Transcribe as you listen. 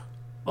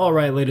All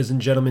right, ladies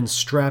and gentlemen,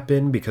 strap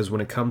in because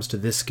when it comes to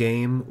this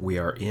game, we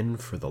are in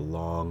for the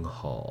long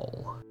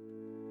haul.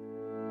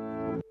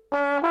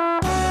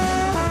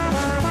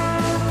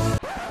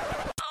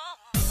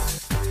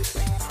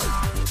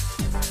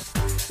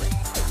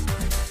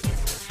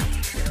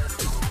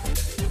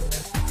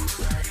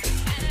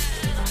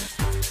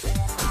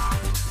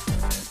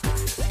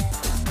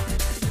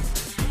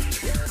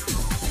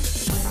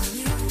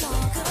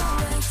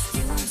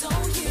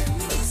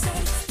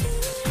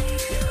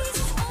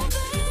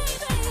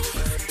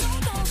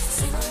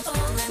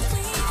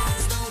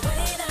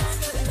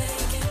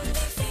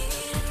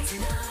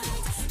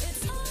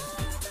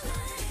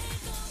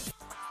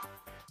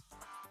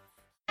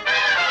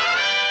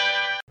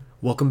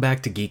 Welcome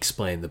back to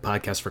Geeksplain, the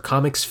podcast for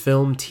comics,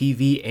 film,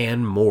 TV,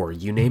 and more.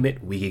 You name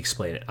it, we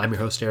explain it. I'm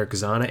your host, Eric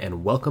Kazana,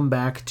 and welcome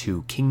back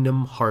to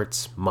Kingdom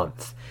Hearts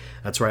Month.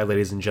 That's right,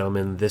 ladies and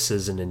gentlemen, this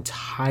is an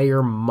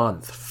entire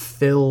month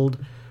filled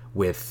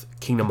with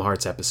Kingdom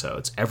Hearts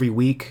episodes. Every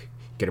week,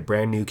 get a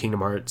brand new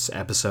Kingdom Hearts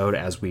episode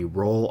as we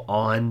roll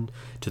on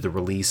to the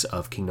release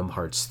of Kingdom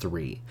Hearts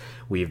 3.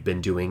 We've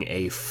been doing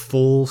a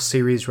full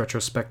series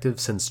retrospective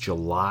since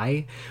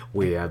July.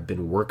 We have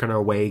been working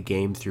our way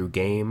game through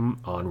game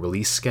on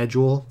release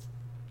schedule,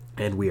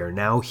 and we are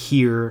now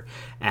here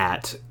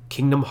at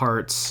Kingdom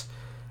Hearts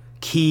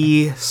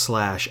Key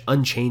 /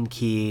 Unchained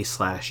Key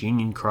 /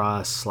 Union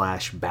Cross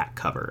 / back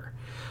cover.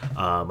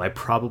 I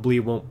probably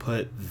won't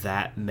put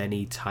that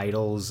many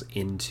titles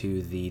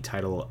into the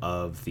title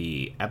of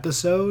the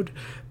episode,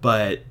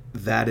 but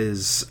that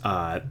is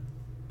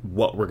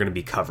what we're going to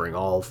be covering,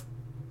 all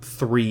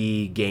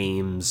 3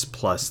 games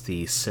plus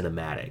the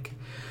cinematic.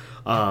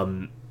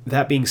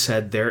 That being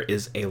said, there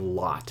is a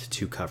lot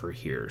to cover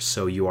here,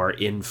 so you are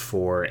in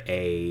for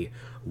a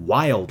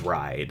wild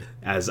ride,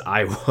 as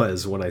I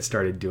was when I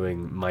started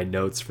doing my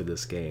notes for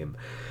this game.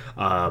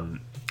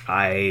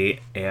 I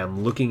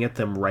am looking at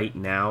them right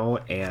now,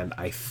 and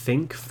I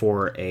think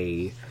for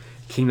a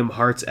Kingdom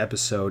Hearts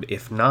episode,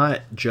 if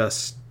not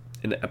just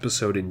an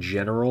episode in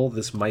general,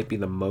 this might be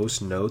the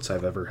most notes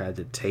I've ever had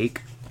to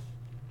take.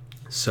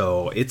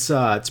 So it's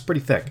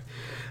pretty thick.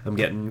 I'm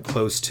getting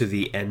close to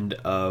the end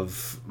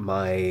of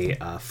my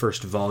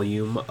first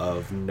volume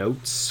of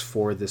notes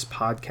for this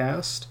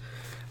podcast,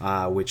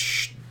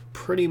 which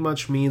pretty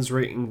much means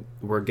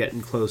we're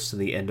getting close to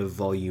the end of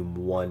volume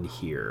 1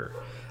 here.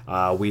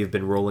 We have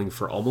been rolling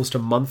for almost a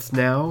month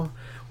now.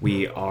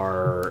 We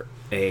are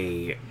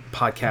a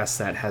podcast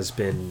that has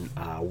been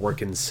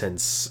working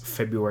since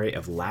February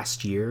of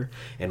last year,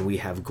 and we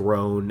have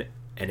grown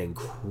an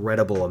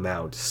incredible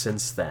amount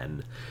since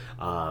then.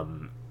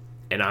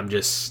 And I want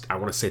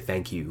to say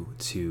thank you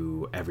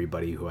to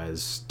everybody who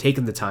has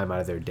taken the time out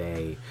of their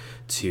day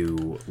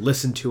to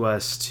listen to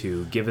us,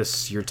 to give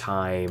us your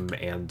time,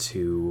 and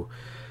to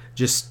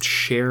just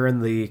share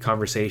in the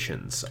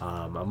conversations.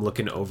 I'm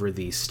looking over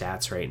the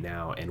stats right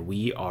now, and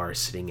we are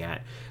sitting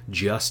at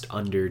just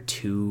under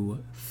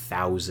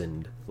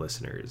 2,000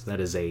 listeners. That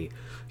is a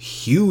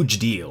huge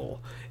deal,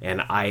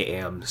 and I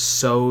am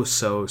so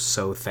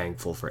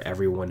thankful for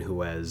everyone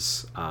who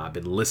has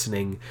been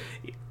listening,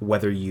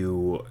 whether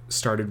you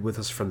started with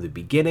us from the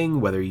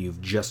beginning, whether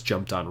you've just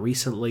jumped on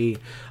recently,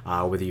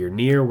 whether you're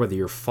near, whether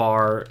you're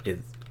far,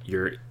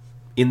 you're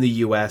in the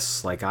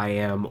US like I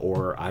am,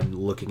 or I'm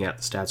looking at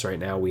the stats right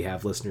now, we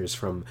have listeners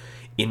from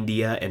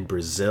India and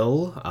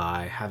Brazil.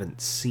 I haven't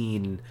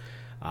seen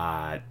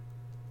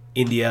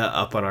India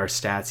up on our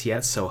stats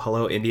yet, so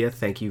hello India,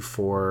 thank you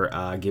for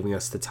giving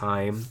us the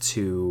time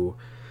to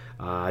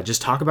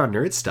just talk about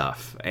nerd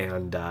stuff,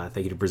 and thank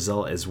you to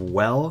Brazil as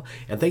well,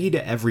 and thank you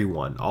to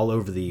everyone all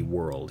over the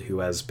world who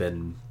has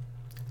been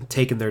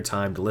taken their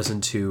time to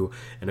listen to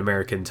an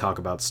American talk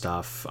about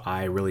stuff.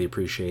 I really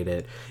appreciate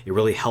it. It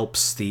really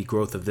helps the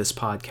growth of this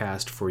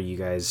podcast for you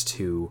guys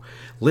to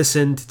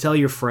listen, to tell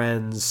your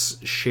friends,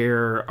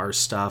 share our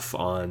stuff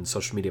on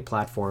social media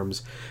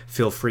platforms.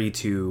 Feel free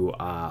to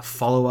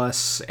follow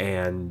us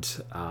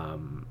and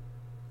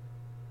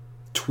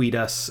tweet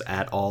us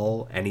at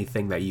all,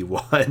 anything that you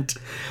want,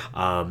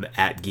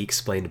 at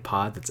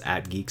GeekSplainedPod. That's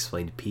at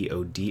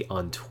GeekSplainedPod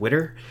on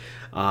Twitter.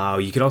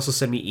 You can also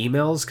send me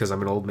emails, because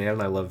I'm an old man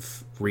and I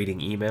love reading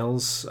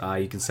emails.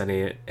 You can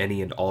send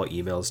any and all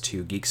emails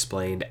to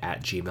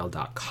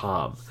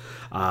geeksplained@gmail.com.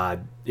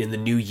 In the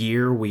new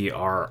year, we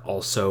are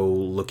also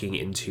looking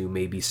into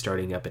maybe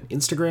starting up an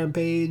Instagram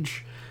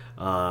page.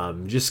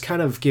 Just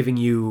kind of giving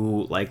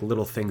you like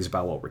little things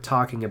about what we're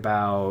talking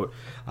about,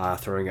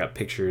 throwing up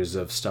pictures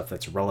of stuff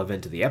that's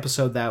relevant to the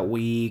episode that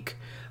week.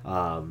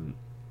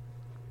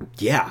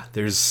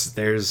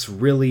 There's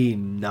really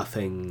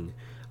nothing,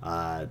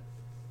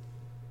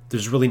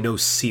 there's really no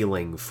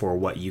ceiling for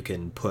what you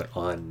can put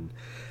on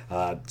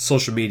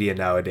social media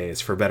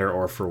nowadays, for better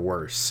or for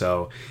worse.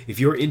 So if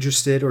you're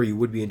interested, or you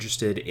would be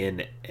interested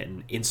in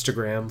an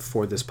Instagram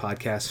for this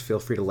podcast, feel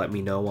free to let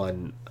me know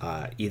on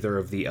either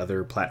of the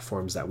other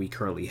platforms that we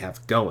currently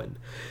have going.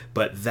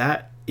 But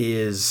that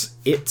is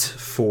it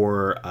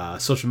for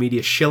social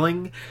media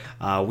shilling.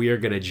 We are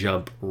going to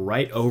jump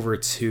right over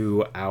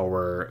to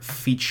our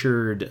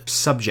featured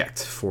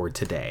subject for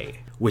today,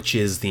 which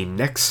is the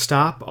next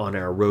stop on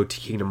our road to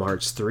Kingdom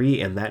Hearts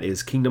 3, and that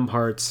is Kingdom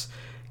Hearts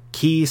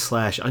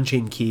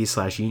Key/Unchained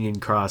Key/Union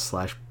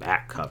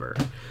Cross/back cover.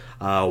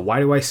 Why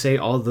do I say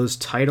all of those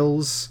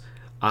titles?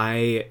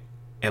 I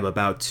am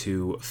about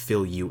to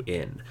fill you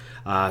in.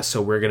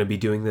 So we're going to be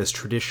doing this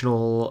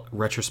traditional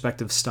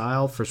retrospective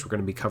style. First, we're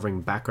going to be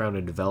covering background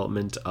and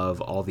development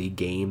of all the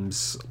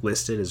games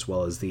listed, as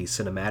well as the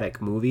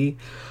cinematic movie.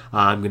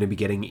 I'm going to be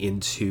getting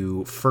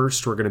into,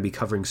 first, we're going to be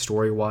covering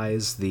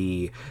story-wise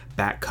the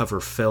back cover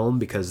film,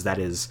 because that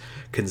is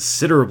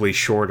considerably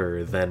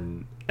shorter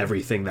than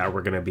everything that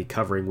we're going to be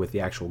covering with the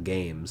actual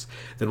games.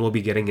 Then we'll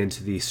be getting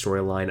into the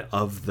storyline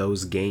of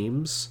those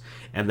games,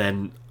 and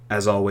then,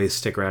 as always,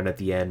 stick around at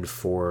the end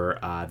for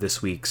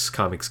this week's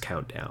Comics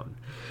Countdown.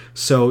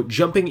 So,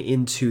 jumping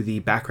into the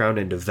background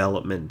and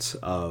development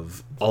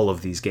of all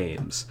of these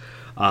games.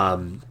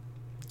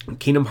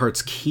 Kingdom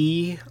Hearts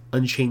Key,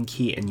 Unchained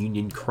Key, and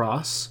Union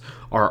Cross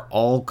are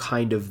all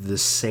kind of the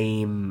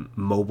same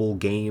mobile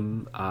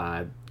game.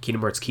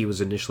 Kingdom Hearts Key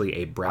was initially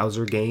a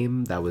browser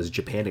game that was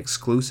Japan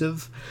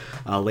exclusive.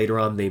 Later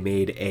on, they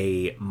made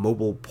a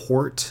mobile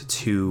port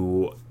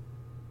to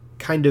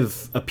kind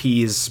of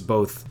appease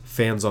both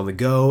fans on the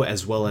go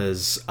as well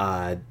as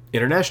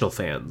international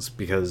fans,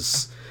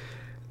 because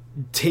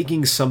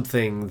taking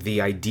something,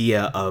 the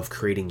idea of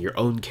creating your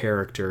own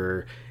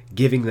character,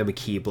 giving them a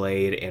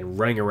Keyblade, and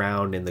running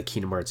around in the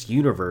Kingdom Hearts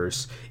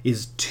universe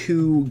is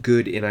too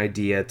good an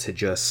idea to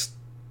just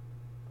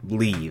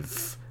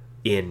leave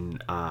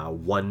in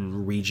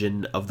one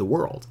region of the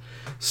world.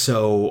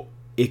 So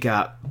it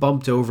got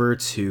bumped over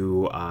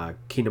to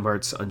Kingdom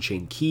Hearts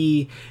Unchained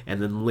Key,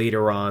 and then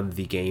later on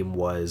the game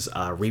was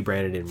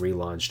rebranded and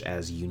relaunched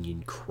as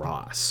Union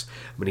Cross.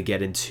 I'm going to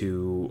get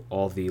into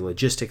all the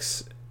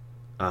logistics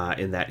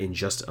in that in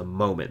just a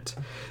moment.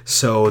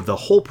 So the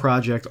whole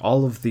project,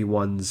 all of the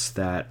ones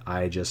that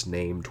I just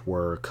named,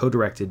 were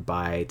co-directed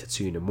by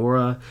Tetsuya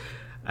Nomura,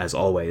 as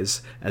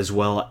always, as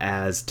well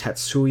as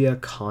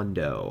Tetsuya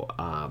Kondo.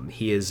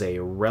 He is a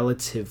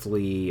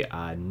relatively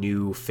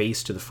new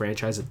face to the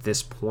franchise at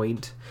this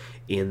point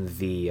in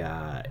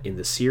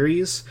the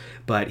series,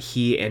 but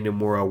he and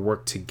Nomura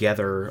worked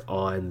together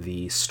on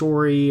the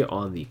story,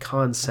 on the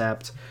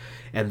concept,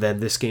 and then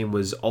this game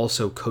was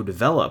also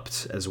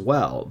co-developed as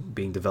well,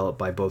 being developed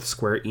by both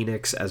Square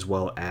Enix as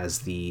well as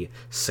the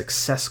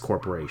Success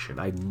Corporation.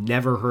 I'd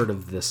never heard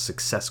of this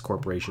Success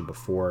Corporation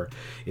before.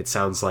 It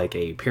sounds like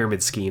a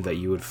pyramid scheme that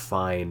you would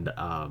find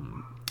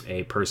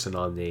a person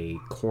on the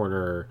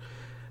corner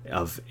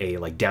of a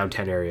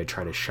downtown area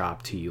trying to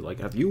shop to you.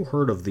 Have you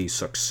heard of the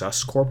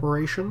Success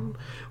Corporation?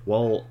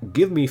 Well,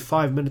 give me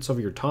 5 minutes of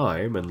your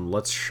time and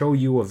let's show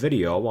you a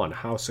video on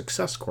how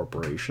Success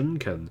Corporation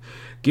can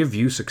give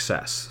you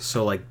success.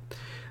 So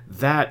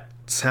that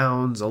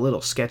sounds a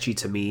little sketchy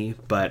to me,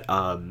 but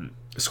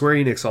Square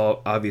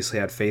Enix obviously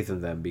had faith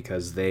in them,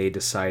 because they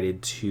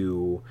decided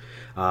to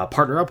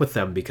partner up with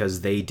them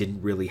because they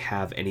didn't really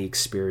have any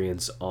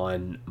experience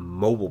on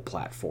mobile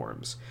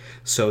platforms.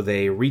 So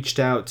they reached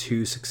out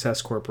to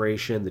Success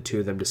Corporation, the two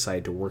of them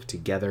decided to work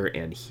together,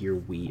 and here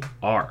we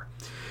are.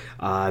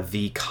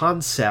 The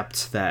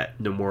concept that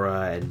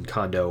Nomura and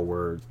Kondo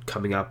were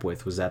coming up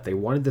with was that they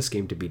wanted this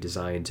game to be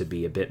designed to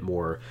be a bit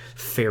more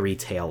fairy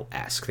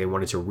tale-esque. They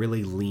wanted to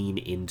really lean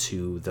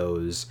into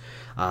those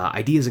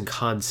ideas and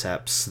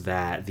concepts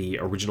that the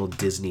original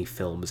Disney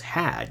films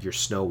had. Your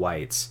Snow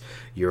Whites,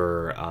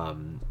 your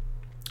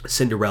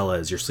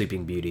Cinderella's, your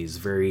Sleeping Beauties,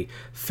 very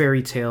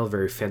fairy tale,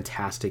 very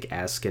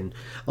fantastic-esque, and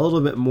a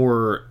little bit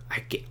more,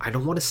 I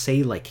don't want to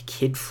say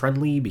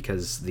kid-friendly,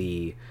 because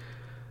the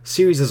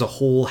series as a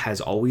whole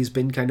has always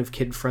been kind of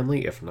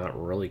kid-friendly, if not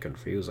really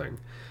confusing.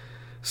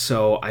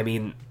 So, I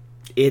mean,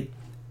 it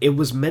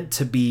was meant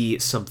to be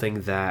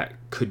something that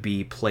could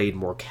be played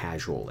more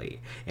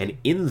casually. And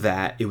in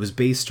that, it was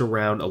based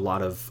around a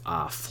lot of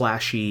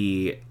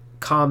flashy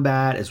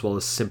combat as well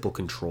as simple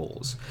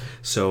controls.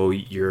 So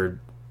your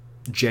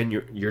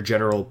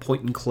general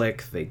point and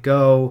click, they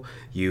go,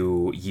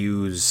 you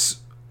use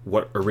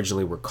what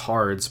originally were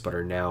cards but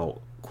are now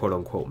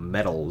quote-unquote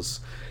medals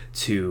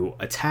to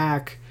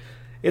attack.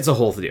 It's a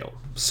whole deal.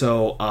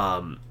 So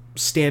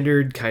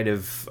standard kind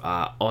of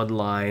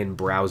online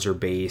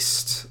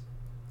browser-based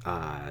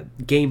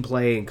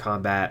gameplay and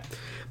combat.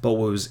 But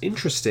what was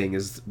interesting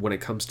is when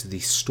it comes to the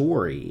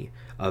story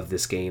of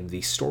this game,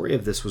 the story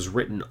of this was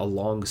written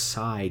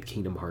alongside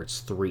Kingdom Hearts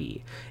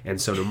 3.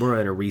 And so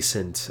Nomura, in a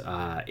recent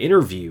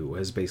interview,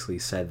 has basically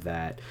said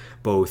that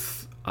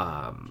both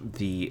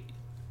the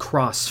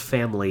Cross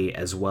family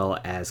as well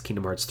as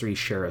Kingdom Hearts 3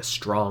 share a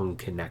strong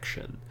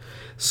connection.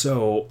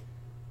 So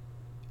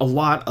a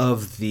lot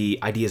of the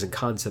ideas and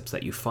concepts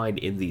that you find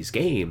in these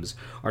games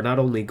are not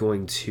only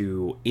going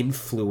to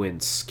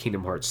influence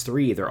Kingdom Hearts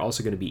 3, they're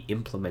also going to be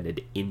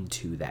implemented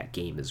into that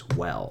game as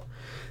well.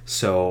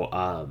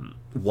 So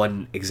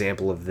one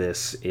example of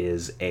this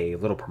is a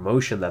little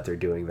promotion that they're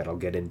doing that I'll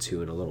get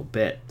into in a little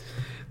bit.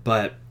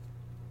 But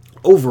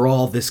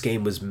overall, this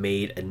game was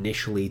made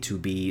initially to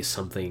be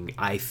something,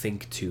 I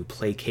think, to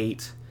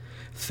placate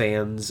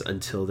fans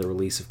until the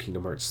release of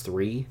Kingdom Hearts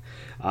 3.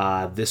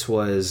 This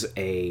was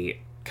a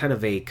kind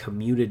of a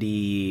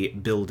community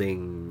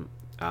building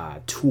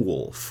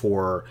tool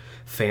for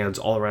fans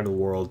all around the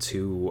world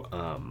to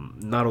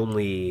not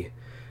only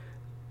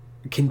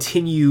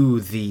continue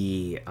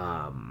the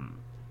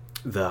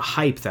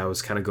hype that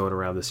was kind of going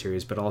around the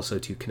series, but also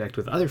to connect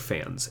with other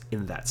fans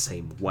in that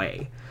same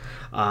way.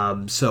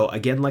 So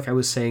again, like I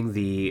was saying,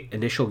 the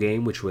initial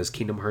game, which was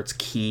Kingdom Hearts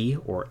Key,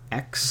 or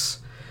X,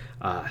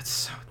 it's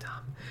so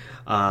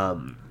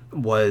dumb,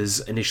 was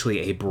initially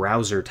a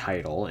browser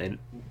title, and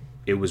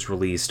it was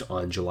released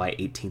on July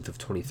 18th of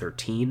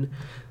 2013.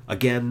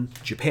 Again,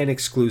 Japan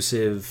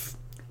exclusive,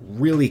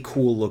 really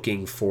cool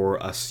looking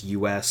for us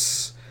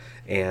US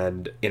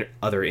and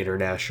other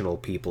international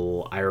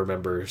people. I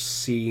remember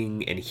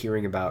seeing and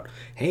hearing about,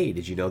 hey,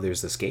 did you know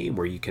there's this game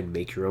where you can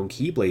make your own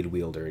Keyblade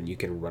wielder and you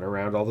can run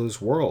around all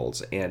those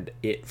worlds? And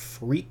it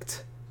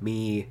freaked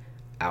me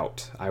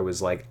out. I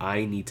was like,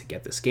 I need to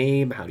get this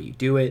game. How do you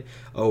do it?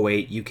 Oh,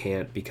 wait, you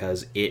can't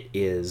because it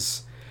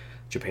is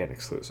Japan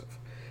exclusive.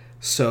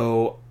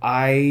 So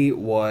I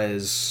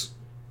was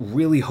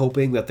really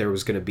hoping that there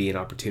was going to be an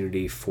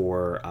opportunity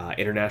for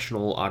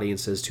international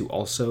audiences to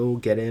also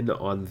get in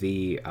on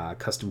the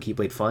custom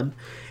Keyblade fun.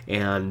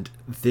 And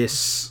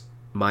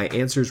my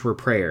answers were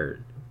prayer.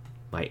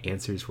 My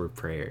answers were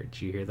prayer.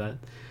 Did you hear that?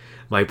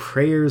 My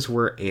prayers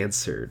were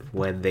answered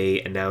when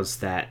they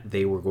announced that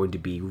they were going to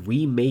be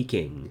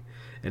remaking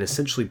and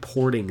essentially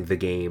porting the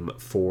game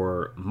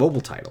for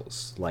mobile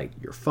titles, like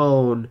your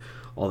phone,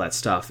 all that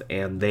stuff,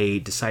 and they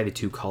decided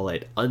to call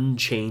it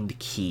Unchained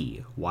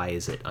Key. Why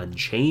is it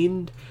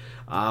Unchained?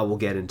 We'll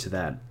get into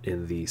that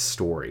in the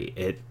story.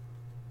 It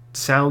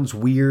sounds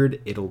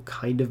weird, it'll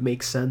kind of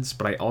make sense,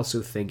 but I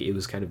also think it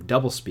was kind of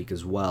doublespeak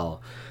as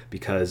well,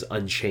 because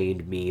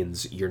Unchained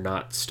means you're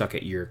not stuck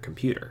at your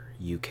computer.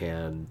 You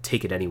can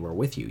take it anywhere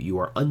with you. You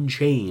are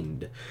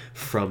unchained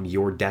from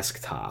your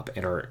desktop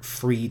and are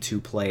free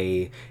to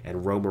play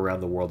and roam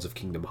around the worlds of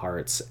Kingdom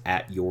Hearts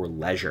at your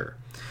leisure.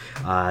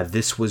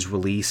 This was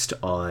released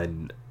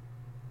on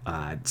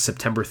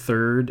September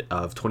 3rd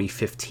of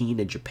 2015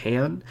 in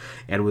Japan,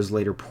 and was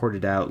later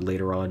ported out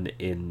later on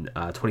in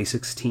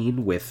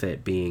 2016, with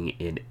it being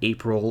in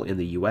April in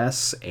the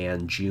US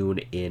and June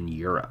in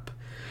Europe.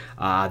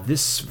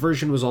 This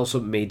version was also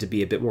made to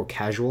be a bit more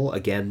casual.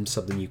 Again,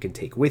 something you can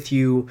take with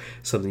you,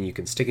 something you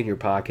can stick in your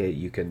pocket,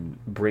 you can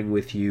bring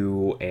with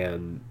you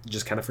and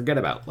just kind of forget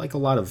about, like a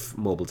lot of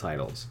mobile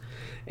titles.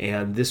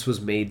 And this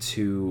was made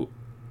to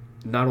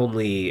not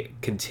only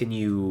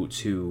continue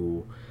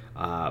to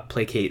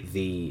placate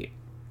the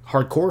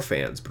hardcore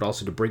fans, but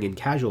also to bring in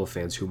casual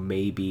fans who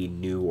may be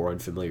new or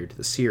unfamiliar to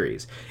the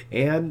series.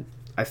 And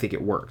I think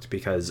it worked,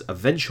 because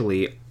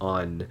eventually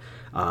on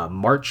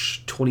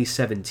March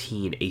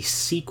 2017, a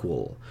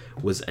sequel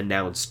was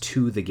announced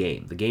to the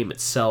game. The game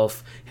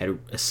itself had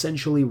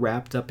essentially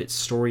wrapped up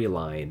its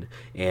storyline,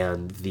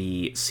 and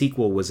the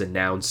sequel was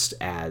announced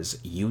as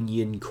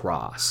Union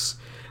Cross.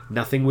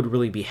 Nothing would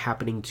really be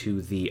happening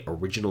to the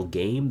original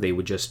game. They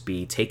would just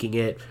be taking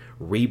it,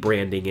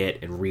 rebranding it,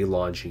 and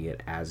relaunching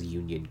it as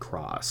Union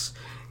Cross.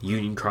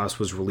 Union Cross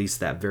was released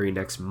that very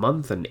next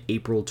month in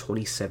April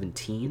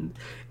 2017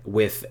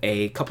 with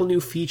a couple new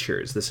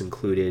features. This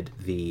included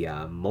the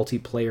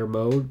multiplayer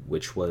mode,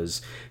 which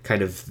was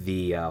kind of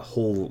the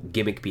whole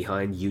gimmick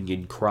behind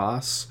Union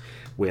Cross,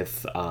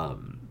 with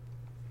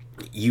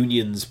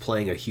unions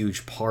playing a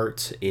huge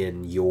part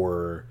in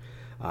your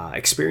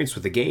experience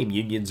with the game.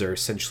 Unions are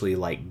essentially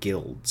like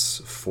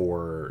guilds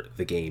for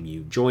the game.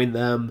 You join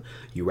them,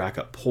 you rack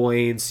up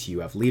points, you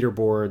have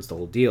leaderboards, the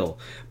whole deal.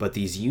 But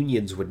these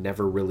unions would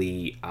never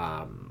really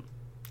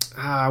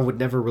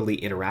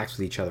interact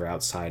with each other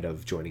outside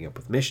of joining up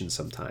with missions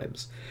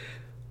sometimes.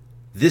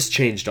 This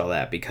changed all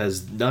that,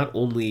 because not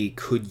only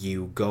could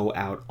you go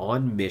out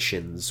on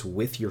missions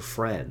with your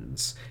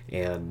friends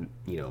and,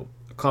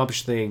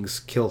 accomplish things,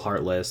 kill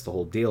Heartless, the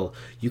whole deal,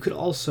 you could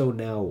also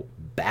now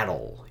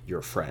battle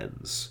your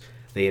friends.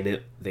 They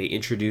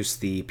introduced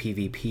the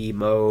PvP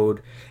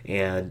mode,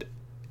 and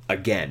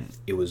again,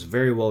 it was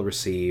very well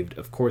received.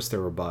 Of course there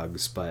were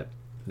bugs, but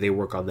they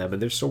work on them,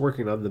 and they're still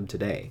working on them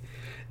today.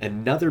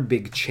 Another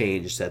big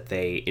change that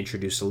they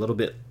introduced a little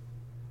bit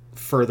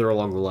further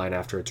along the line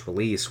after its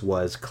release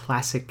was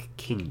Classic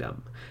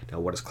Kingdom. Now,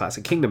 what is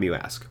Classic Kingdom, you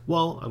ask?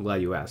 Well, I'm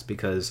glad you asked,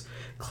 because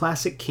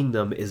Classic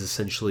Kingdom is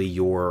essentially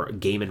your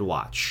Game &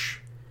 Watch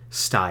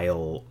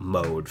style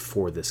mode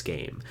for this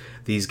game.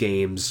 These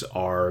games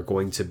are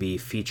going to be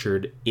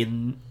featured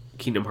in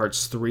Kingdom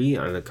Hearts 3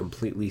 on a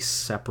completely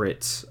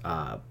separate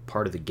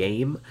part of the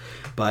game,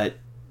 but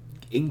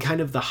in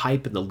kind of the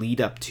hype and the lead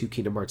up to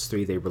Kingdom Hearts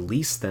 3, they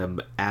released them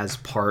as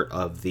part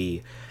of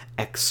the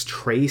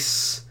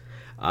X-Trace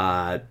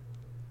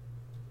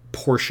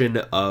portion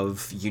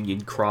of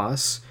Union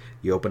Cross.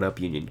 You open up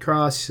Union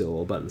Cross, you see a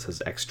little button that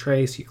says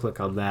X-Trace, you click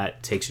on that,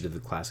 it takes you to the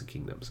Classic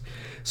Kingdoms.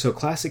 So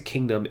Classic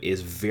Kingdom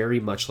is very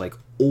much like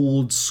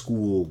old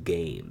school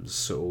games.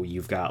 So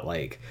you've got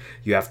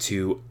you have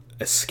to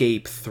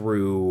escape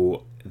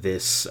through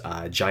this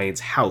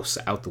giant's house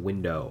out the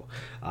window.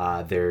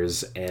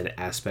 There's an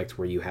aspect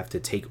where you have to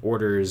take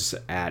orders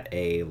at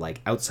a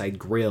outside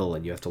grill,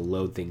 and you have to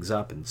load things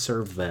up and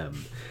serve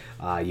them.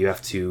 You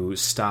have to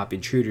stop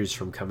intruders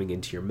from coming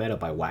into your meta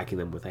by whacking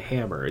them with a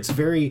hammer. It's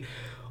very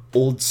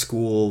old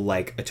school,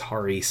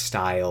 Atari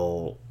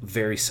style,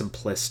 very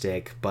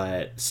simplistic,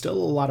 but still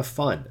a lot of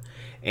fun.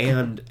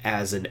 And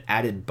as an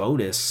added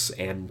bonus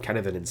and kind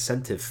of an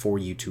incentive for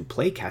you to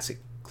play Classic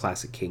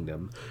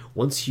Kingdom,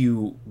 once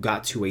you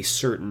got to a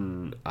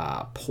certain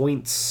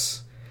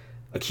points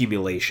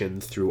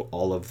accumulation through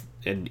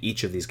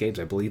each of these games,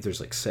 I believe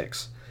there's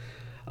 6,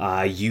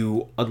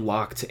 you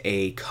unlocked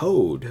a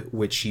code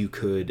which you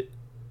can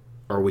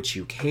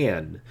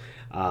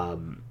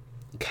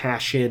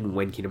cash in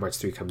when Kingdom Hearts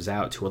 3 comes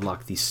out to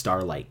unlock the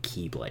Starlight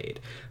Keyblade.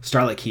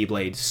 Starlight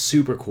Keyblade,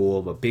 super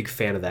cool. I'm a big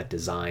fan of that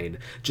design.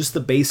 Just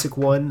the basic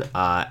one.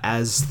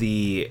 As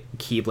the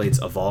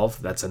Keyblades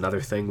evolve, that's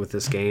another thing with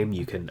this game.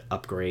 You can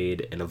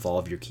upgrade and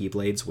evolve your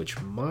Keyblades, which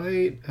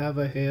might have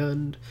a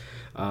hand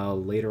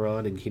later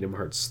on in Kingdom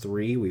Hearts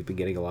 3. We've been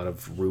getting a lot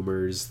of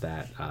rumors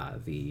that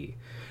the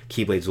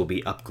Keyblades will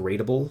be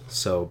upgradable,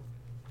 so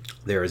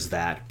there is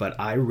that. But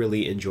I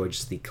really enjoyed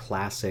just the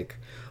classic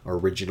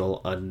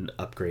original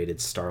unupgraded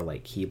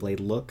Starlight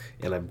Keyblade look,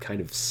 and I'm kind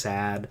of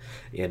sad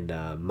in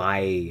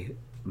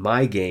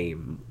my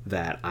game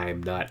that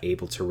I'm not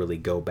able to really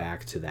go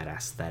back to that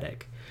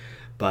aesthetic.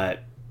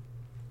 But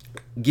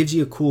gives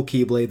you a cool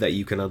Keyblade that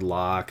you can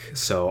unlock,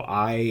 so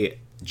I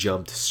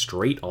jumped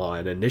straight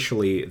on.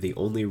 Initially, the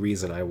only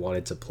reason I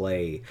wanted to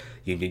play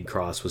Union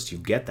Cross was to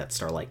get that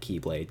Starlight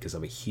Keyblade, because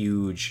I'm a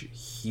huge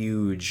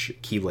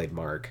Keyblade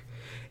mark,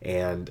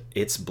 and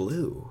it's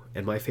blue,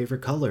 and my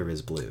favorite color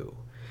is blue.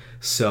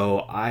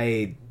 So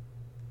I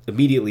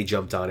immediately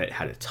jumped on it,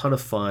 had a ton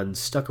of fun,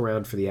 stuck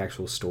around for the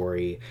actual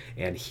story,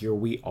 and here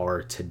we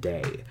are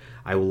today.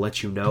 I will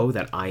let you know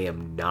that I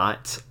am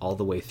not all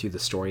the way through the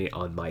story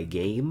on my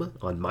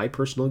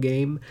personal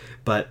game,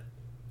 but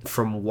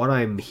from what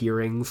I'm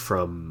hearing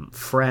from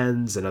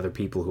friends and other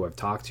people who I've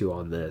talked to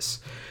on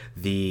this,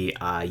 the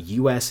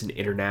US and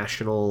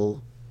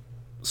international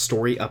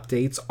story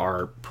updates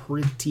are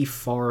pretty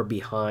far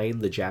behind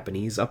the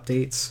Japanese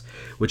updates,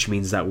 which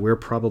means that we're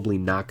probably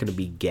not going to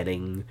be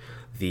getting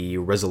the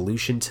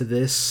resolution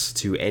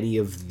to any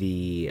of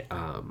the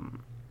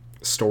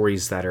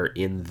stories that are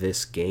in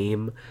this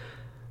game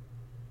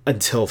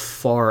until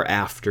far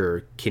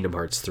after Kingdom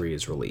Hearts 3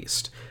 is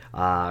released.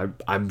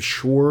 I'm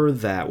sure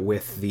that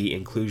with the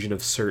inclusion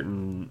of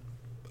certain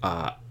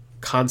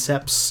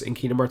concepts in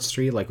Kingdom Hearts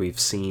 3, like we've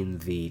seen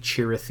the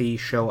Chirithy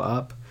show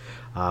up,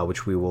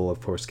 which we will, of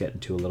course, get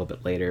into a little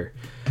bit later,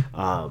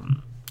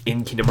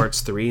 in Kingdom Hearts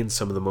 3 and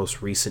some of the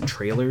most recent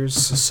trailers.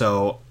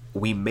 So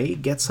we may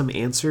get some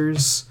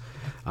answers.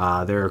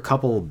 There are a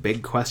couple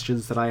big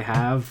questions that I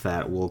have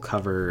that we'll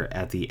cover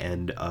at the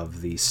end of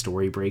the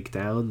story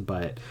breakdown,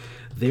 but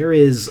there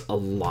is a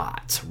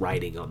lot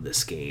riding on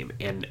this game.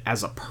 And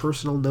as a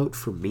personal note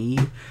for me,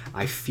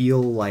 I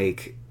feel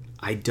like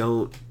I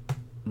don't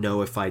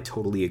know if I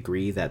totally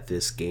agree that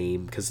this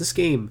game, because this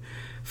game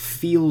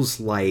feels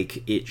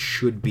like it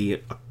should be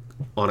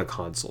on a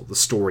console. The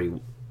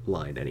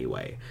storyline,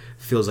 anyway,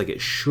 feels like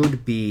it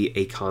should be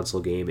a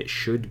console game. It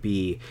should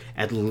be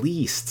at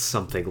least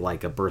something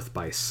like a Birth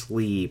by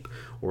Sleep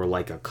or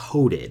like a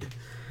Coded.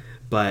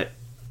 But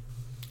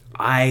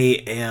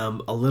I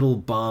am a little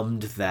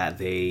bummed that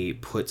they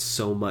put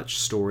so much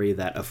story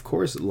that, of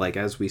course,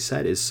 as we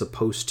said, is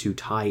supposed to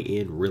tie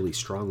in really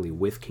strongly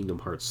with Kingdom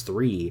Hearts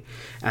 3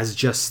 as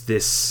just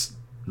this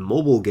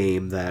mobile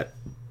game that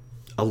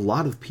a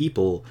lot of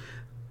people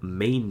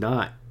may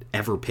not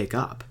ever pick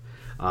up.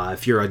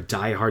 If you're a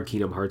diehard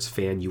Kingdom Hearts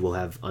fan, you will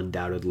have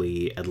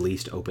undoubtedly at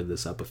least opened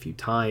this up a few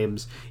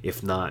times,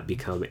 if not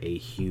become a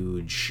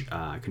huge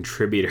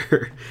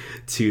contributor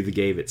to the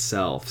game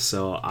itself.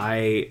 So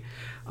I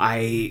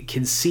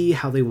can see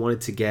how they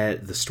wanted to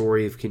get the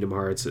story of Kingdom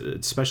Hearts,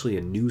 especially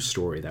a new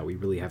story that we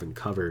really haven't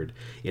covered,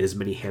 in as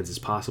many hands as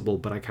possible,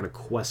 but I kind of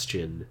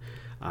question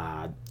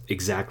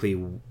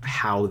exactly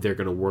how they're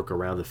going to work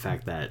around the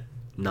fact that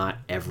not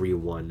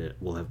everyone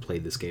will have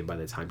played this game by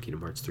the time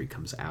Kingdom Hearts 3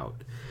 comes out.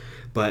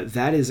 But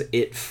that is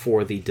it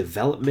for the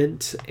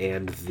development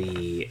and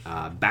the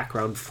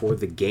background for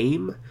the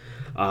game.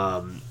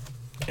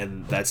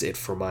 And that's it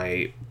for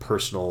my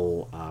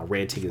personal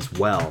ranting as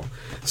well.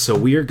 So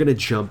we are going to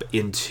jump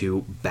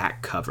into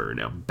back cover.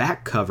 Now,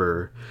 back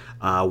cover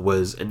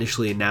was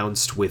initially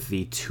announced with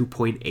the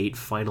 2.8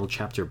 Final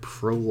Chapter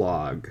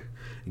Prologue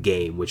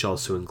game, which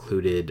also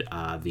included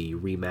the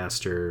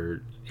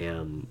remaster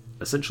and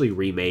essentially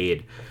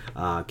remade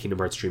Kingdom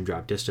Hearts Dream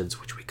Drop Distance,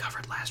 which we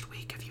covered last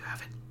week. If you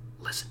haven't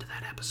listened to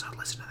that episode,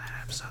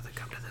 then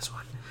come to this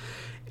one.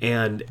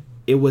 And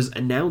it was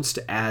announced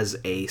as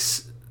a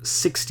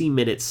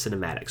 60-minute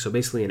cinematic, so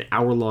basically an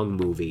hour-long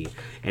movie,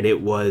 and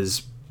it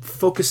was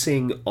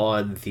focusing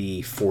on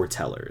the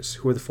foretellers.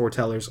 Who are the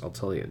foretellers? I'll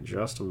tell you in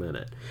just a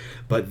minute.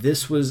 But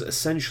this was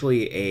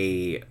essentially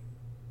a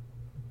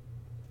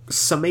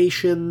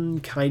summation,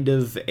 kind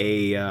of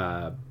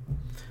a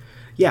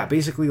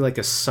basically like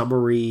a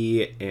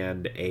summary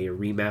and a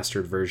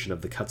remastered version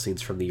of the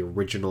cutscenes from the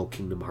original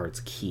Kingdom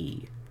Hearts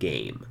Key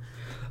game.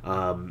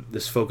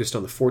 This focused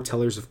on the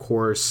foretellers, of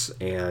course,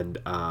 and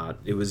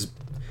it was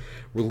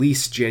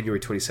released January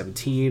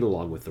 2017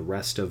 along with the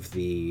rest of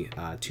the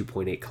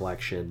 2.8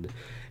 collection,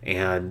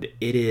 and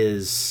it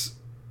is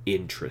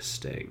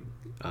interesting.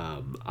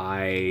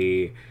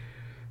 I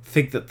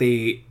think that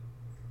they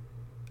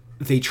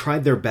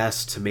tried their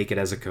best to make it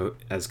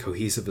as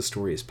cohesive a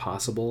story as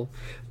possible,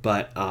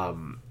 but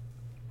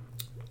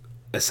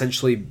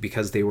essentially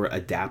because they were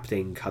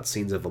adapting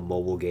cutscenes of a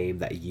mobile game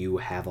that you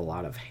have a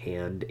lot of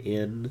hand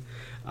in,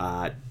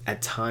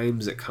 at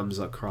times it comes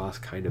across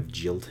kind of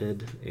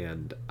jilted,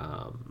 and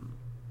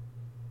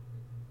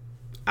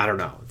I don't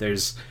know.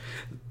 There's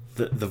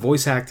the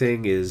voice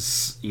acting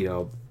is,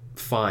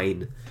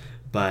 fine,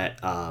 but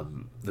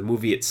the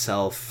movie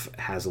itself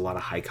has a lot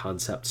of high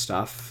concept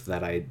stuff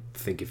that I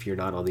think if you're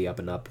not on the up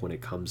and up when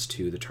it comes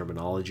to the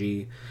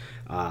terminology,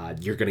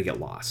 you're going to get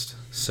lost.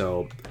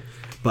 So,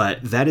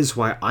 but that is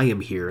why I am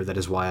here. That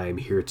is why I'm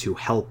here to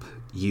help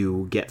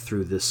you get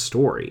through this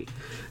story.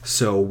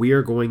 So we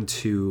are going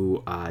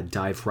to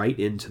dive right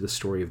into the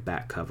story of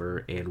Back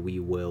Cover, and we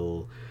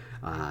will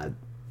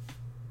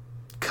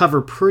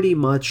cover pretty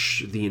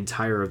much the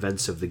entire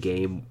events of the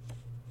game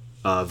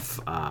of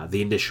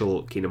the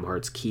initial Kingdom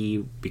Hearts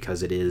Key,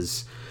 because it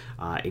is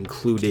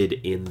included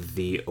in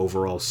the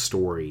overall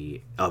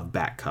story of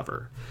Back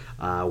Cover.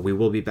 We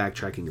will be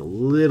backtracking a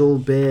little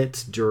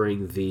bit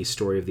during the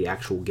story of the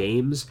actual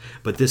games,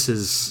 but this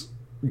is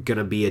going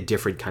to be a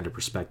different kind of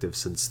perspective,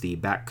 since the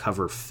Back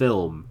Cover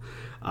film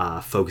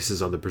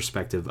focuses on the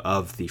perspective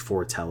of the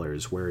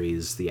foretellers,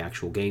 whereas the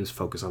actual games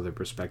focus on the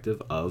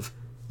perspective of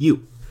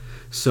you.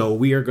 So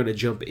we are going to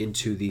jump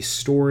into the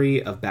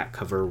story of Back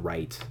Cover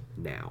right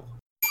now.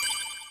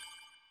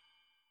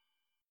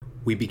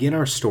 We begin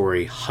our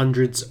story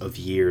hundreds of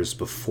years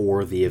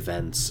before the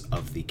events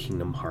of the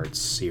Kingdom Hearts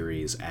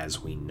series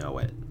as we know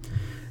it,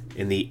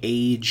 in the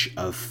age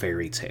of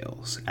fairy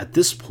tales. At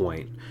this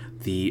point,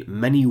 the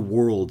many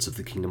worlds of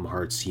the Kingdom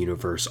Hearts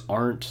universe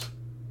aren't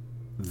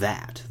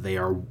that. They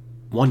are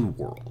one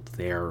world.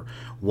 They are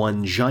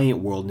one giant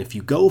world, and if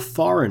you go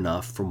far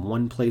enough from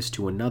one place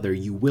to another,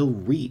 you will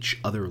reach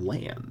other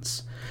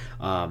lands.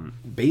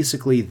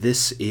 Basically,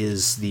 this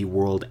is the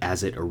world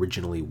as it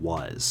originally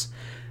was.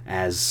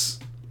 As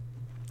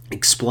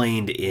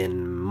explained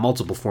in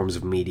multiple forms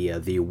of media,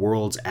 the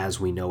worlds as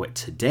we know it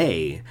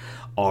today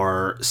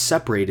are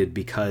separated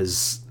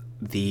because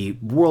the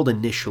world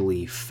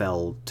initially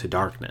fell to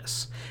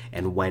darkness,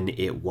 and when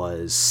it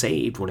was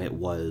saved,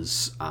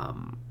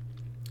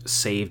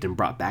 saved and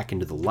brought back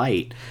into the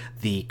light,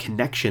 the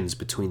connections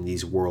between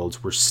these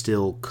worlds were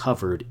still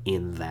covered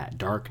in that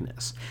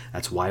darkness.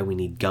 That's why we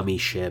need gummy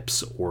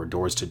ships or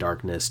doors to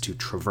darkness to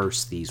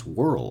traverse these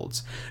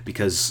worlds,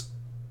 because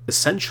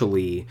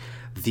essentially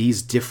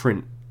these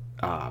different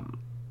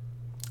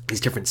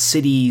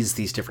cities,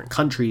 these different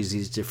countries,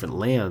 these different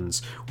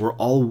lands were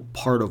all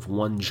part of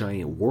one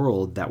giant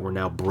world that were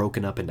now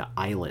broken up into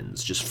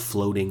islands just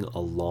floating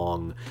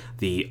along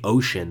the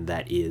ocean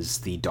that is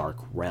the Dark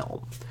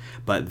Realm.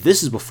 But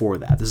this is before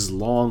that. This is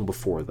long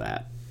before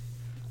that.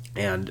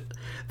 And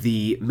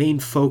the main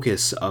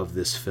focus of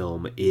this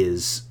film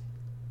is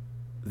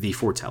the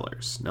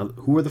foretellers. Now,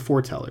 who are the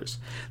foretellers?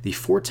 The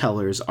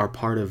foretellers are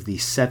part of the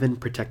 7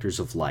 Protectors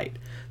of Light.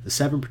 The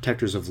 7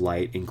 Protectors of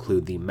Light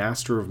include the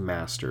Master of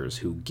Masters,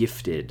 who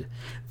gifted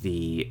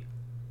the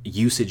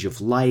usage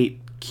of light,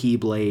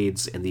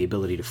 keyblades, and the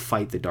ability to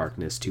fight the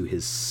darkness to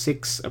his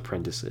 6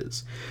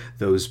 apprentices,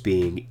 those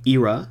being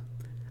Ira,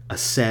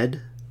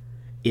 Aced,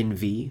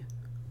 Envy,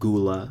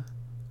 Gula,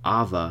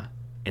 Ava,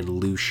 and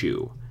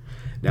Lushu.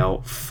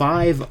 Now,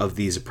 5 of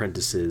these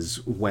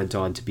apprentices went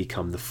on to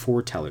become the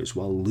foretellers,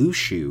 while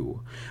Lushu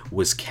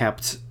was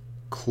kept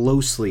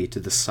closely to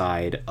the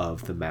side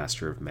of the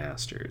Master of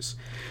Masters.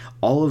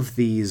 All of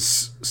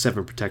these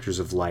 7 Protectors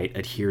of Light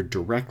adhere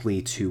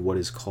directly to what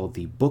is called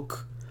the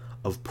Book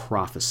of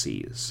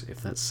Prophecies.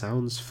 If that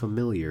sounds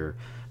familiar,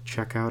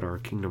 check out our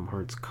Kingdom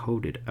Hearts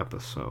Coded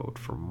episode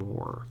for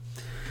more.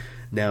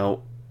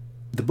 Now,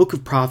 the Book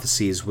of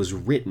Prophecies was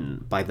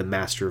written by the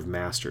Master of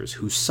Masters,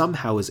 who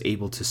somehow is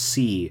able to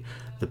see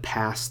the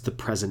past, the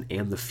present,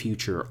 and the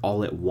future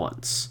all at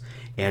once,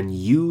 and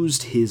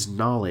used his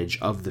knowledge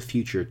of the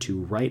future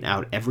to write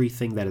out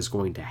everything that is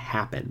going to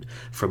happen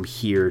from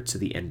here to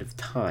the end of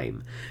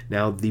time.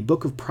 Now, the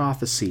Book of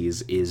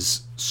Prophecies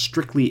is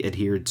strictly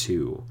adhered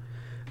to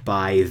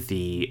by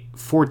the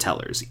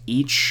foretellers.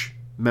 Each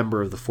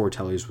member of the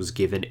Foretellers was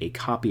given a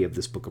copy of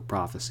this Book of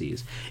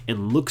Prophecies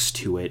and looks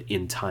to it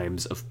in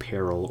times of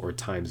peril or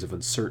times of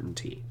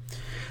uncertainty.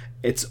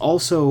 It's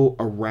also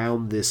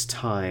around this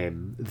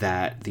time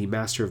that the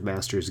Master of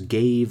Masters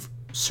gave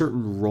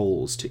certain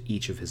roles to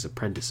each of his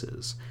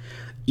apprentices.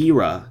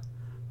 Ira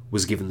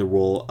was given the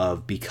role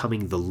of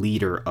becoming the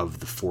leader of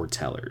the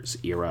Foretellers.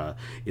 Ira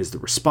is the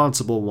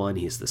responsible one,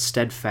 he is the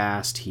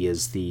steadfast, he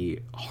is the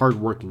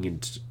hardworking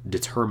and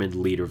determined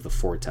leader of the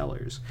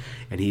Foretellers.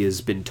 And he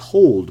has been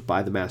told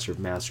by the Master of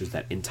Masters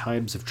that in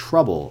times of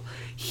trouble,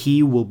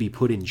 he will be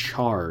put in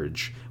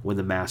charge when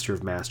the Master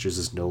of Masters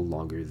is no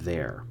longer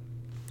there.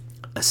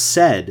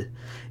 Ased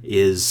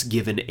is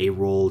given a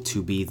role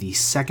to be the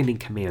second in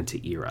command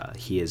to Ira.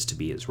 He is to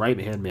be his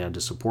right-hand man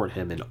to support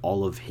him in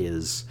all of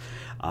his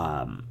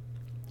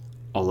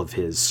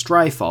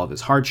strife, all of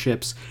his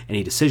hardships,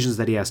 any decisions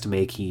that he has to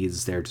make, he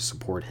is there to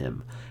support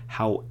him.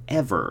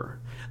 However,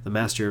 the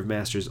Master of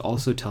Masters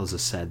also tells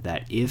Ased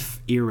that if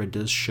Ira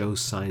does show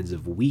signs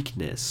of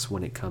weakness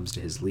when it comes to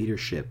his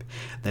leadership,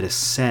 that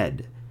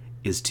Ased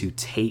is to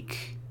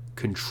take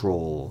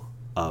control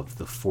of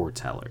the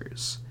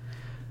Foretellers.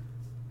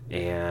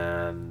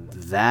 And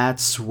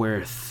that's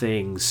where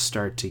things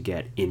start to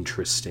get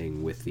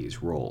interesting with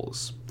these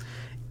roles.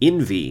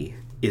 Envy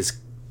is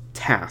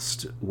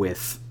tasked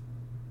with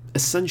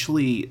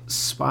essentially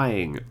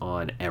spying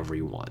on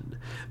everyone,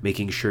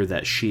 making sure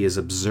that she is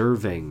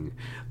observing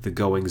the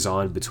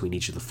goings-on between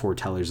each of the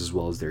Foretellers as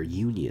well as their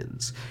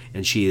unions,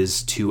 and she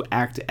is to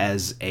act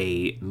as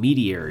a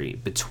mediator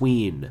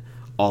between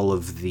all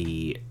of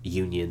the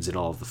unions and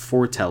all of the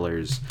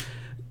Foretellers,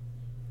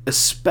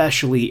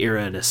 especially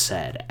Ira and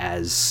Ased,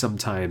 as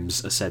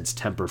sometimes Ased's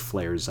temper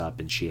flares up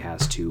and she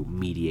has to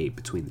mediate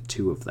between the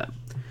two of them.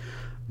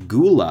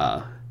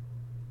 Gula's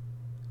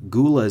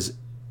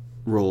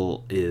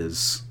role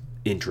is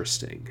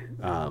interesting.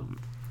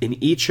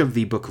 In each of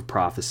the Book of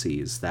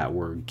Prophecies that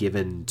were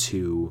given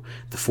to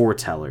the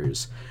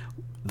Foretellers,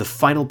 the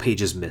final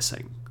page is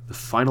missing. The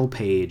final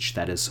page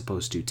that is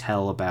supposed to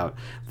tell about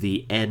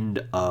the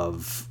end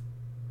of,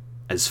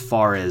 as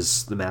far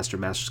as the Master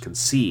of Masters can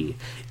see,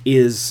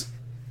 is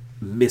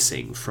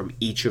missing from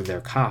each of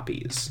their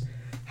copies.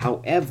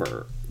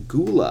 However,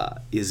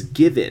 Gula is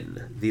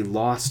given the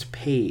lost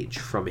page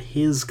from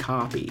his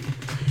copy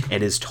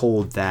and is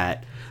told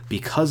that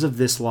because of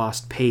this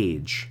lost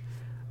page,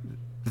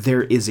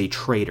 there is a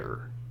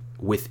traitor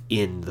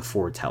within the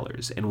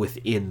Foretellers and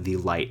within the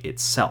light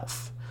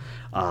itself.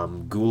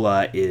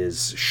 Gula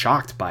is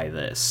shocked by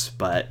this,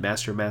 but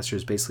Master of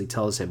Masters basically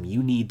tells him,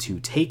 you need to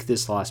take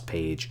this lost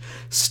page,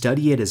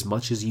 study it as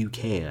much as you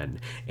can,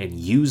 and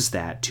use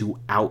that to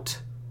out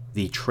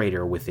the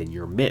traitor within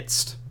your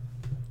midst.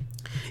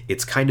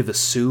 It's kind of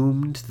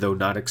assumed, though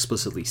not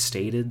explicitly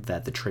stated,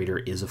 that the traitor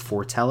is a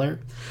Foreteller.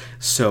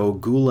 So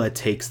Gula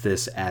takes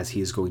this as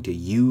he is going to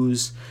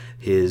use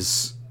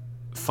his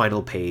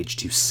final page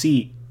to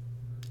see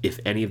if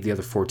any of the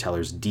other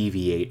Foretellers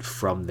deviate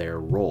from their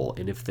role.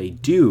 And if they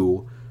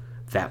do,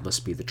 that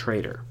must be the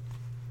traitor.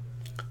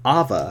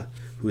 Ava,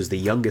 who is the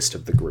youngest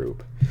of the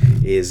group,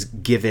 is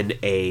given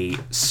a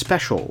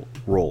special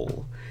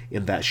role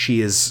in that she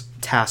is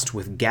tasked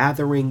with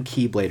gathering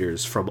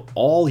Keybladers from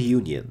all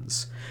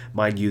unions.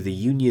 Mind you, the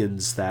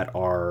unions that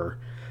are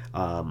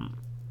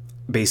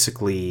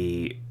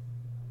basically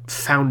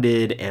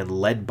founded and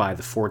led by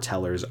the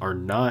Foretellers are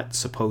not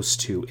supposed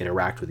to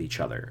interact with each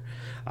other.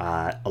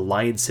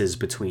 Alliances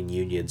between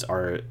unions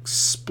are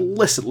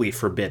explicitly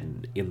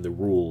forbidden in the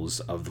rules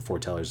of the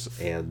Foretellers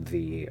and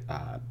the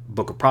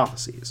Book of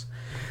Prophecies.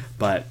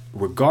 But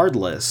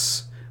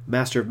regardless,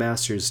 Master of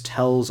Masters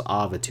tells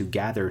Ava to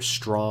gather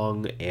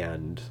strong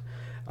and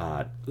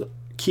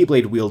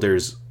Keyblade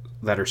wielders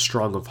that are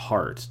strong of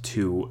heart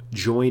to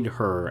join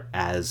her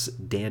as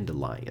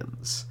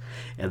dandelions,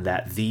 and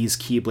that these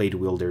Keyblade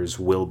wielders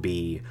will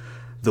be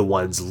the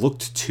ones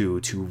looked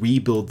to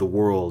rebuild the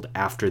world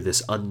after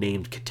this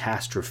unnamed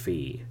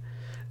catastrophe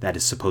that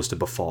is supposed to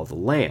befall the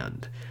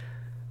land.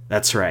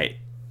 That's right,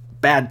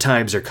 bad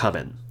times are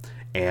coming,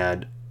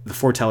 and the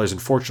Foretellers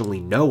unfortunately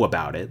know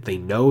about it. They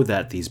know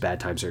that these bad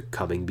times are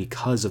coming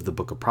because of the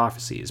Book of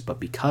Prophecies, but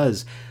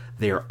because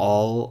they are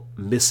all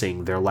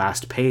missing their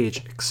last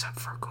page, except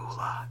for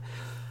Gula,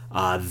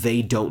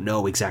 they don't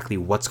know exactly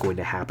what's going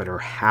to happen or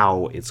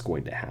how it's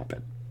going to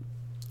happen.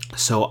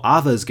 So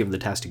Ava is given the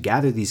task to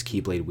gather these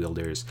Keyblade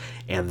wielders,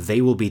 and they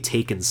will be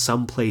taken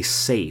someplace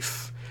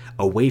safe,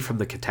 away from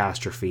the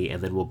catastrophe,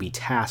 and then will be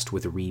tasked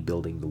with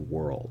rebuilding the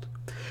world.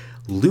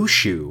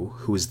 Lushu,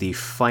 who is the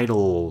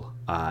final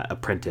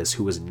apprentice,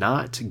 who was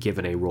not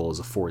given a role as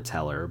a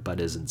Foreteller, but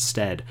is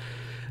instead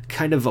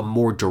kind of a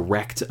more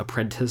direct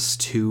apprentice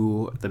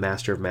to the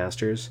Master of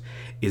Masters,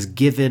 is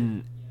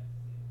given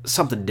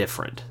something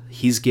different.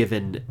 He's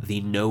given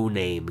the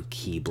no-name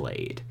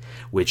Keyblade,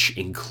 which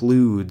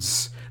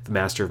includes the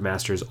Master of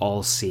Masters'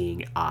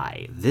 all-seeing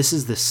eye. This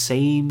is the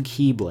same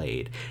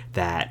Keyblade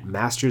that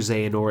Master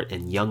Xehanort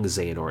and Young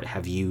Xehanort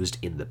have used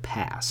in the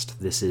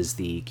past. This is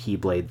the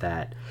Keyblade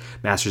that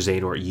Master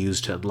Xehanort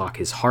used to unlock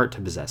his heart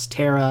to possess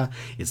Terra.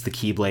 It's the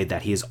Keyblade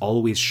that he is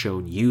always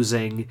shown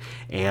using,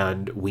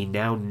 and we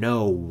now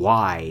know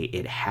why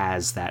it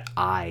has that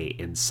eye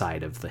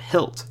inside of the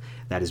hilt.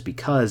 That is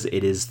because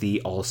it is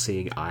the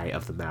all-seeing eye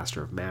of the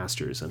Master of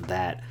Masters, and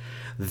that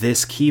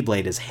this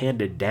Keyblade is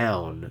handed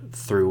down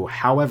through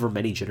however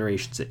many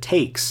generations it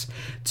takes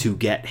to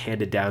get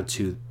handed down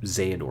to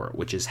Xehanort,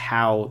 which is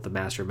how the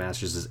Master of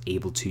Masters is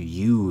able to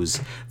use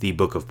the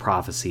Book of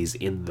Prophecies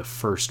in the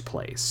first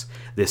place.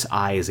 This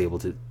eye is able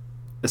to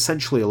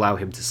essentially allow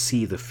him to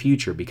see the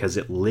future because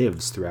it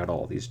lives throughout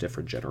all these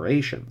different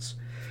generations.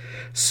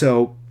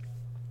 So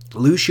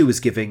Luxu is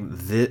given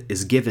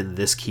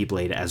this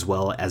Keyblade as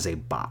well as a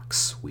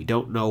box. We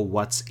don't know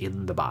what's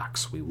in the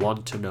box. We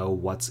want to know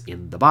what's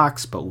in the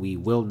box, but we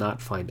will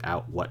not find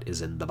out what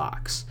is in the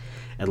box,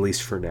 at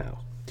least for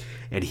now.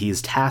 And he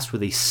is tasked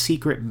with a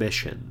secret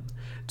mission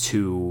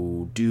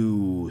to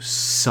do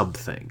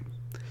something.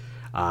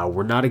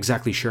 We're not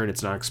exactly sure, and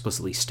it's not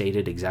explicitly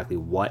stated exactly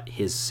what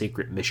his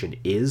secret mission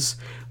is,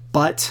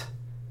 but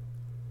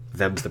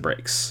them's the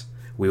breaks.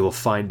 We will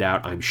find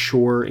out, I'm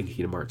sure, in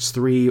Kingdom Hearts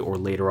 3 or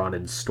later on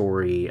in the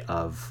story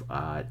of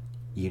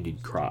Union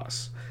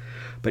Cross.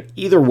 But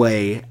either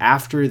way,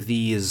 after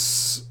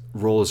these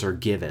roles are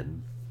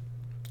given,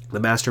 the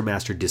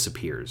Master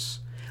disappears,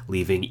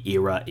 leaving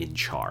Ira in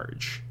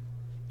charge.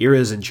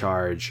 Ira's in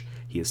charge.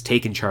 He has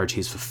taken charge.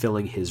 He's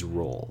fulfilling his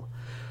role.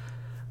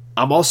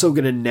 I'm also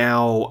going to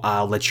now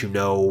let you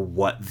know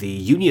what the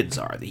unions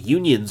are. The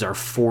unions are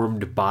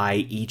formed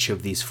by each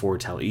of these five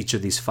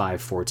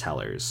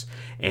foretellers.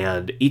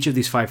 And each of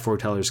these five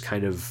foretellers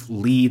kind of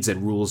leads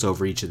and rules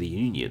over each of the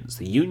unions.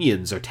 The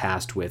unions are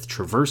tasked with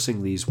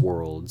traversing these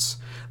worlds,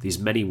 these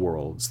many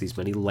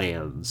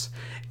lands,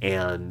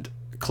 and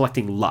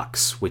collecting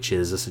lux, which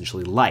is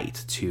essentially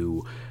light,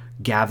 to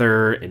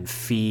gather and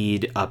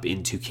feed up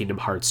into Kingdom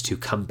Hearts to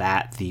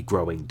combat the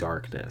growing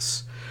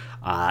darkness.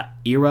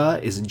 Ira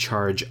is in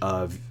charge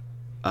of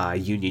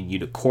Union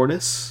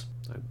Unicornus.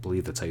 I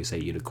believe that's how you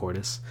say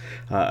Unicornus.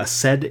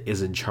 Aced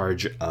is in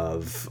charge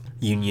of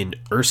Union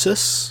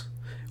Ursus.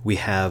 We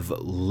have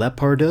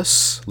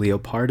Leopardus,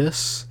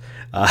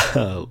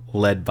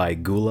 led by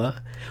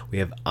Gula. We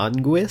have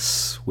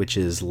Anguis, which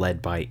is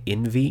led by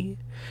Envy.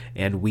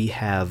 And we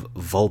have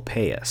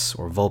Vulpeus,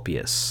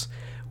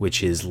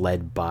 which is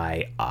led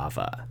by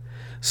Ava.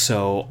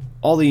 So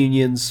all the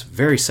unions,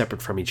 very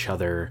separate from each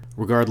other.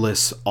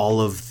 Regardless,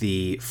 all of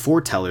the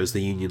foretellers,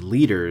 the union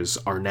leaders,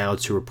 are now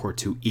to report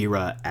to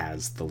Ira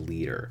as the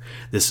leader.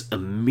 This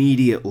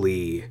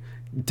immediately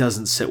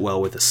doesn't sit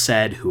well with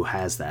Aced, who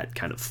has that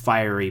kind of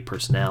fiery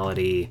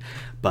personality,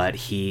 but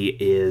he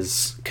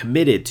is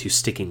committed to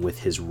sticking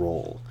with his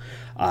role.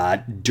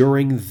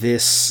 During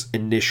this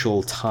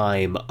initial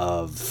time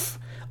of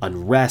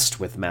unrest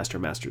with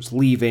Masters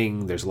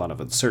leaving, there's a lot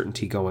of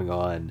uncertainty going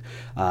on,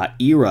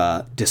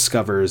 Ira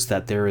discovers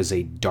that there is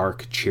a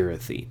dark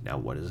Chirithy. Now,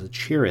 what is a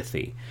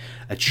Chirithy?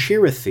 A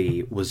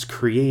Chirithy was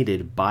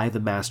created by the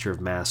Master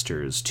of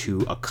Masters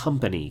to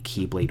accompany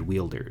Keyblade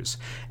wielders.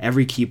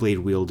 Every Keyblade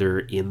wielder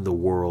in the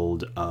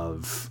world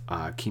of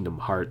Kingdom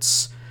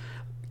Hearts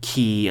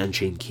Key,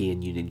 Unchained Key,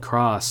 and Union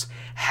Cross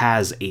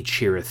has a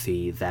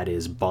Chirithy that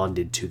is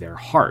bonded to their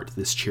heart.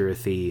 This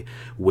Chirithy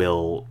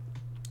will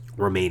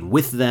remain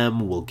with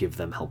them, will give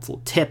them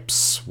helpful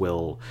tips,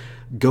 will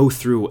go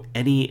through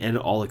any and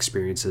all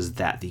experiences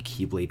that the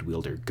Keyblade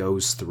wielder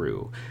goes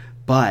through.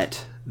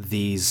 But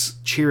these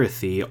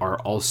Chirithy are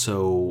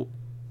also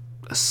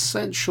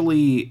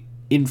essentially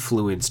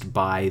influenced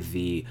by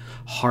the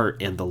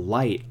heart and the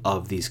light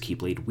of these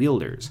Keyblade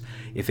wielders.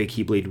 If a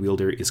Keyblade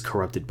wielder is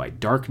corrupted by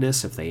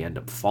darkness, if they end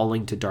up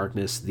falling to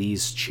darkness,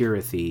 these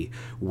Chirithy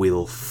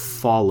will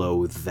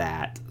follow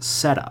that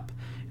setup.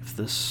 If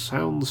this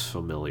sounds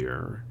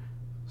familiar,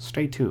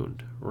 stay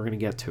tuned. We're going to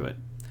get to it.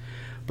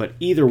 But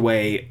either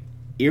way,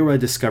 Ira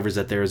discovers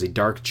that there is a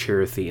dark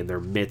Chirithy in their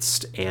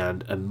midst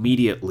and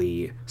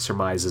immediately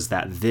surmises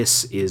that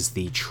this is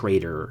the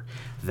traitor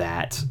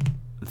that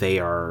they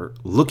are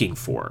looking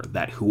for.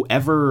 That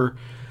whoever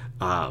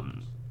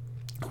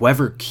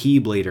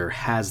Keyblader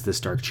has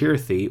this dark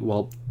Chirithy,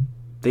 well,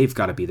 they've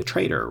got to be the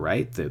traitor,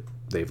 right?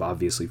 They've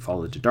obviously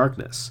fallen to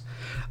darkness.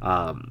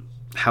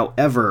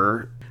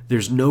 However,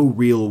 there's no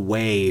real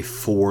way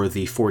for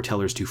the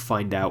foretellers to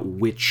find out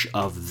which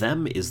of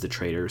them is the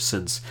traitor,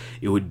 since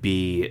it would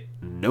be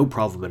no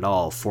problem at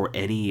all for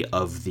any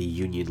of the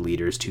union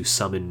leaders to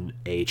summon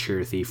a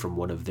Chirithy from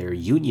one of their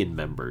union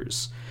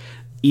members,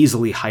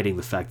 easily hiding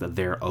the fact that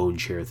their own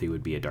Chirithy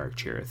would be a dark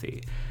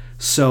Chirithy.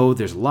 So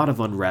there's a lot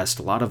of unrest,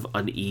 a lot of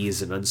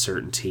unease and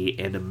uncertainty,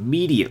 and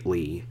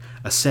immediately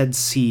Aced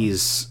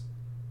sees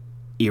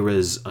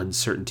Ira's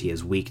uncertainty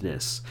as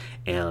weakness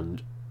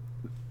and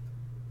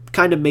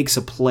kind of makes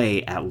a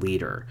play at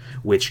leader,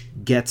 which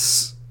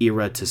gets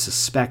Ira to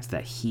suspect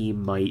that he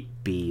might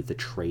be the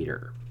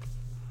traitor.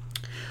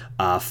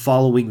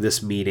 Following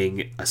this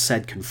meeting,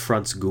 Aced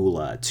confronts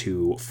Gula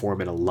to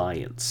form an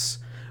alliance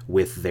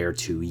with their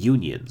two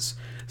unions,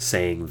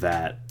 saying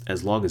that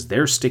as long as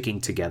they're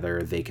sticking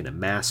together, they can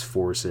amass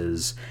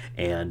forces,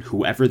 and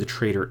whoever the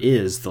traitor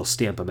is, they'll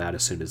stamp them out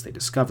as soon as they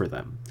discover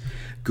them.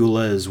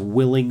 Gula is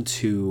willing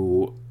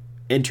to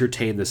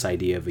entertain this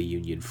idea of a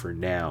union for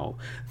now,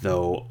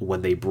 though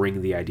when they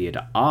bring the idea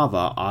to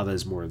Ava, Ava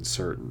is more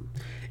uncertain.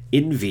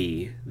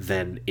 Envy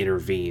then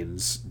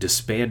intervenes,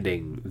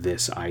 disbanding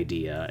this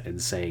idea and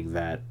saying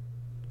that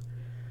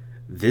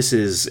this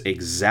is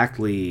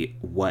exactly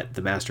what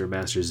the Master of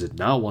Masters did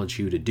not want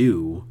you to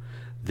do.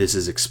 This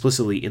is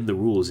explicitly in the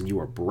rules and you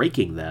are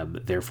breaking them,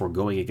 therefore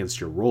going against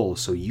your role,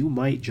 so you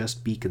might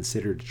just be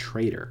considered a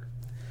traitor.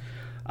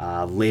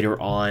 Later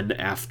on,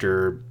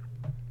 after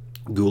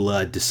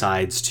Gula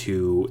decides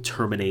to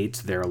terminate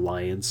their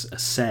alliance,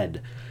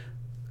 Aced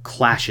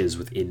clashes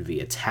with Envy,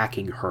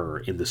 attacking her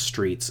in the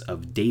streets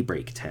of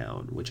Daybreak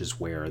Town, which is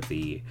where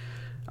the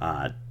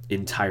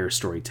entire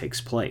story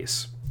takes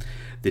place.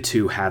 The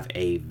two have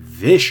a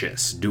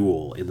vicious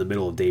duel in the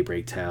middle of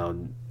Daybreak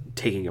Town,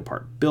 taking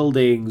apart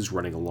buildings,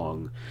 running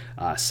along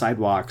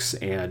sidewalks,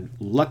 and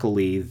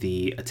luckily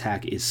the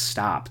attack is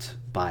stopped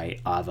by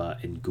Ava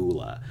and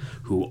Gula,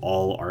 who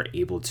all are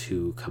able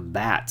to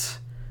combat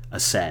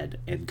Aced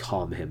and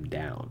calm him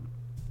down.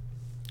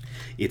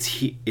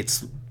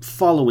 It's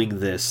following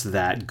this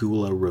that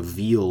Gula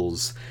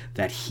reveals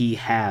that he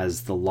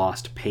has the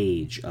lost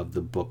page of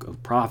the Book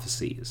of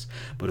Prophecies.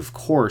 But of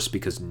course,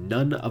 because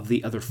none of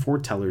the other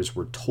foretellers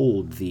were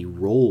told the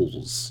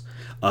roles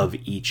of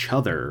each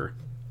other,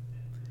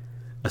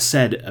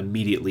 Aced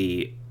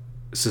immediately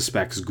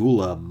suspects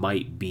Gula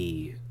might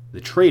be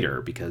the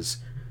traitor, because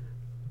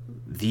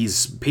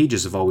these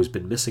pages have always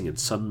been missing, and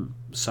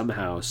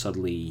somehow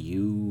suddenly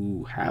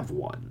you have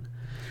one.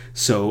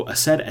 So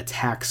Aced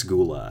attacks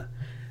Gula,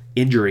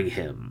 injuring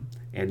him,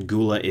 and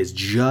Gula is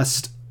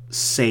just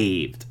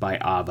saved by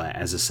Ava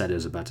as Aced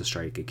is about to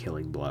strike a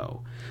killing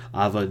blow.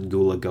 Ava and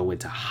Gula go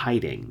into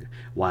hiding,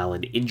 while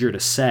an injured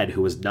Aced,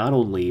 who has not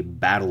only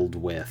battled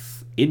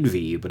with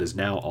Envy, but has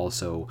now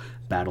also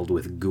battled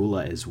with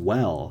Gula as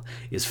well,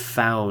 is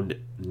found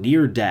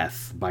near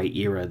death by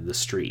Ira in the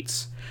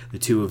streets. The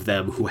two of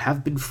them, who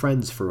have been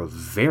friends for a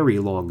very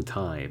long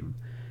time,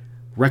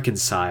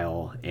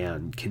 reconcile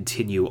and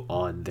continue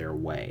on their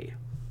way.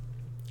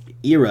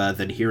 Ira,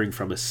 then hearing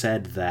from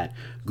Aced that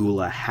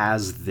Gula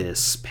has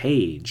this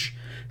page,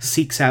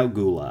 seeks out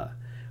Gula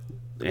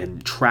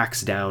and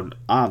tracks down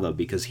Ava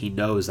because he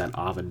knows that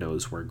Ava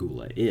knows where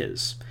Gula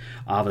is.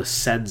 Ava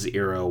sends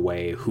Ira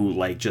away,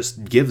 who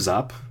just gives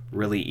up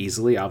really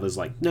easily. Ava's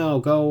like, no,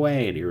 go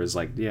away. And Ira's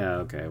like, yeah,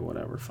 okay,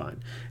 whatever,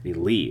 fine. And he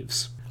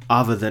leaves.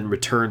 Ava then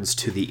returns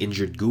to the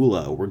injured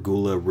Gula, where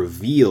Gula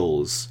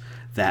reveals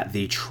that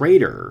the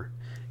traitor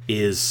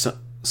is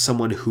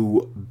someone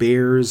who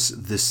bears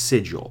the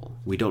sigil.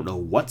 We don't know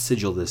what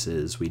sigil this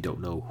is. We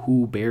don't know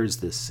who bears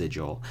this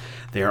sigil.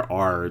 There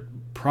are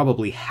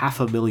probably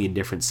 500,000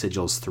 different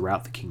sigils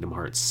throughout the Kingdom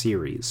Hearts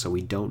series, so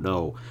we don't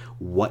know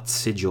what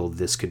sigil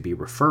this could be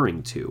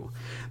referring to.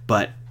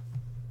 But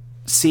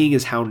seeing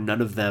as how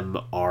none of them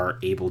are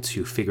able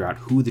to figure out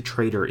who the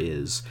traitor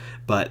is,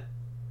 but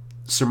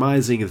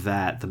surmising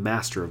that the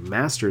Master of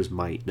Masters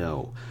might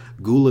know,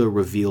 Gula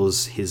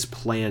reveals his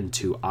plan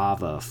to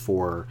Ava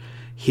for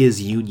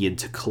his union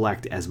to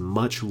collect as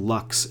much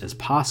Lux as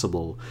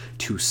possible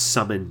to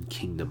summon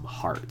Kingdom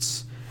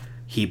Hearts.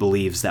 He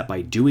believes that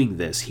by doing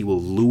this, he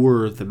will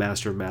lure the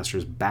Master of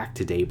Masters back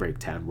to Daybreak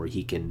Town, where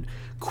he can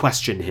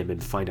question him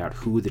and find out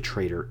who the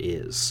traitor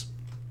is.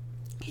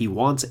 He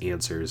wants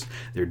answers.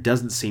 There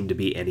doesn't seem to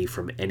be any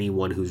from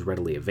anyone who's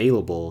readily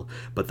available,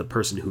 but the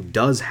person who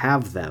does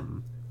have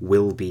them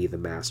will be the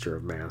Master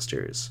of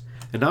Masters.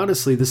 And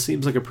honestly, this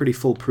seems like a pretty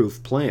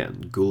foolproof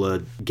plan.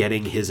 Gula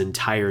getting his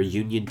entire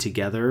union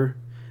together,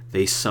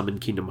 they summon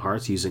Kingdom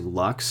Hearts using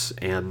Lux,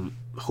 and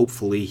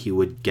hopefully he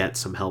would get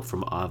some help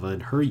from Ava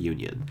and her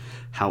union.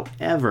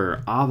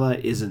 However, Ava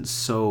isn't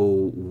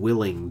so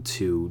willing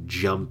to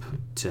jump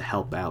to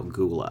help out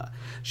Gula.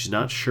 She's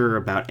not sure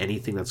about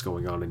anything that's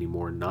going on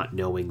anymore, not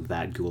knowing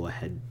that Gula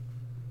had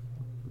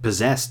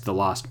possessed the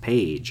lost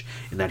page,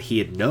 and that he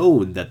had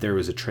known that there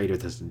was a traitor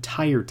this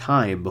entire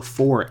time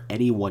before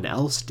anyone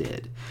else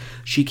did.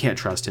 She can't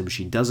trust him.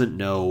 She doesn't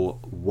know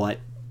what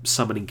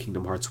summoning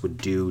Kingdom Hearts would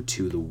do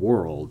to the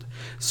world,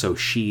 so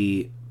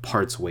she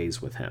parts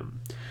ways with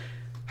him.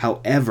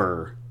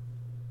 However,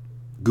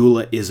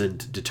 Gula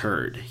isn't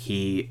deterred.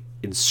 He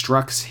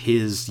instructs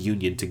his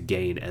union to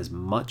gain as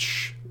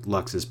much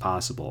Lux as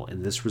possible,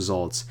 and this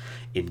results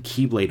in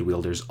Keyblade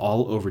wielders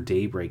all over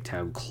Daybreak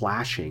Town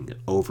clashing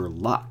over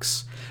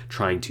Lux,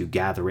 trying to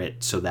gather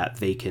it so that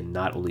they can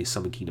not only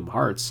summon Kingdom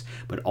Hearts,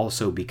 but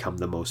also become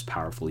the most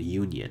powerful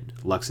union.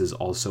 Lux is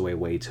also a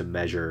way to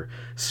measure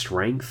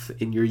strength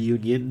in your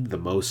union. The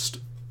most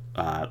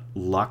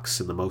Lux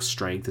and the most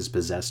strength is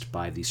possessed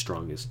by the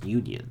strongest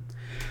union.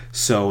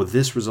 So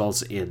this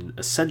results in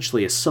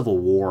essentially a civil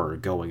war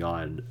going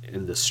on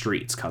in the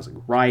streets,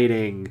 causing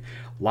rioting,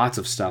 lots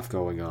of stuff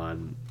going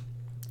on.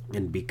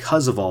 And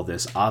because of all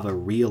this, Ava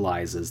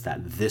realizes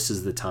that this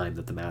is the time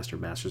that the Master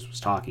of Masters was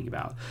talking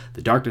about.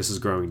 The darkness is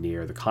growing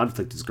near, the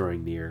conflict is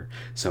growing near,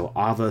 so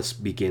Ava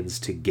begins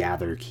to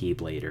gather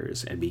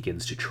Keybladers and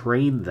begins to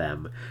train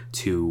them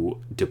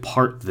to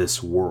depart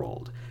this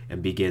world,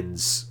 and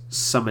begins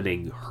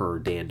summoning her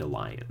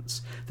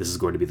Dandelions. This is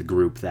going to be the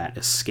group that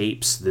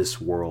escapes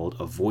this world,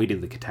 avoiding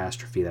the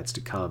catastrophe that's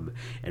to come,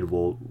 and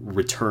will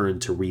return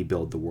to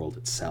rebuild the world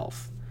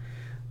itself.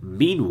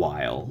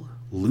 Meanwhile,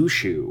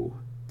 Luxu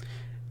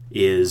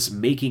is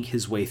making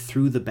his way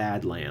through the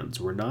Badlands.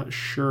 We're not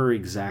sure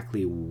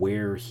exactly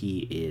where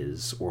he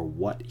is or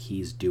what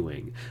he's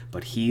doing,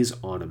 but he's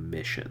on a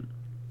mission.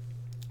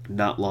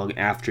 Not long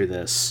after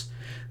this,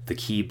 the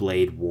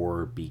Keyblade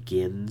War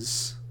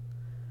begins.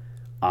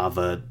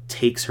 Ava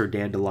takes her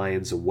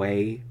Dandelions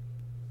away,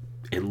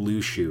 and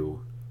Luxu,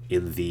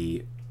 in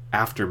the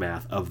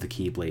aftermath of the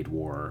Keyblade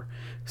War,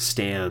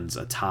 stands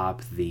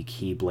atop the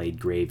Keyblade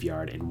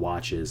graveyard and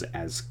watches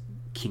as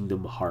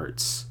Kingdom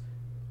Hearts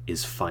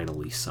is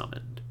finally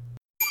summoned.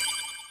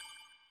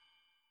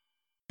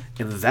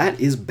 And that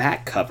is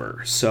back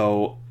cover.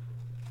 So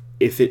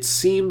if it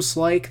seems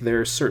like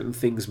there are certain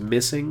things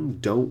missing,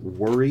 don't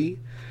worry.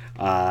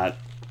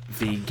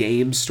 The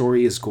game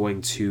story is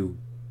going to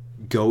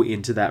go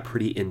into that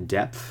pretty in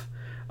depth,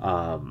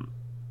 and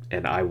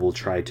I will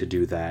try to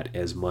do that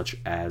as much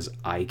as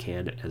I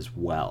can as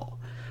well.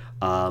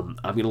 I'm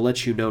going to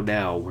let you know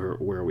now where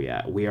are we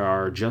at. We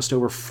are just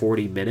over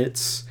 40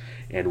 minutes,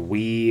 and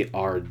we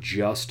are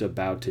just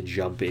about to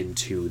jump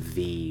into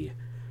the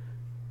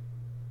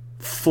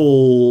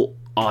full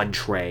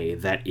entree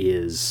that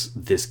is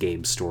this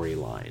game's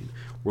storyline.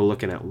 We're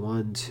looking at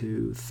 1,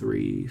 2,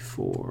 3,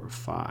 4,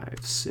 5,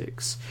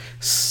 6,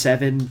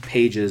 7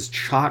 pages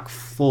chock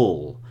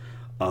full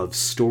of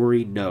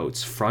story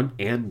notes, front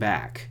and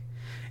back,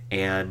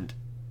 and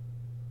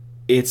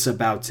it's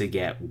about to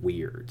get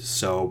weird.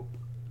 So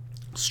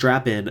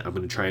strap in. I'm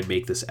going to try and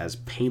make this as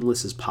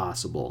painless as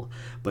possible,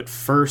 but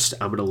first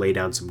I'm going to lay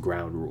down some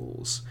ground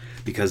rules,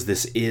 because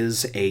this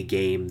is a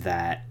game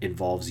that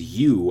involves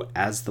you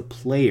as the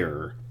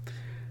player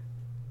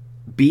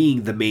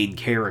being the main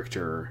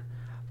character.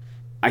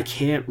 I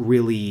can't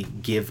really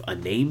give a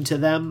name to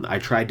them. I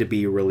tried to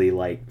be really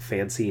like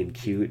fancy and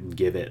cute and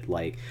give it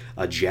like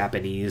a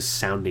Japanese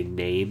sounding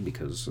name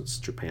because it's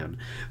Japan,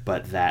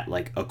 but that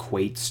like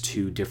equates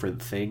to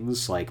different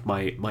things. Like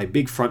my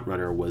big front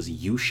runner was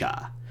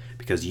Yusha,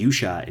 because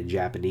Yusha in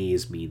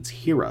Japanese means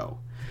hero.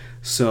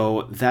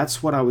 So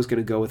that's what I was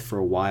going to go with for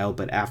a while,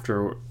 but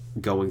after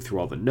going through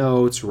all the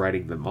notes,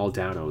 writing them all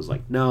down, I was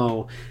like,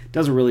 no, it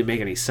doesn't really make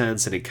any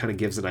sense, and it kind of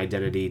gives an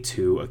identity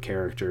to a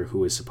character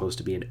who is supposed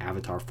to be an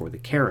avatar for the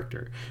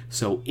character.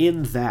 So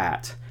in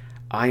that,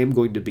 I am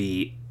going to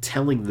be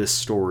telling this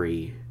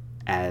story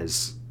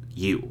as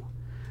you.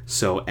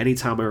 So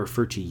anytime I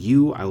refer to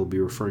you, I will be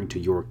referring to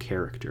your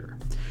character.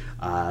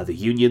 The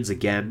unions,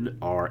 again,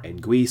 are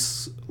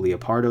Anguisse,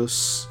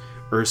 Leopardos,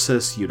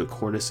 Ursus,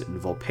 Unicornus,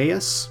 and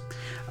Vulpeus.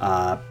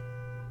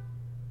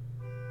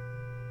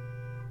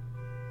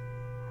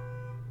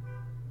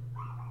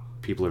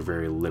 People are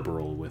very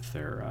liberal with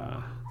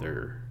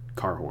their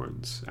car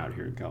horns out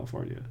here in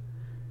California.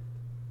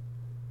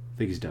 I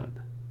think he's done.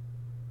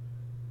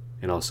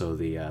 And also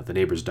the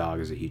neighbor's dog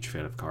is a huge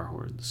fan of car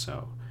horns.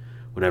 So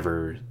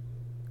whenever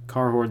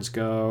car horns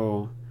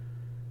go,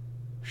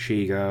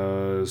 she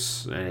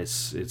goes, and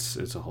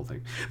it's a whole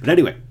thing. But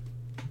anyway,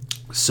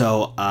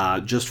 so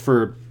just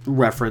for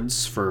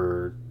reference,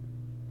 for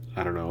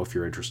I don't know if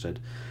you're interested,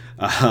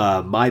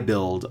 my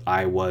build,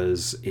 I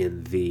was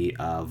in the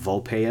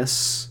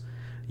Vulpeus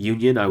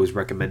Union. I was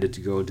recommended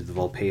to go into the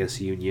Vulpeus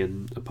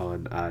Union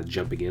upon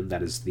jumping in.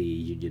 That is the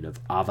Union of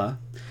Ava.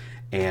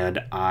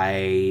 And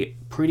I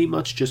pretty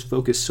much just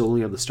focused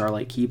solely on the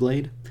Starlight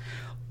Keyblade.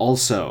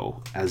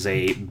 Also, as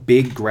a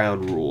big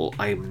ground rule,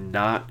 I am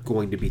not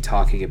going to be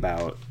talking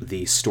about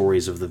the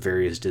stories of the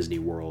various Disney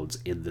worlds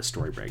in this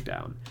story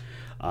breakdown.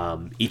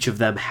 Each of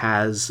them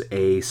has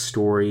a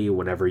story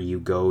whenever you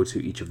go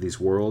to each of these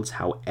worlds.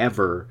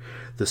 However,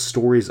 the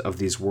stories of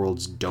these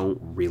worlds don't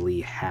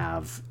really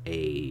have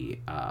an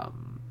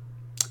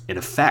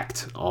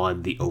effect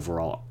on the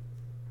overall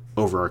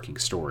overarching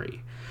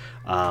story.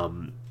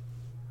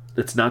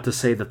 It's not to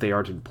say that they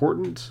aren't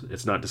important.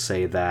 It's not to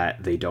say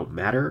that they don't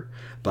matter.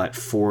 But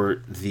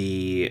for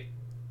the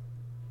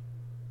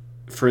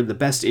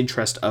best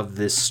interest of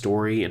this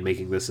story and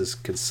making this as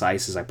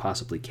concise as I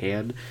possibly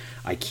can,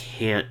 I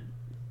can't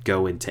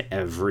go into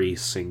every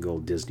single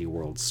Disney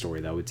World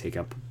story. That would take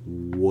up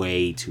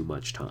way too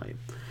much time.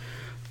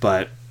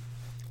 But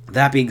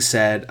that being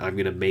said, I'm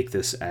going to make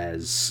this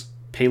as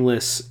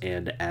painless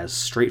and as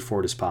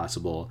straightforward as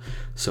possible.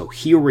 So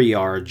here we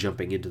are,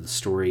 jumping into the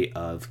story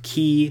of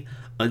Key,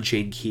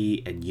 Unchained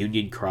Key, and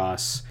Union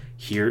Cross.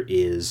 Here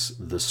is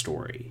the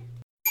story.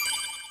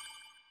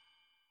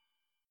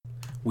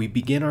 We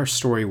begin our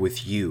story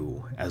with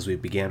you as we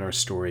began our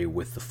story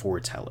with the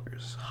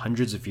Foretellers,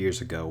 hundreds of years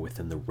ago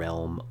within the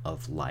realm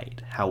of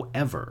light.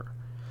 However,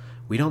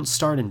 we don't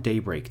start in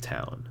Daybreak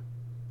Town.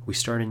 We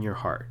start in your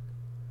heart.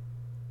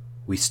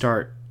 We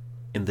start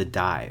in the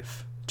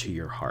dive to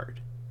your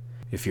heart.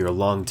 If you're a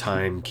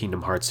longtime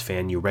Kingdom Hearts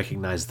fan, you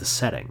recognize the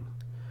setting.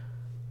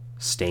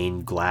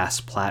 Stained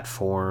glass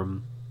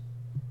platform,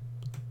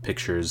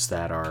 pictures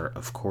that are,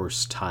 of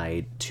course,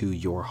 tied to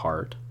your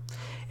heart.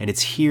 And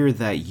it's here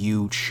that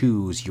you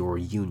choose your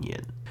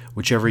union.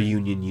 Whichever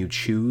union you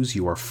choose,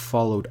 you are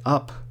followed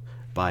up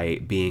by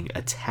being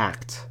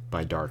attacked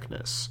by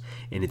darkness.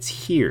 And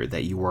it's here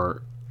that you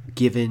are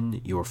given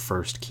your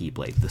first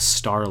Keyblade. The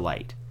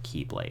Starlight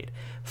Keyblade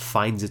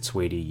finds its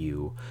way to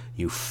you.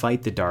 You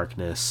fight the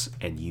darkness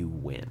and you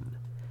win.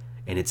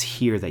 And it's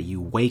here that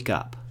you wake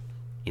up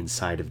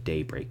inside of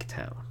Daybreak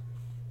Town.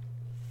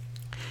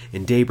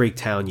 In Daybreak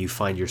Town, you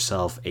find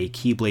yourself a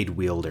Keyblade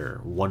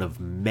wielder, one of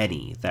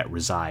many that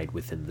reside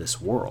within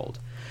this world.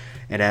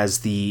 And as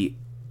the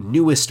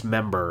newest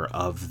member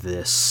of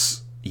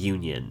this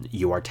union,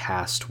 you are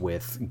tasked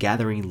with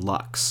gathering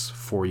Lux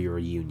for your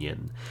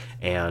union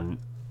and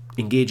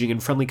engaging in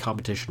friendly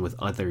competition with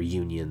other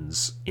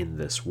unions in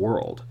this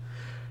world.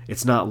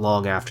 It's not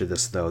long after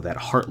this, though, that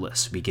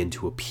Heartless begin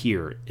to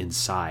appear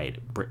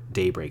inside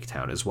Daybreak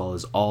Town, as well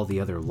as all the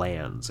other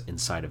lands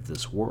inside of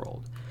this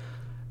world.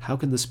 How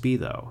can this be,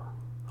 though?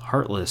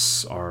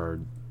 Heartless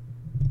are,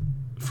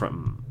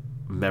 from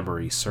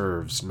memory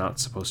serves, not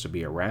supposed to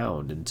be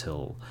around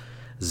until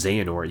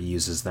Xehanort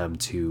uses them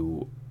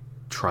to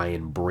try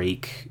and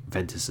break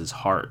Ventus's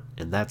heart,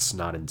 and that's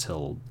not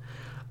until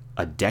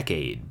a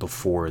decade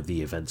before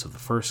the events of the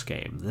first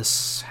game.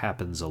 This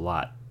happens a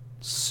lot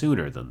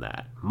sooner than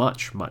that.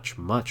 Much, much,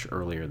 much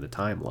earlier in the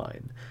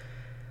timeline.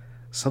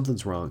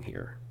 Something's wrong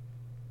here.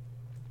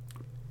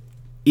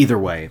 Either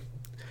way,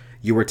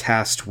 you were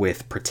tasked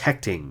with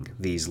protecting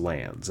these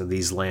lands, and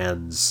these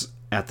lands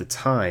at the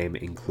time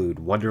include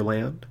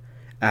Wonderland,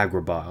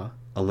 Agrabah,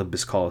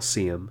 Olympus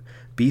Coliseum,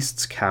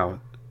 Beast's Castle,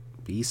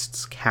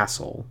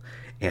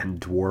 and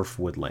Dwarf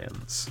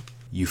Woodlands.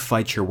 You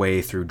fight your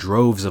way through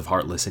droves of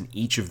Heartless in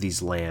each of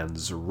these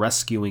lands,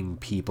 rescuing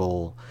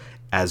people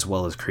as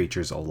well as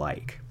creatures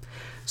alike.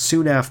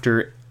 Soon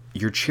after,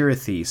 your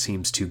Chirithy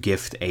seems to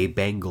gift a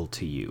bangle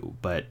to you,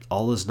 but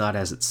all is not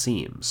as it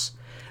seems.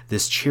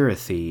 This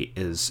Chirithy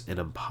is an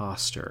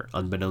imposter.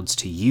 Unbeknownst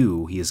to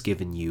you, he has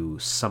given you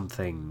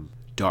something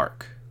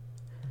dark.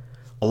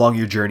 Along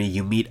your journey,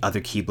 you meet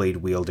other Keyblade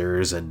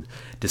wielders and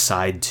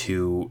decide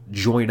to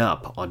join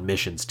up on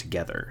missions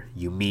together.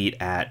 You meet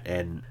at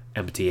an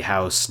empty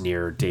house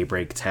near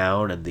Daybreak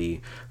Town, and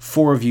the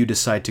four of you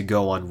decide to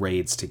go on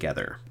raids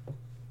together.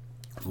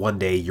 One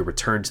day, you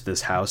return to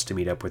this house to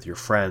meet up with your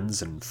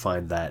friends and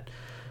find that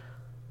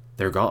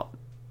they're gone.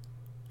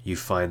 You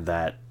find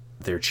that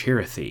their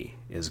Chirithy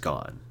is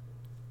gone.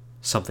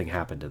 Something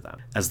happened to them.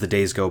 As the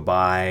days go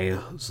by,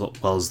 as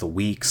well as the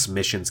weeks,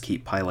 missions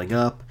keep piling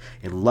up,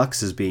 and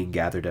Lux is being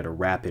gathered at a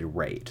rapid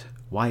rate.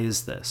 Why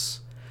is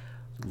this?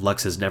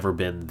 Lux has never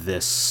been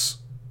this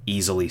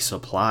easily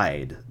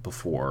supplied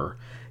before,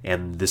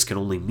 and this can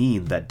only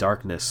mean that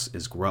darkness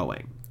is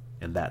growing,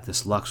 and that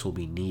this Lux will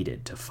be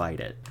needed to fight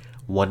it.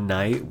 One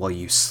night, while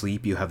you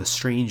sleep, you have a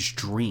strange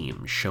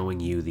dream showing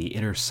you the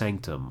inner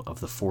sanctum of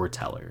the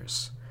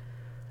Foretellers.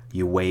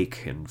 You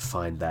wake and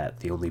find that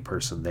the only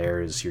person there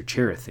is your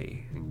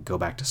Chirithy, and go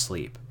back to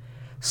sleep.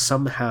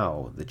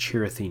 Somehow, the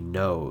Chirithy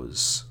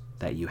knows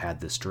that you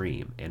had this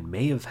dream, and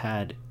may have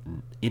had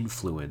an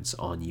influence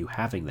on you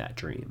having that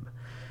dream.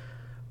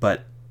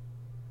 But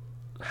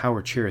how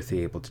are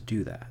Chirithy able to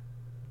do that?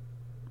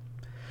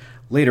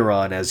 Later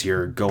on, as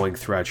you're going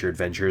throughout your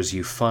adventures,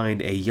 you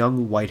find a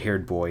young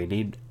white-haired boy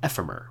named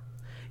Ephemer.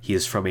 He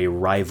is from a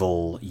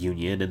rival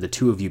union, and the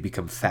two of you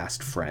become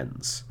fast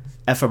friends.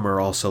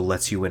 Ephemer also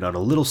lets you in on a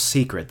little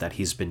secret that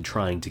he's been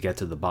trying to get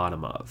to the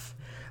bottom of.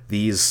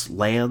 These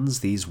lands,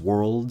 these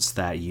worlds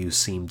that you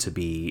seem to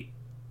be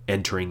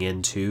entering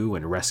into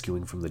and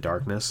rescuing from the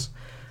darkness,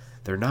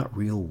 they're not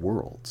real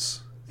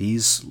worlds.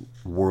 These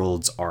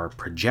worlds are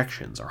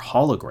projections, are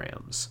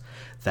holograms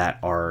that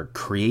are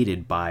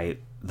created by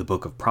the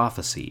Book of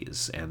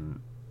Prophecies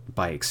and,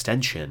 by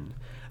extension,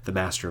 the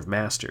Master of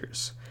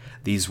Masters.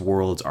 These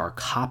worlds are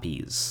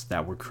copies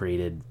that were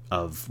created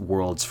of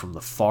worlds from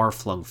the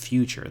far-flung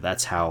future.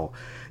 That's how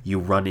you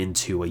run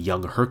into a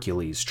young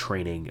Hercules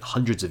training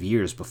hundreds of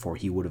years before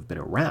he would have been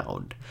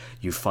around.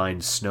 You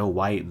find Snow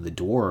White and the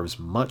dwarves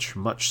much,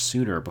 much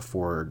sooner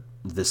before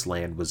this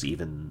land was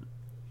even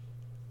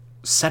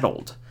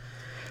settled.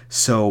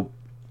 So,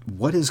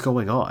 what is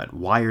going on?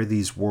 Why are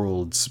these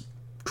worlds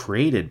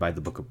created by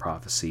the Book of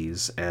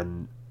Prophecies,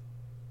 and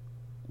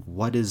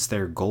what is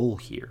their goal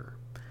here?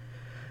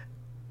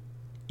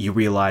 You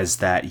realize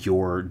that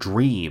your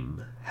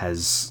dream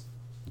has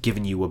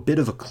given you a bit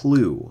of a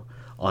clue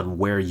on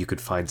where you could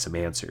find some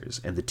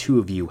answers, and the two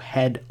of you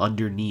head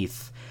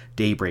underneath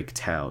Daybreak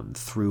Town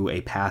through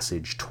a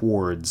passage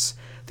towards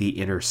the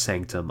inner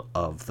sanctum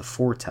of the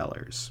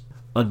Foretellers.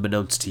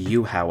 Unbeknownst to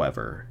you,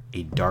 however,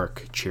 a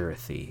dark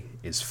Chirithy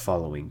is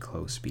following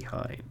close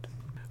behind.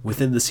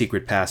 Within the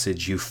secret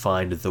passage, you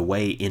find the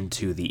way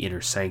into the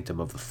inner sanctum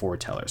of the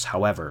foretellers.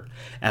 However,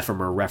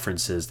 Ephemer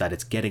references that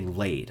it's getting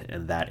late,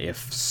 and that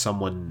if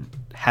someone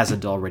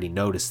hasn't already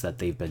noticed that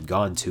they've been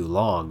gone too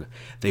long,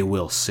 they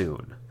will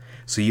soon.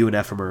 So you and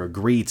Ephemer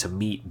agree to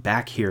meet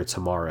back here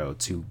tomorrow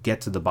to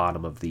get to the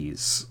bottom of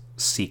these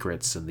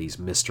secrets and these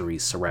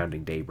mysteries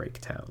surrounding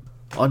Daybreak Town.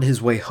 On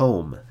his way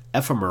home,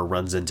 Ephemer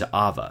runs into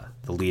Ava,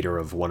 the leader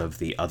of one of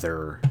the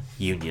other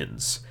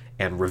unions,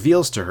 and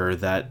reveals to her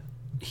that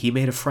he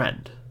made a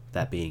friend,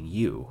 that being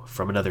you,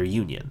 from another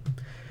union.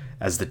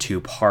 As the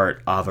two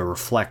part, Ava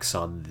reflects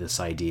on this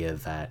idea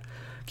that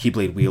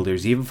Keyblade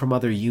wielders, even from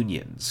other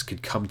unions,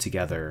 could come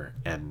together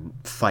and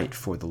fight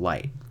for the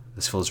light.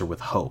 This fills her with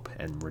hope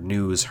and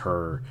renews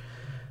her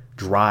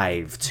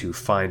drive to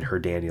find her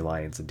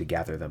dandelions and to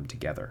gather them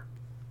together.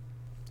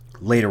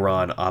 Later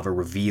on, Ava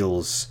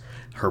reveals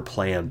her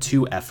plan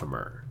to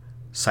Ephemer,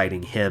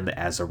 citing him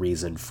as a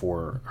reason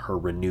for her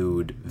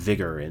renewed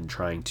vigor in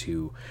trying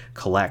to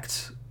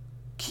collect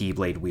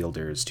Keyblade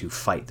wielders to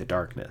fight the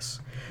darkness.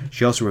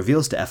 She also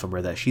reveals to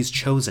Ephemer that she's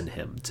chosen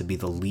him to be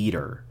the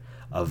leader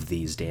of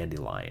these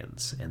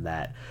dandelions, and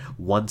that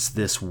once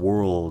this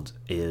world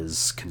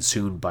is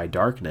consumed by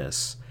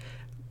darkness,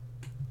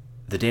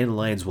 the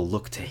dandelions will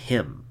look to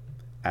him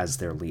as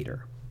their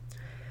leader.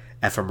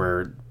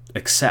 Ephemer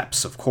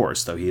accepts, of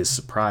course, though he is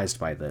surprised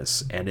by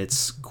this, and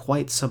it's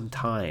quite some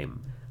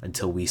time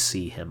until we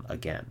see him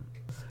again.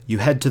 You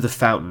head to the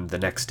fountain the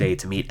next day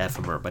to meet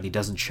Ephemer, but he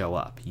doesn't show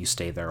up. You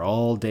stay there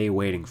all day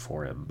waiting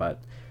for him,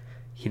 but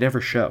he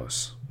never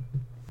shows.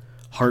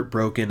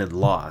 Heartbroken and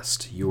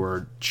lost, you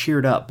are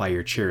cheered up by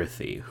your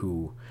Chirithy,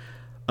 who,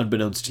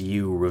 unbeknownst to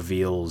you,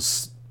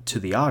 reveals to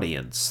the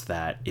audience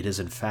that it is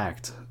in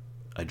fact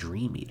a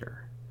Dream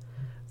Eater.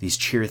 These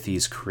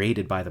Chirithys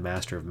created by the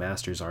Master of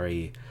Masters are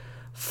a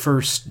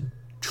first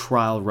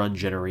trial run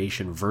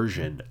generation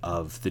version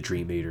of the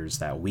Dream Eaters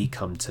that we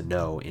come to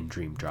know in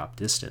Dream Drop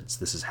Distance.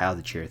 This is how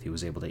the Chirithy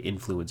was able to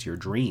influence your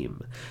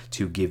dream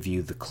to give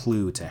you the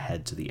clue to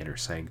head to the inner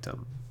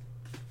sanctum.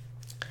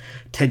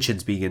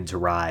 Tensions begin to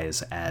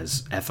rise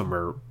as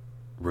Ephemer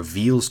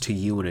reveals to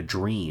you in a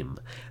dream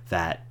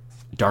that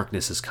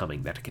darkness is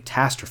coming, that a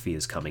catastrophe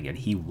is coming, and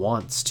he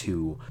wants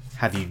to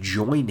have you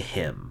join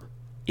him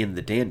in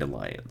the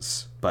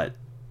dandelions, but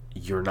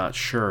you're not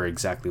sure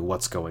exactly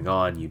what's going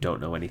on. You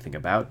don't know anything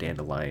about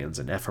dandelions,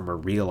 and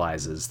Ephemer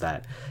realizes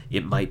that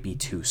it might be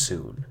too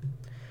soon.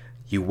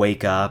 You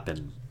wake up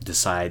and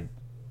decide,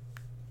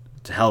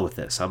 to hell with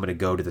this, I'm going to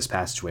go to this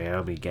passageway and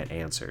I'm going to get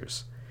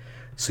answers.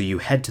 So you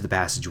head to the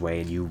passageway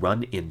and you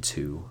run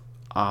into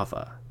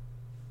Ava.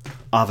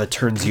 Ava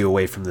turns you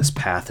away from this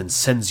path and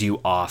sends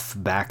you off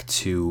back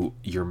to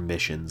your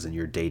missions and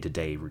your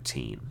day-to-day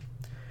routine.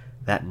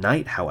 That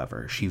night,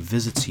 however, she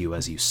visits you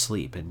as you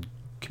sleep and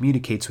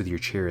communicates with your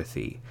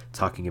Chirithy,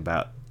 talking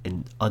about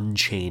an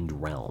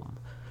unchained realm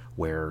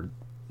where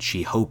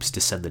she hopes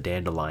to send the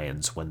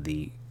dandelions when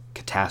the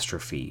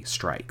catastrophe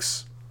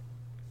strikes.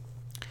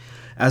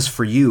 As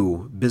for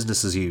you,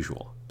 business as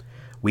usual.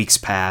 Weeks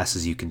pass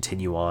as you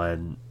continue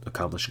on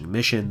accomplishing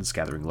missions,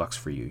 gathering Lux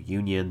for your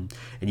union,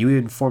 and you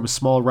even form a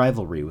small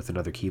rivalry with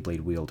another Keyblade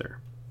wielder.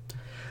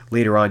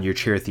 Later on, your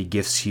Chirithy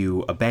gifts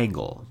you a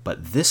bangle,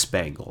 but this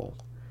bangle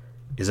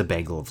is a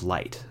bangle of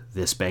light.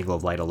 This bangle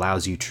of light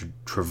allows you to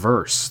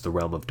traverse the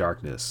realm of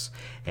darkness,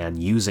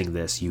 and using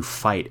this, you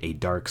fight a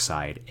dark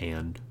side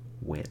and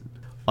win.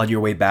 On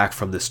your way back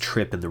from this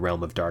trip in the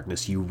realm of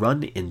darkness, you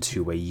run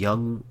into a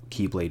young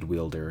Keyblade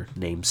wielder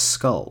named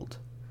Skuld.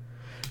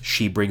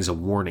 She brings a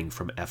warning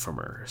from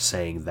Ephemer,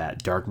 saying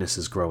that darkness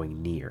is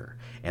growing near,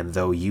 and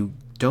though you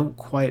don't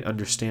quite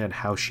understand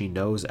how she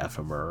knows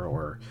Ephemer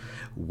or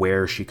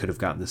where she could have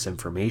gotten this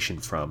information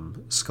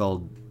from,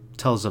 Skuld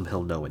tells him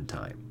he'll know in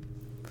time.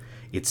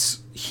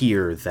 It's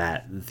here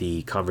that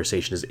the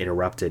conversation is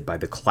interrupted by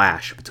the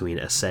clash between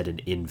Aced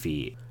and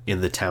Envy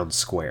in the town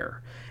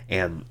square,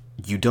 and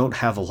you don't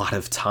have a lot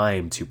of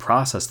time to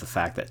process the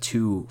fact that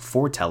two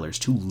foretellers,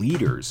 two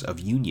leaders of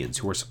unions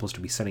who are supposed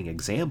to be setting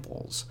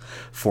examples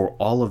for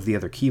all of the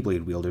other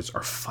Keyblade wielders,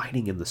 are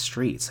fighting in the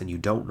streets, and you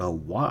don't know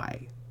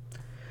why.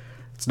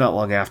 It's not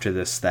long after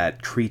this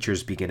that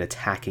creatures begin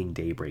attacking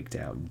Daybreak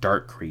Town,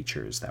 dark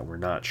creatures that we're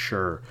not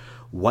sure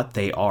what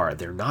they are.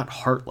 They're not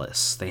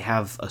heartless. They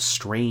have a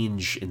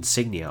strange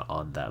insignia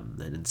on them,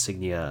 an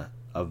insignia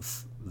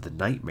of the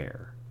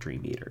Nightmare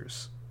Dream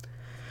Eaters.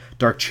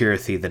 Dark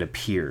Chirithy then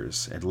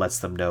appears and lets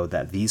them know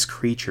that these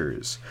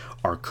creatures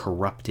are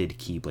corrupted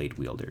Keyblade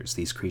wielders.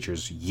 These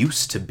creatures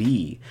used to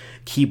be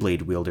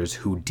Keyblade wielders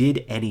who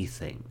did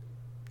anything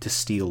to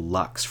steal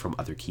Lux from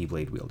other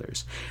Keyblade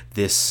wielders.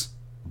 This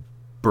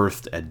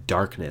birthed a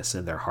darkness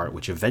in their heart,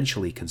 which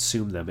eventually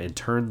consumed them and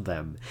turned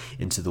them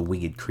into the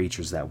winged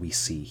creatures that we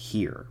see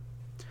here.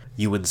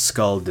 You and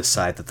Skuld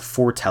decide that the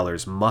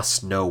foretellers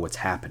must know what's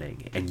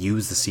happening and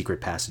use the secret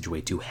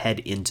passageway to head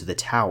into the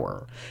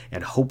tower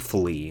and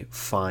hopefully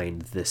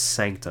find this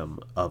sanctum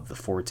of the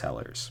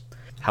foretellers.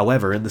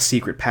 However, in the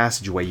secret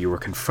passageway, you are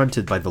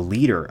confronted by the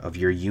leader of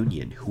your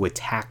union, who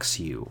attacks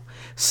you,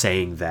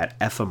 saying that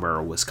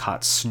Ephemer was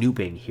caught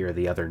snooping here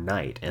the other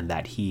night and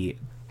that he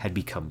had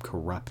become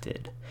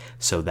corrupted,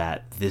 so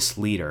that this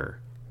leader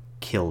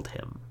killed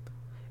him,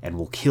 and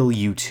will kill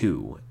you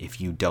too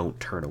if you don't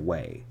turn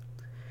away.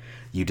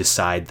 You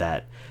decide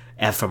that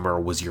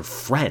Ephemer was your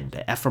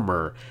friend.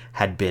 Ephemer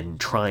had been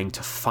trying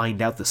to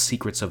find out the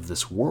secrets of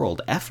this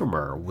world.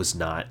 Ephemer was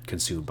not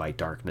consumed by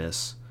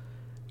darkness.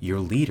 Your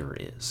leader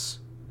is.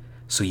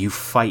 So you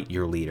fight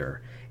your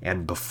leader,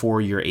 and before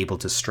you're able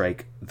to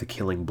strike the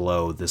killing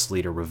blow, this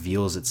leader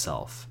reveals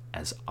itself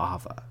as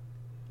Ava.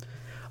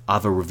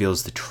 Ava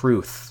reveals the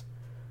truth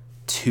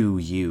to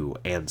you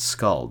and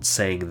Skuld,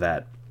 saying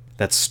that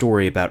that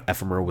story about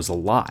Ephemer was a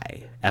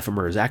lie.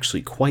 Ephemer is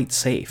actually quite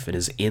safe and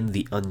is in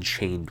the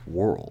Unchained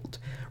World,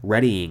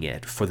 readying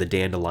it for the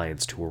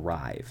Dandelions to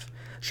arrive.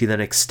 She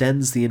then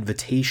extends the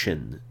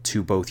invitation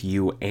to both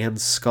you and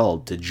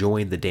Skuld to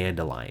join the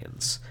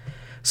Dandelions.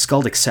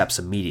 Skuld accepts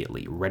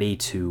immediately, ready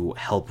to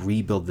help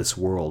rebuild this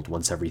world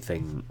once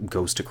everything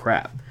goes to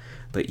crap.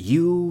 But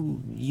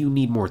you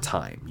need more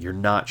time. You're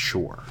not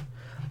sure.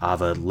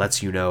 Ava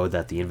lets you know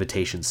that the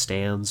invitation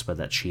stands, but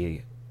that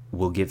she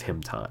will give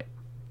him time.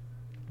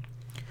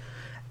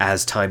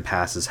 As time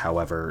passes,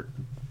 however,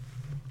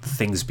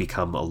 things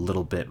become a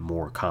little bit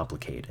more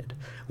complicated.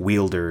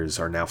 Wielders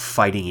are now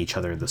fighting each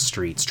other in the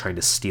streets, trying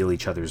to steal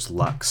each other's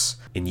lucks.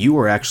 And you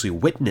are actually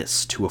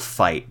witness to a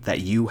fight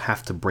that you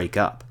have to break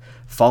up.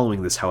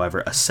 Following this,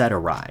 however, a set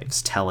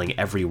arrives, telling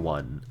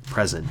everyone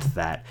present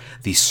that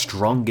the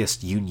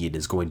strongest union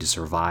is going to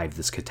survive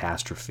this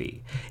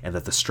catastrophe, and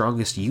that the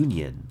strongest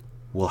union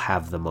will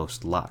have the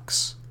most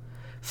lucks,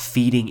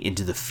 feeding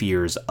into the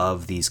fears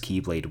of these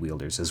Keyblade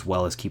wielders, as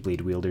well as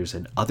Keyblade wielders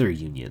and other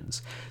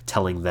unions,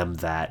 telling them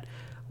that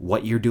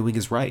what you're doing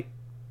is right.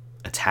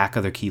 Attack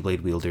other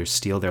Keyblade wielders,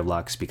 steal their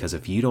lucks, because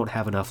if you don't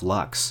have enough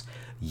lucks,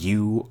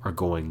 you are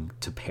going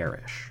to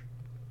perish.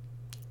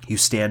 You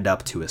stand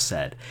up to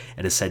Aced,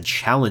 and Aced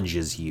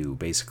challenges you,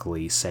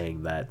 basically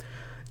saying that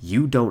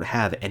you don't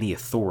have any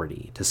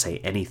authority to say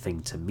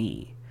anything to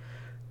me.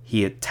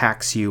 He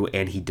attacks you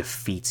and he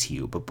defeats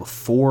you, but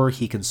before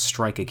he can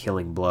strike a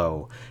killing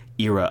blow,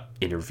 Ira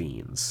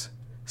intervenes,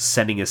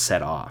 sending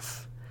Aced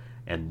off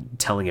and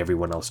telling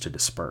everyone else to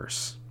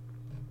disperse.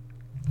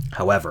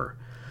 However,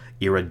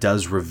 Ira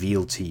does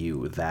reveal to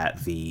you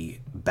that the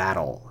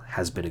battle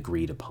has been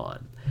agreed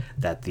upon,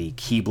 that the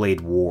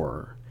Keyblade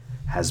War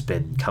has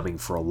been coming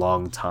for a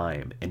long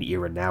time, and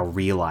Ira now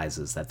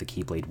realizes that the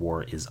Keyblade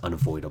War is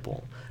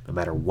unavoidable. No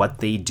matter what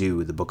they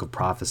do, the Book of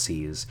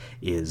Prophecies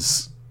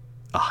is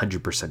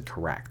 100%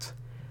 correct.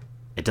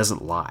 It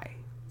doesn't lie.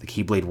 The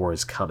Keyblade War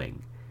is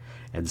coming,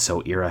 and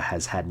so Ira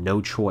has had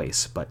no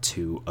choice but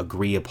to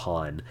agree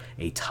upon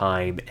a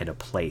time and a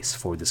place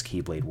for this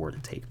Keyblade War to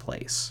take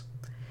place.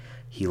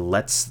 He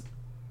lets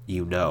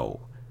you know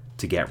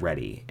to get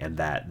ready, and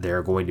that there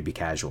are going to be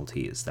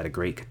casualties, that a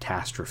great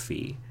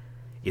catastrophe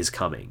is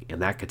coming,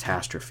 and that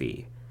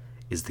catastrophe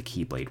is the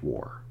Keyblade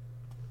War.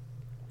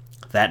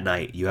 That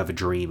night, you have a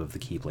dream of the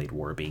Keyblade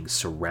War being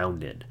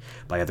surrounded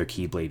by other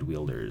Keyblade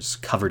wielders,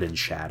 covered in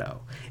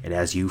shadow, and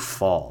as you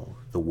fall,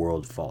 the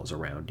world falls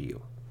around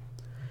you.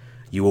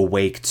 You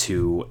awake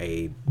to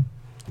a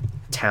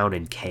town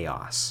in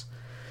chaos.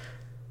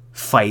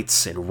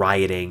 Fights and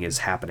rioting is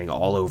happening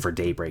all over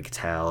Daybreak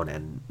Town,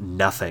 and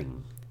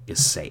nothing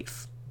is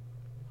safe.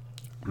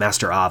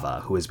 Master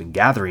Ava, who has been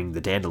gathering the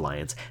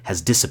Dandelions,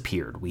 has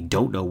disappeared. We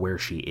don't know where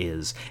she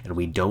is, and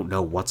we don't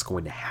know what's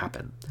going to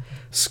happen.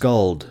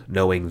 Skuld,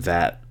 knowing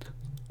that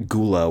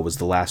Gula was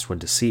the last one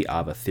to see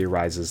Ava,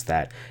 theorizes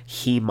that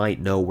he might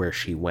know where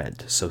she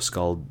went, so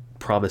Skuld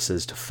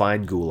promises to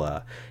find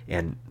Gula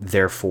and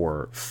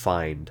therefore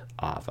find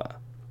Ava.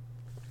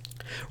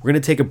 We're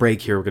going to take a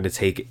break here. We're going to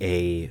take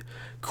a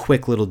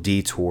quick little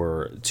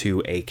detour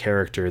to a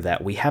character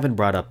that we haven't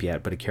brought up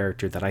yet, but a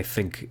character that I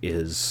think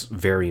is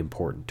very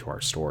important to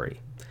our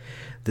story.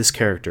 This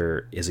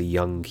character is a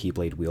young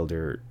Keyblade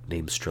wielder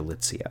named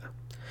Strelitzia.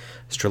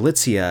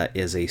 Strelitzia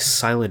is a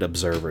silent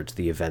observer to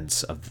the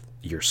events of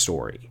your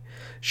story.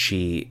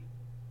 She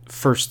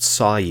first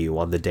saw you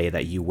on the day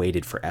that you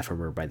waited for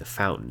Ephemer by the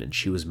fountain, and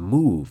she was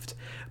moved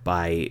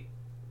by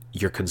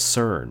your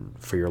concern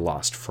for your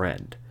lost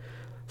friend.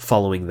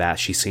 Following that,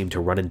 she seemed to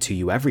run into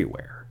you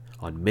everywhere,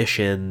 on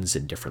missions,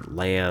 in different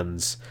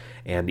lands,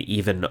 and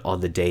even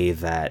on the day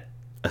that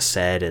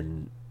Aced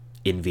and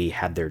Invi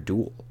had their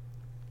duel.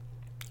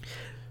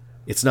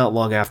 It's not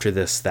long after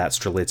this that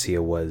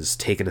Strelitzia was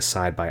taken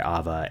aside by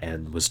Ava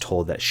and was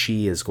told that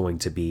she is going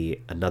to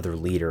be another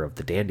leader of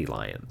the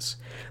Dandelions,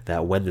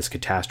 that when this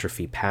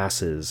catastrophe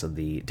passes and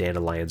the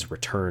Dandelions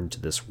return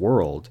to this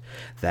world,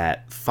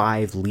 that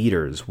 5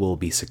 leaders will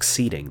be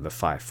succeeding the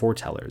 5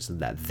 foretellers, and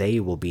that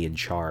they will be in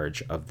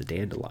charge of the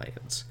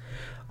Dandelions.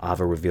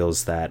 Ava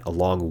reveals that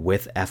along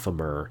with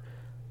Ephemer,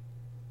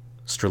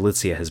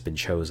 Strelitzia has been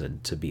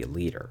chosen to be a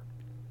leader.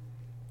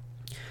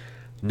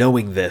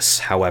 Knowing this,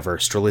 however,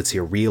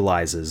 Strelitzia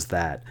realizes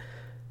that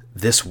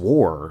This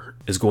war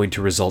is going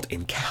to result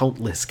in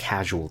countless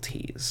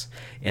casualties,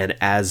 and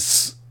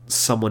as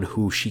someone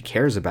who she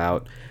cares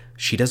about,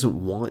 she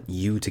doesn't want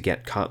you to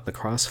get caught in the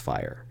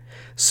crossfire.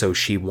 So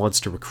she wants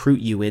to recruit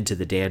you into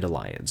the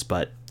Dandelions,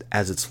 but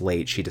as it's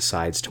late, she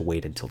decides to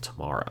wait until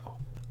tomorrow.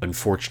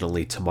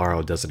 Unfortunately,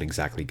 tomorrow doesn't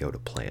exactly go to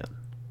plan.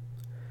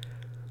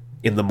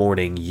 In the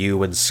morning,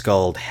 you and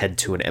Skuld head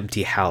to an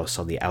empty house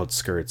on the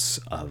outskirts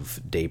of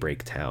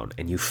Daybreak Town,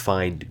 and you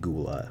find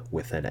Gula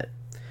within it.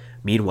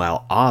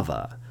 Meanwhile,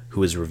 Ava,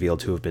 who is revealed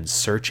to have been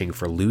searching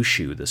for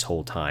Luxu this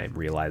whole time,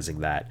 realizing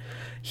that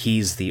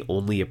he's the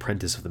only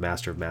apprentice of the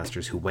Master of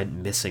Masters who went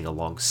missing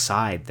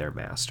alongside their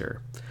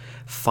master,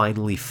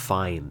 finally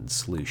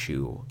finds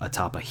Luxu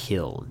atop a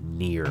hill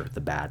near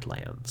the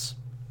Badlands.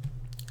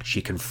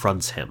 She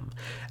confronts him,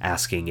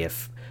 asking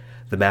if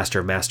the Master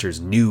of Masters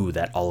knew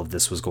that all of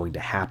this was going to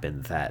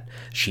happen, that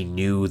she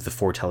knew the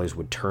foretellers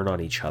would turn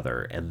on each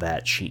other, and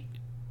that she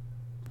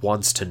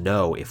wants to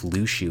know if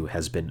Luxu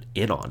has been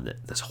in on it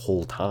this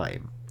whole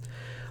time.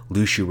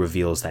 Luxu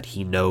reveals that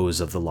he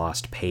knows of the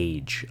lost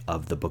page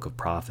of the Book of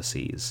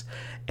Prophecies,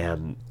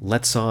 and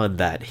lets on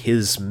that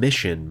his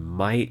mission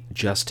might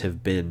just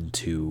have been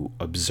to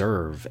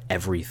observe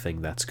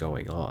everything that's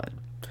going on.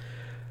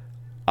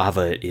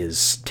 Ava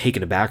is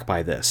taken aback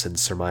by this and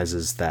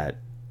surmises that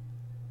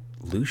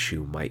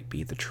Luxu might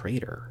be the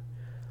traitor.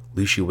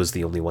 Luxu was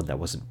the only one that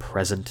wasn't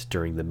present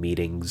during the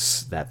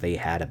meetings that they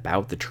had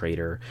about the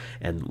traitor,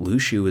 and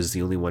Luxu is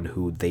the only one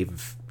who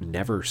they've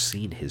never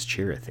seen his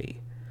Chirithy.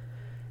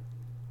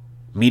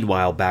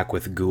 Meanwhile, back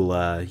with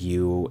Gula,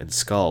 you, and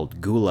Skuld,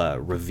 Gula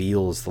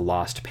reveals the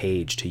lost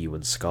page to you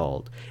and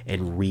Skuld,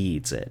 and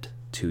reads it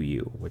to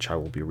you, which I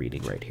will be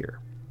reading right here.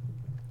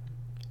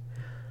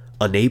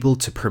 Unable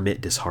to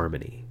permit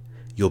disharmony,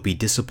 you'll be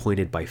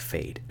disappointed by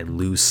fate and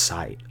lose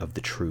sight of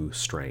the true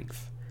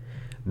strength.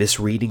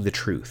 Misreading the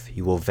truth,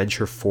 you will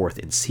venture forth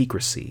in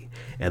secrecy,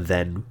 and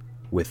then,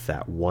 with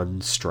that one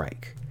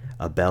strike,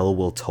 a bell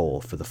will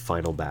toll for the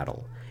final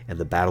battle, and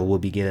the battle will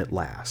begin at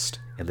last,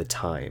 and the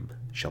time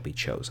shall be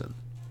chosen.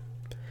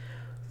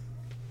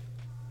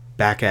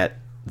 Back at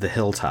the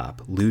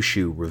hilltop,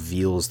 Luxu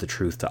reveals the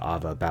truth to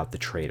Ava about the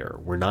traitor.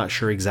 We're not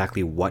sure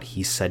exactly what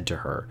he said to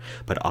her,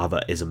 but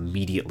Ava is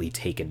immediately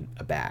taken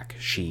aback.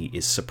 She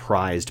is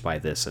surprised by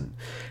this and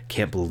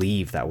can't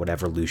believe that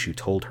whatever Luxu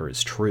told her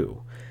is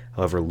true.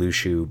 However,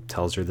 Luxu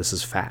tells her this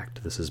is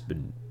fact. This has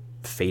been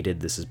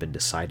fated. This has been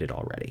decided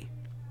already.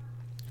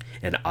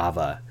 And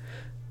Ava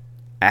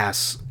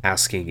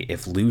asking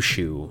if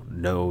Luxu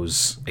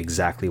knows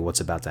exactly what's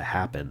about to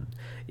happen,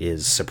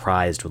 is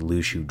surprised when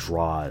Luxu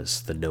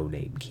draws the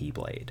no-name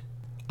Keyblade.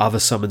 Ava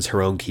summons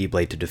her own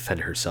Keyblade to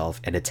defend herself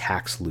and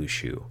attacks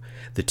Luxu.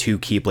 The two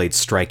Keyblades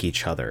strike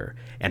each other,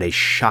 and a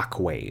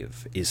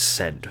shockwave is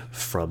sent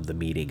from the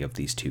meeting of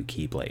these two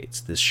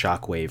Keyblades. This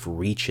shockwave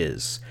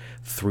reaches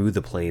through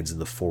the plains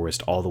and the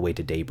forest all the way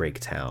to Daybreak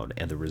Town,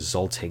 and the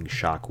resulting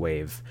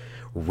shockwave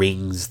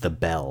rings the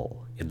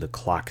bell in the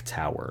clock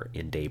tower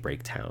in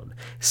Daybreak Town,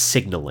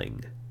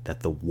 signaling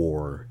that the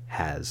war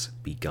has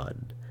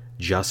begun,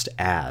 just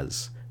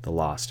as the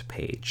lost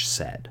page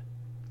said.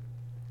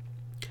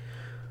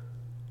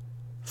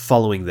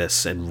 Following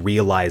this and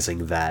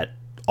realizing that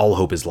all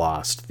hope is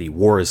lost, the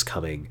war is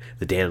coming,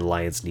 the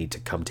Dandelions need to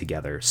come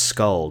together,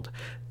 Skuld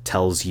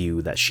tells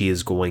you that she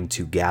is going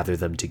to gather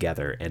them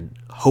together and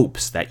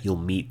hopes that you'll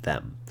meet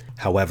them.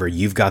 However,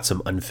 you've got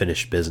some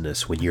unfinished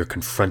business when you're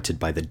confronted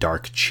by the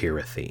Dark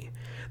Chirithy.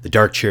 The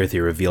Dark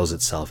Chirithy reveals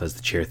itself as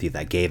the Chirithy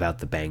that gave out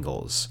the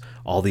bangles.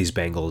 All these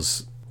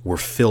bangles were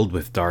filled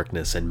with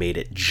darkness and made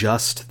it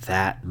just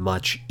that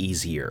much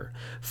easier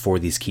for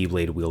these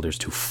Keyblade wielders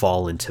to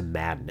fall into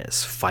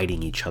madness,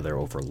 fighting each other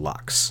over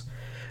Lux.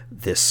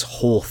 This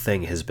whole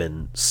thing has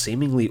been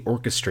seemingly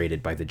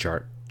orchestrated by the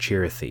Dark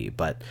Chirithy,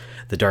 but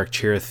the Dark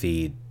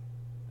Chirithy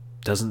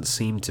doesn't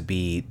seem to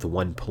be the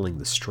one pulling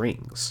the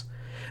strings.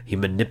 He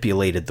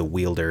manipulated the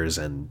wielders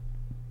and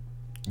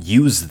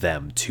used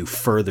them to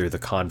further the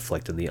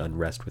conflict and the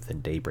unrest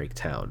within Daybreak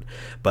Town.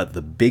 But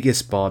the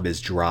biggest bomb is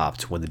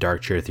dropped when the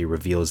Dark Chirithy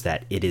reveals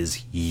that it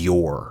is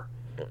your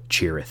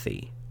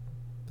Chirithy.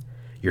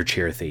 Your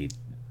Chirithy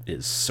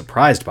is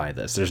surprised by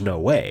this. There's no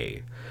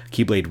way.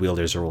 Keyblade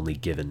wielders are only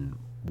given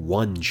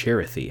one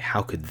Chirithy.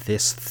 How could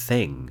this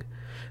thing,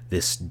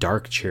 this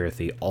Dark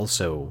Chirithy,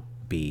 also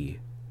be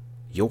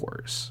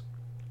yours?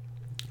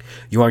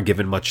 You aren't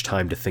given much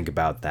time to think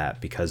about that,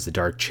 because the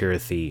Dark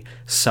Chirithy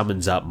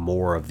summons up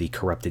more of the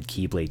corrupted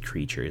Keyblade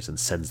creatures and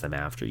sends them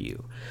after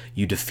you.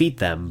 You defeat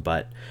them,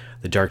 but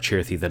the Dark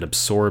Chirithy then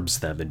absorbs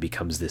them and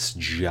becomes this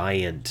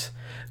giant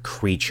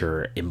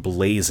creature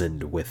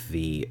emblazoned with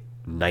the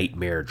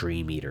Nightmare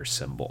Dream Eater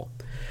symbol.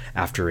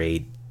 After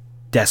a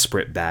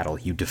desperate battle,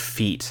 you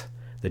defeat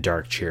the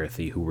Dark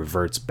Chirithy, who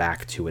reverts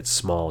back to its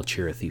small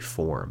Chirithy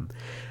form.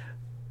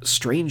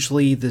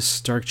 Strangely,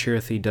 this Dark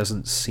Chirithy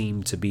doesn't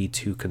seem to be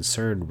too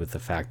concerned with the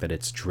fact that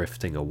it's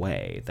drifting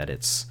away, that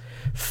it's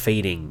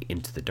fading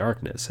into the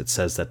darkness. It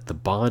says that the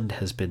bond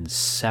has been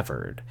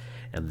severed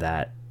and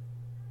that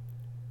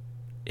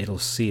it'll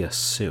see us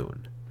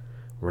soon,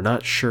 We're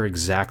not sure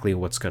exactly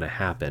what's going to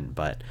happen,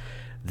 but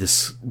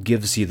this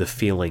gives you the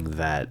feeling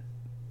that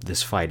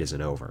this fight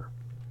isn't over.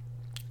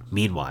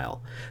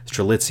 Meanwhile,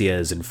 Strelitzia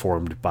is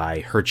informed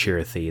by her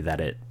Chirithy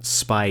that it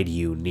spied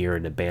you near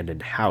an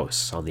abandoned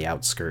house on the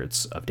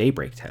outskirts of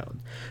Daybreak Town.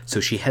 So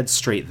she heads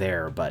straight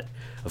there, but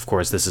of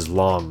course this is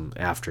long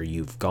after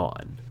you've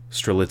gone.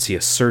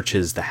 Strelitzia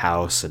searches the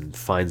house and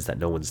finds that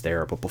no one's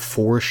there, but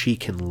before she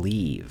can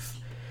leave,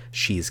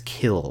 she is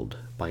killed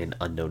by an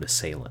unknown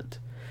assailant,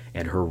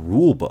 and her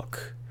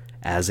rulebook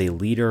as a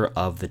leader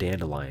of the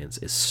Dandelions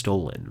is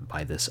stolen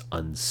by this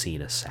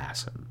unseen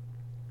assassin.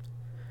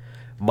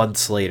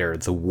 Months later,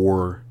 the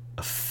war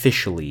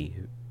officially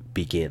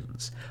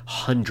begins.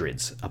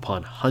 Hundreds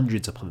upon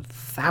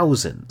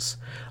thousands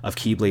of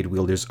Keyblade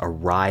wielders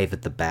arrive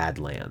at the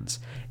Badlands,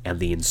 and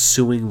the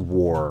ensuing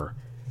war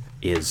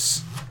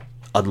is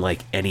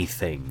unlike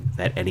anything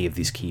that any of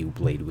these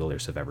Keyblade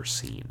wielders have ever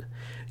seen.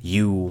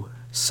 You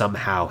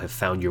somehow have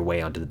found your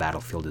way onto the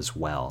battlefield as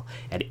well,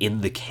 and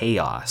in the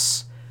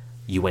chaos,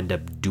 you end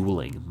up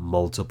dueling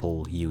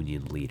multiple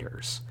Union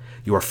leaders.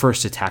 You are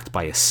first attacked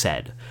by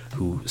Aced,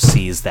 who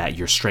sees that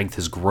your strength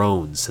has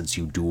grown since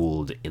you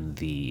dueled in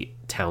the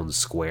town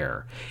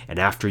square, and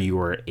after you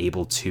are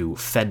able to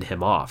fend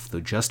him off, though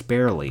just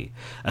barely,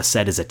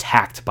 Aced is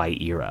attacked by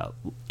Ira,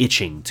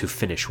 itching to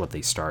finish what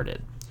they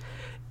started.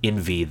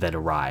 Envy then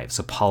arrives,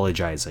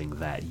 apologizing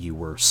that you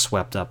were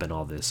swept up in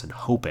all this and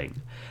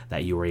hoping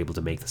that you were able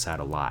to make this out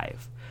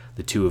alive.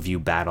 The two of you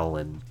battle,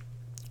 and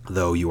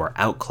though you are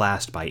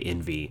outclassed by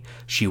Envy,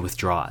 she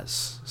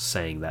withdraws,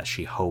 saying that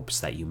she hopes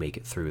that you make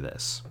it through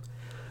this.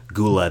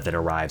 Gula then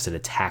arrives and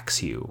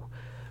attacks you,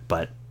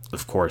 but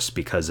of course,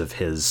 because of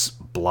his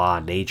blah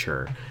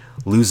nature,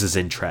 loses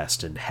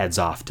interest and heads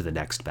off to the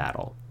next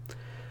battle.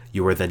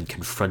 You are then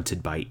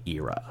confronted by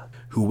Ira,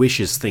 who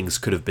wishes things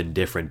could have been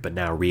different but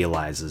now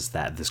realizes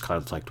that this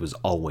conflict was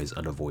always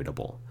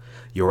unavoidable.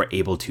 You are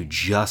able to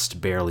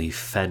just barely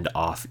fend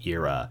off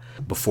Ira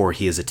before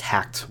he is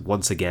attacked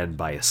once again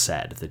by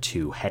Aced, the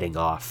two heading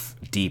off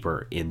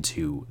deeper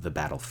into the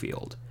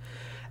battlefield.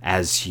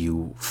 As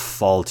you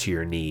fall to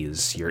your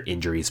knees, your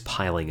injuries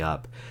piling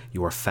up,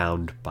 you are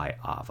found by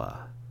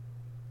Ava.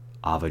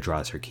 Ava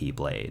draws her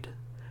Keyblade.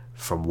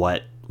 From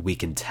what we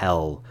can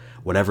tell,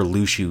 whatever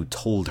Luxu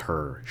told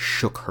her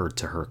shook her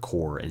to her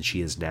core, and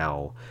she is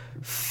now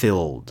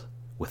filled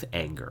with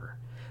anger.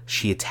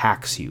 She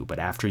attacks you, but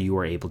after you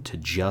are able to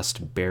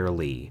just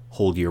barely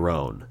hold your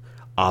own,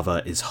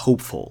 Ava is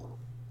hopeful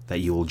that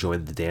you will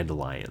join the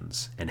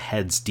Dandelions and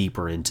heads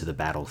deeper into the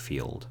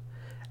battlefield.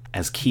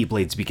 As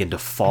Keyblades begin to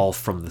fall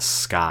from the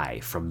sky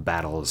from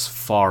battles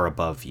far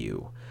above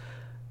you,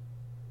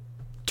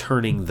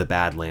 turning the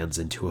Badlands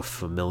into a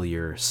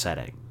familiar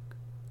setting,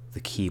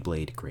 the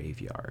Keyblade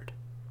Graveyard.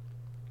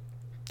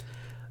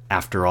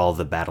 After all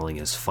the battling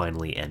has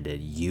finally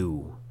ended,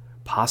 you,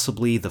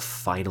 possibly the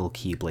final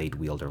Keyblade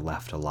wielder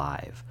left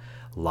alive,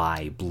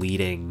 lie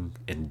bleeding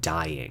and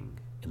dying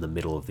in the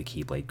middle of the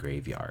Keyblade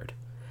Graveyard.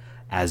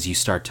 As you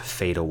start to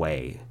fade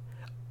away,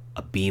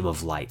 a beam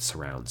of light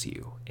surrounds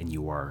you, and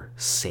you are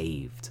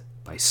saved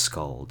by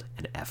Skuld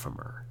and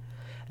Ephemer.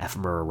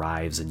 Ephemer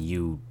arrives, and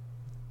you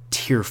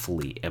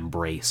tearfully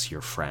embrace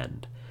your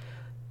friend.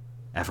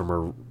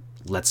 Ephemer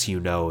lets you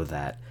know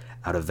that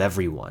out of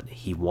everyone,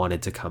 he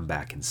wanted to come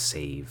back and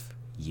save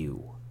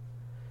you.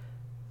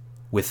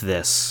 With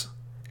this,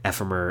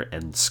 Ephemer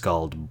and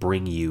Skuld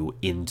bring you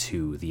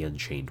into the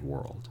Unchained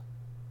World.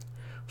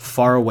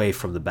 Far away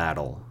from the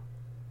battle,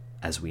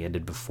 as we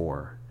ended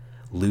before,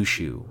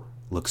 Luxu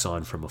looks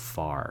on from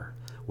afar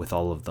with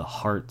all of the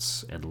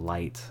hearts and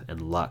light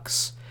and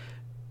lux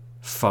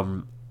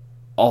from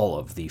all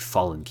of the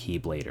fallen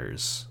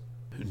Keybladers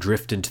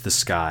drift into the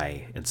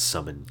sky and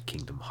summon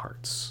Kingdom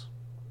Hearts.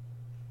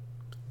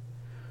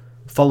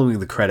 Following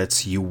the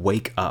credits, you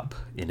wake up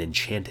in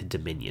Enchanted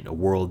Dominion, a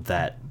world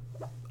that,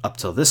 up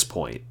till this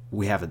point,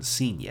 we haven't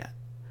seen yet.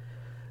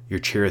 Your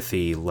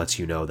Chirithy lets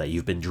you know that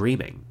you've been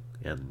dreaming,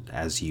 and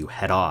as you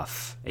head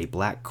off, a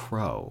black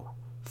crow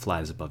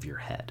flies above your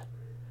head.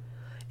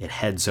 It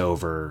heads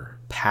over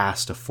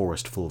past a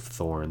forest full of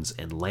thorns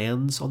and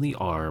lands on the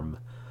arm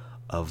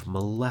of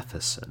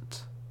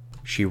Maleficent.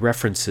 She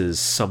references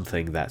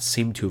something that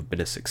seemed to have been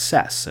a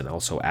success and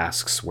also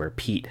asks where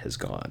Pete has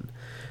gone.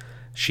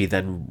 She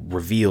then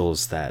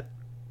reveals that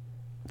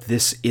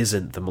this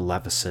isn't the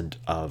Maleficent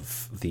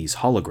of these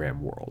hologram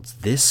worlds.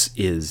 This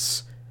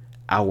is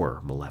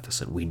our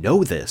Maleficent. We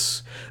know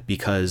this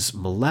because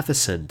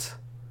Maleficent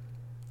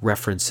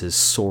references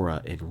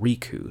Sora and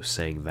Riku,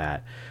 saying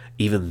that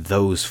even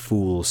those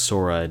fools,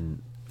 Sora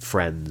and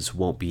friends,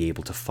 won't be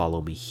able to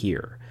follow me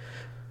here.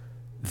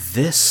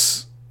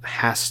 This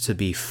has to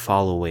be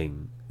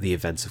following the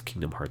events of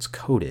Kingdom Hearts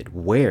Coded,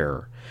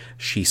 where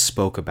she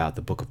spoke about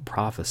the Book of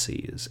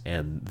Prophecies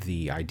and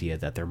the idea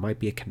that there might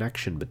be a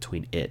connection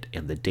between it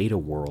and the data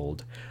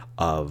world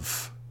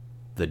of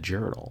the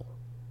journal.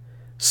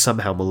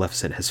 Somehow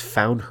Maleficent has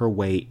found her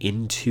way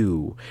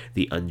into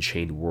the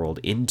Unchained World,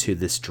 into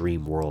this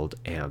dream world,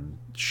 and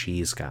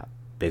she's got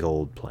big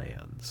old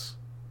plans.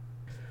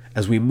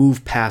 As we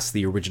move past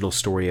the original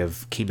story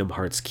of Kingdom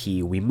Hearts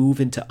Key, we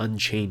move into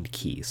Unchained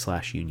Key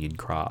 / Union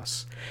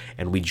Cross,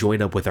 and we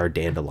join up with our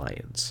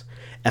Dandelions.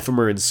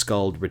 Ephemer and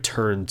Skuld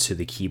return to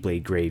the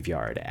Keyblade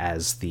Graveyard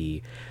as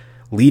the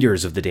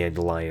leaders of the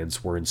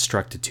Dandelions were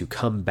instructed to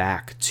come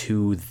back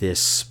to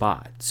this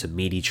spot to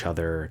meet each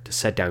other, to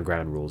set down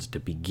ground rules, to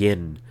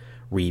begin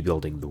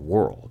rebuilding the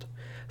world.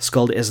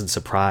 Skuld isn't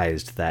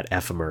surprised that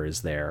Ephemer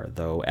is there,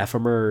 though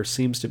Ephemer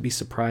seems to be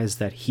surprised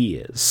that he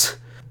is.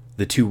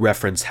 The two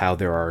reference how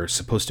there are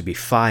supposed to be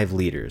 5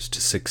 leaders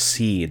to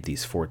succeed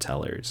these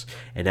foretellers,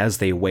 and as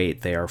they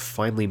wait, they are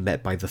finally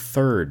met by the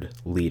 3rd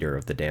leader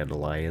of the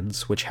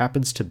Dandelions, which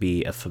happens to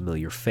be a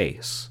familiar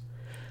face.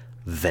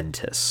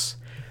 Ventus.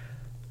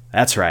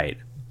 That's right,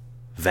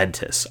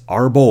 Ventus,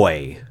 our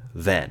boy,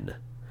 Ven.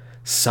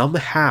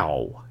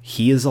 Somehow,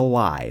 he is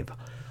alive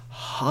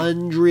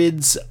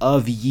hundreds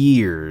of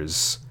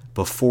years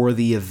before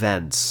the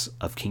events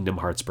of Kingdom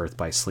Hearts Birth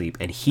by Sleep,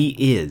 and he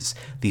is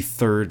the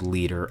 3rd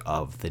leader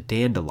of the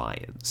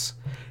Dandelions.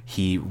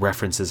 He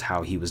references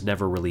how he was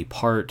never really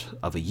part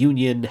of a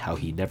union, how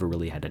he never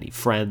really had any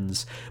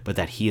friends, but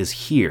that he is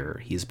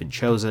here, he has been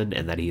chosen,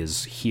 and that he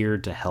is here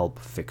to help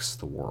fix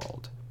the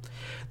world.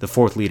 The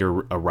 4th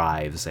leader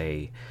arrives,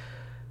 a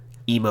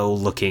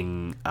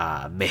emo-looking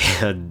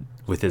man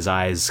with his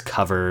eyes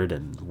covered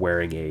and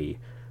wearing a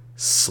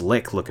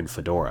slick-looking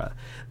fedora.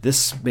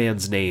 This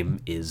man's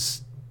name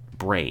is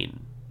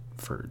Brain,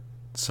 for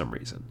some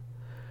reason.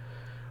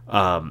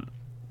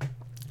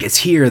 It's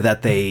here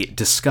that they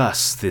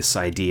discuss this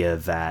idea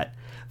that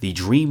the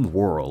dream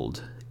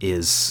world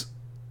is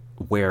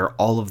where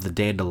all of the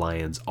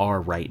Dandelions are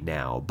right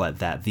now, but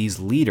that these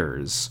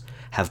leaders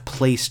have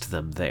placed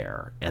them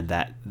there, and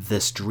that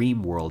this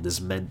dream world is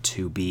meant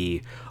to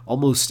be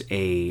almost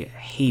a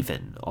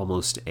haven,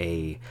 almost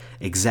a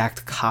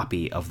exact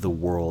copy of the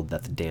world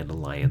that the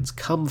Dandelions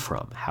come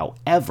from.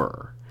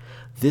 However,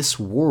 this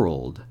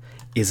world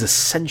is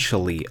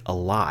essentially a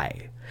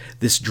lie.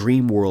 This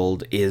dream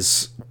world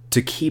is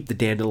to keep the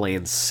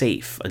Dandelions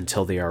safe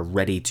until they are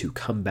ready to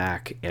come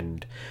back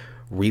and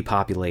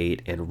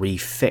repopulate and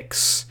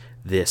refix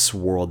this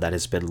world that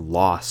has been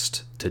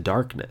lost to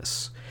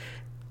darkness.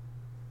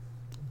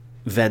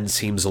 Ven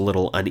seems a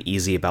little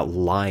uneasy about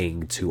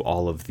lying to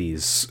all of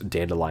these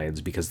Dandelions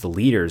because the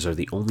leaders are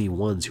the only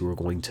ones who are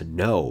going to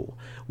know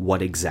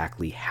what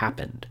exactly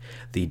happened.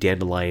 The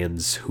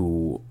Dandelions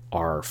who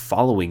are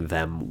following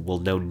them will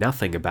know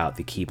nothing about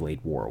the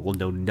Keyblade War, will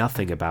know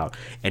nothing about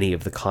any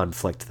of the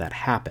conflict that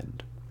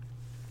happened.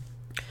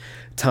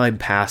 Time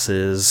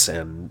passes,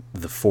 and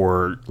the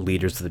 4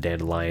 leaders of the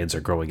Dandelions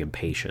are growing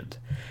impatient.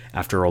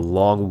 After a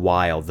long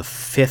while, the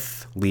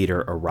 5th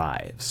leader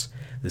arrives.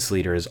 This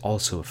leader is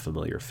also a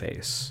familiar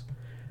face.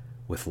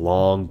 With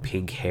long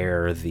pink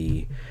hair,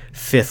 the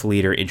 5th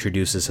leader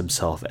introduces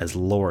himself as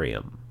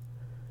Lauriam.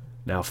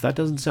 Now, if that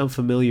doesn't sound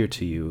familiar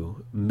to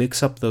you,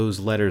 mix up those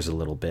letters a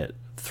little bit,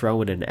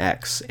 throw in an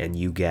X, and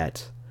you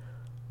get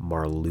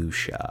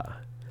Marluxia.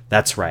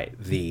 That's right,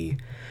 the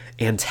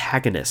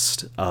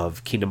antagonist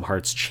of Kingdom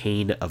Hearts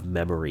Chain of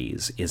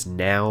Memories is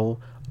now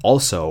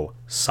also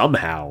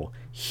somehow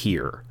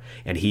here.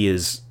 And he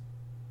is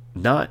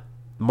not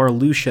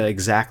Marluxia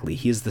exactly.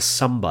 He is the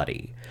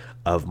somebody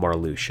of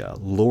Marluxia.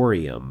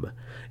 Lauriam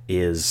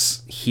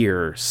is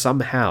here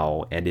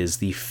somehow and is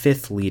the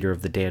 5th leader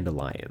of the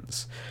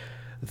Dandelions,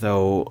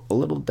 though a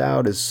little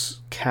doubt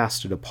is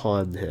casted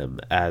upon him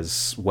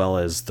as well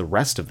as the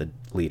rest of the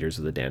leaders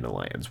of the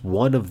Dandelions.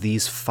 One of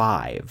these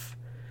 5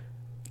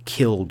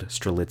 killed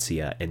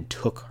Strelitzia and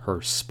took her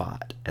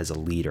spot as a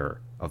leader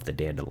of the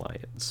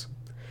Dandelions.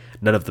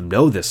 None of them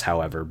know this,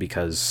 however,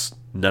 because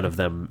none of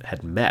them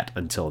had met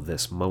until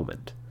this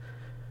moment.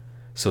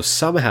 So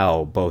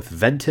somehow both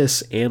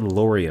Ventus and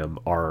Lauriam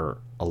are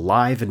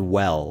alive and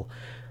well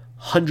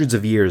hundreds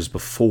of years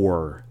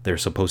before they're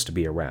supposed to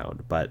be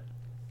around, but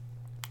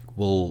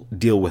we'll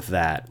deal with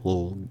that.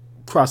 We'll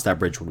cross that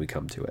bridge when we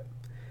come to it.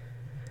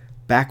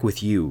 Back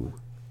with you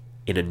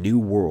in a new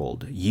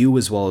world, you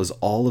as well as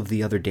all of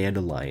the other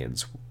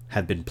Dandelions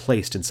have been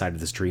placed inside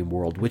of this dream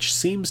world, which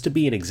seems to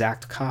be an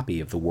exact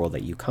copy of the world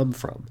that you come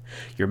from.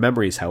 Your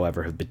memories,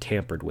 however, have been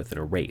tampered with and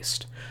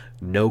erased.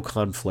 No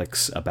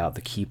conflicts about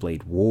the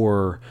Keyblade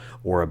War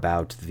or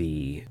about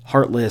the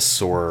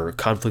Heartless or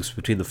conflicts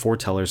between the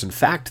foretellers. In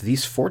fact,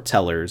 these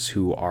foretellers,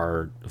 who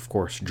are, of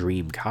course,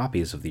 dream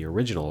copies of the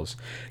originals,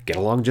 get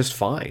along just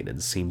fine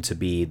and seem to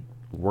be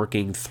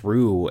working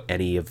through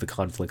any of the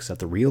conflicts that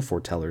the real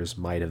foretellers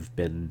might have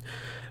been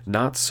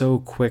not so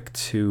quick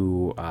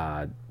to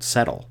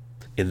settle.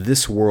 In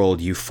this world,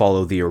 you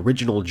follow the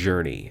original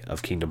journey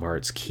of Kingdom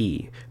Hearts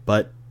Key,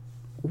 but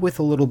with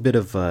a little bit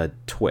of a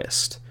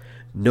twist.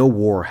 No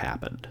war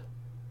happened.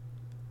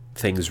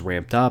 Things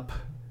ramped up,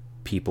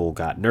 people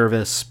got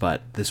nervous,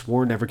 but this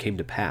war never came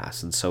to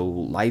pass, and so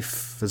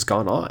life has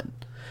gone on.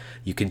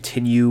 You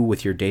continue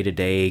with your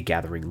day-to-day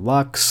gathering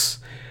Lux,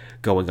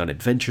 going on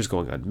adventures,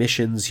 going on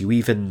missions. You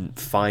even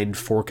find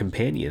 4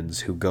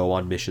 companions who go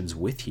on missions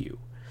with you.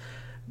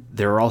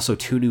 there are also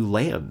 2 new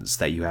lands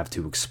that you have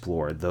to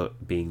explore,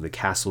 being the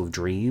Castle of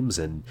Dreams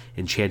and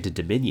Enchanted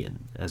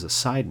Dominion. As a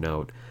side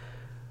note,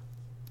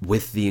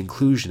 with the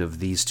inclusion of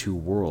these 2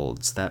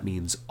 worlds, that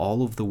means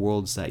all of the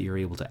worlds that you're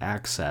able to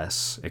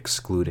access,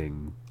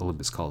 excluding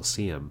Olympus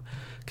Coliseum,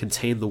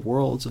 contain the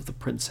worlds of the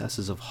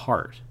Princesses of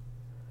Heart.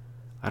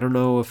 I don't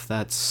know if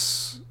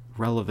that's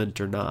relevant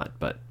or not,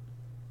 but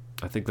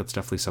I think that's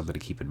definitely something to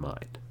keep in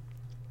mind.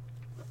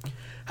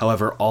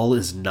 However, all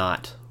is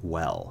not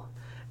well.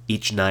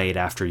 Each night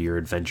after your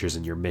adventures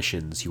and your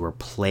missions, you are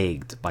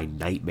plagued by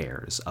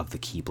nightmares of the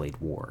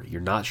Keyblade War.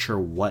 You're not sure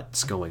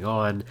what's going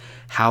on,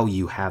 how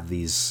you have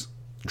these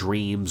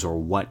dreams, or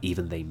what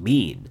even they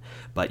mean,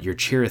 but your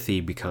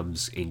Chirithy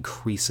becomes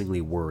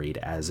increasingly worried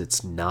as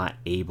it's not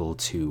able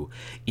to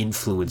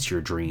influence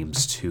your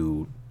dreams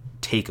to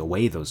take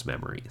away those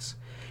memories.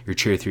 Your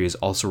Chirithy is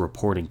also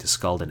reporting to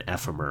Skuld and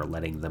Ephemer,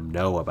 letting them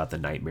know about the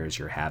nightmares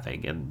you're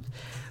having, and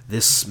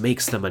this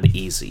makes them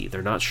uneasy.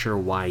 They're not sure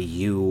why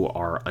you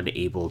are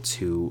unable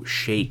to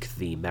shake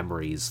the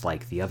memories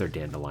like the other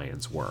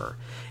Dandelions were,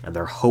 and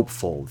they're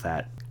hopeful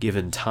that,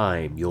 given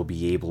time, you'll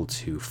be able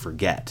to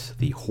forget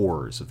the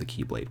horrors of the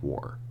Keyblade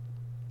War.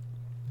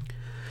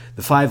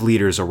 The 5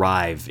 leaders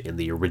arrive in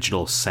the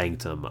original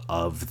sanctum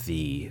of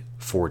the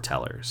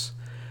Foretellers,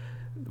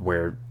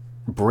 where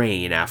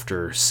Brain,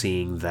 after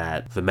seeing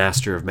that the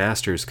Master of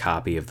Masters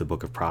copy of the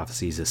Book of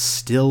Prophecies is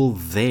still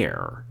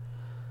there,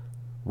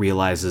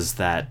 realizes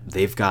that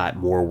they've got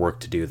more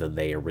work to do than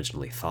they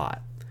originally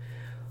thought.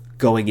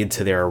 Going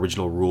into their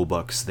original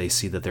rulebooks, they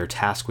see that they're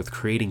tasked with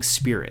creating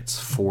spirits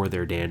for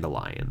their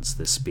Dandelions,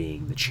 this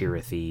being the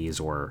Chirithys,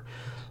 or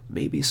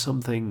maybe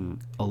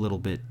something a little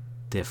bit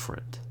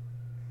different.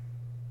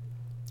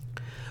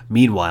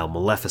 Meanwhile,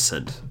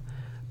 Maleficent,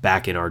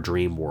 back in our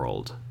dream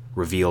world,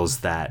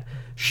 reveals that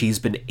she's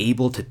been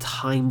able to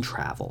time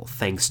travel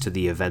thanks to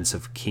the events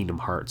of Kingdom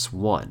Hearts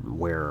 1,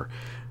 where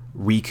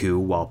Riku,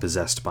 while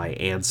possessed by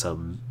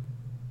Ansem,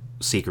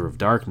 Seeker of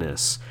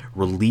Darkness,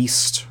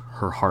 released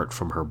her heart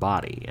from her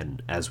body.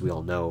 And as we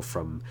all know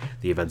from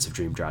the events of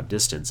Dream Drop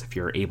Distance, if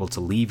you're able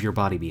to leave your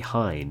body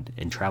behind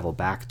and travel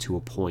back to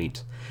a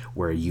point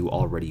where you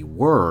already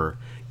were,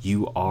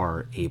 you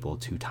are able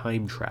to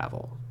time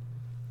travel.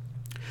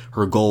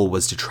 Her goal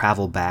was to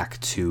travel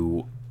back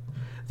to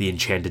the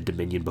Enchanted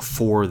Dominion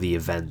before the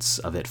events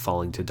of it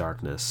falling to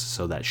darkness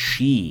so that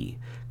she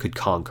could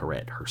conquer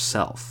it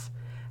herself.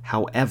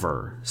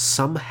 However,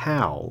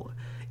 somehow,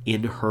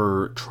 in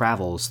her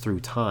travels through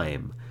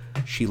time,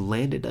 she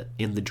landed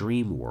in the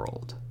dream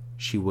world.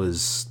 She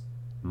was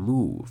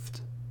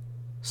moved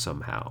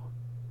somehow.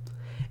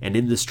 And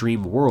in this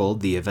dream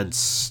world, the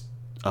events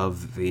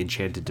of the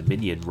Enchanted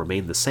Dominion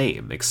remain the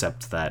same,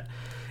 except that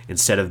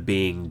instead of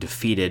being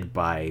defeated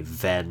by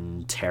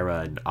Ven, Terra,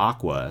 and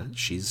Aqua,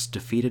 she's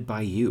defeated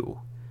by you.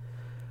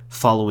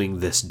 Following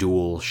this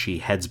duel, she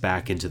heads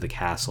back into the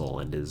castle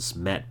and is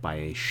met by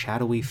a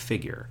shadowy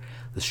figure.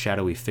 The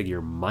shadowy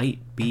figure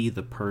might be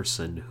the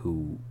person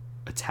who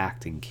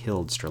attacked and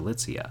killed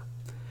Strelitzia.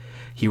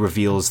 He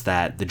reveals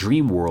that the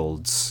dream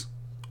worlds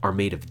are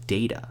made of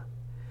data,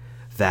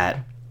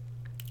 that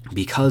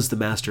because the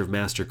Master of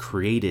Master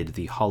created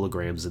the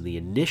holograms in the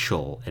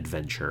initial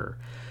adventure,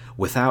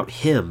 without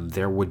him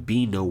there would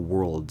be no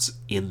worlds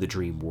in the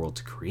dream world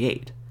to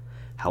create.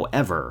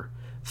 However,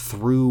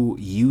 through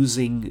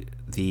using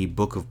the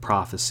Book of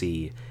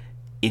Prophecy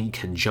in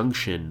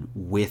conjunction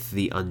with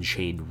the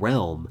Unchained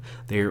Realm,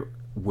 they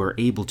were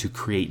able to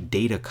create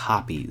data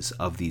copies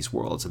of these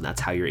worlds, and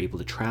that's how you're able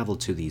to travel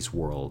to these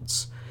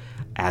worlds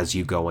as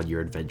you go on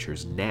your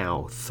adventures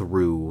now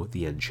through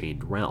the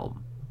Unchained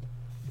Realm.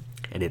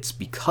 And it's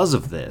because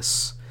of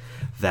this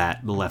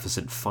that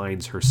Maleficent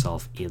finds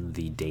herself in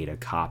the data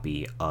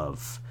copy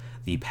of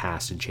the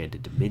past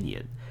Enchanted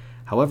Dominion.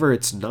 However,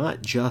 it's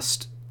not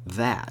just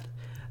that.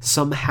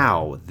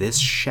 Somehow, this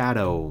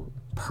shadow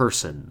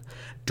person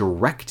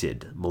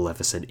directed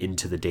Maleficent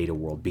into the data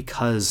world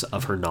because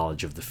of her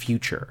knowledge of the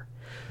future.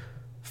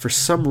 For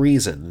some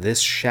reason, this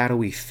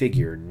shadowy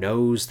figure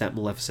knows that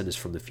Maleficent is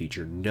from the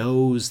future,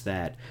 knows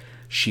that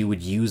she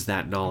would use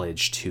that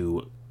knowledge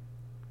to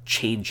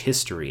change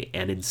history,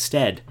 and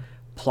instead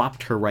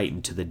plopped her right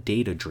into the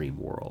data dream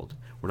world.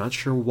 We're not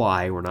sure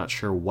why, we're not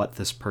sure what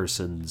this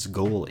person's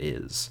goal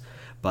is,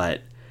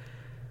 but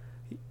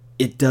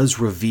it does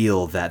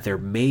reveal that there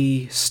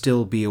may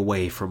still be a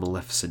way for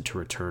Maleficent to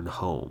return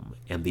home,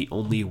 and the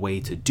only way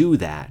to do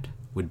that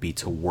would be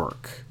to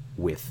work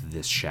with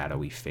this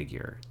shadowy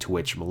figure, to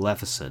which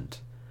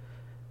Maleficent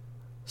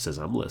says,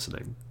 "I'm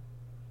listening."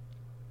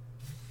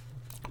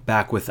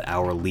 Back with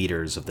our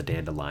leaders of the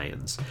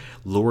Dandelions,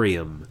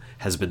 Lauriam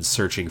has been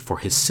searching for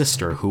his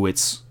sister, who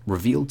it's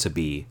revealed to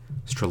be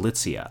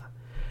Strelitzia.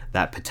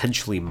 That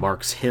potentially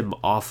marks him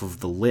off of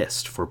the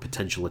list for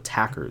potential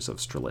attackers of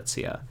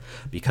Strelitzia,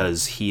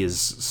 because he is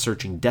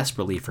searching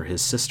desperately for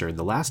his sister, and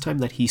the last time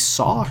that he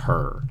saw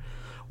her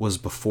was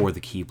before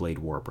the Keyblade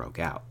War broke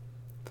out.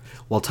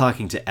 While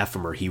talking to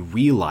Ephemer, he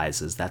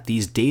realizes that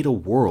these data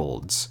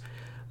worlds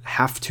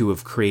have to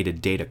have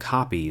created data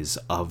copies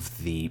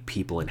of the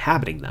people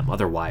inhabiting them.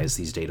 Otherwise,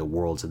 these data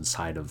worlds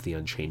inside of the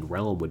Unchained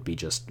Realm would be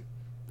just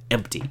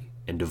empty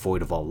and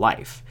devoid of all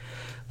life.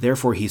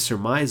 Therefore, he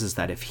surmises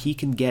that if he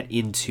can get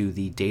into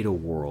the data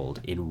world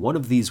in one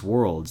of these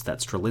worlds that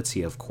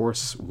Strelitzia, of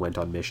course, went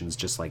on missions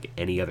just like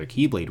any other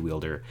Keyblade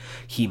wielder,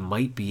 he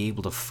might be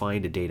able to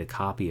find a data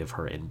copy of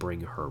her and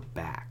bring her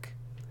back.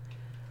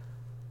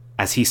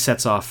 As he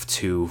sets off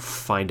to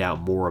find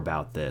out more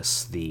about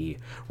this, the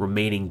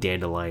remaining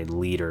Dandelion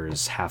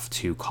leaders have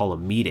to call a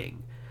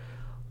meeting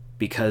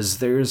because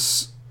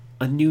there's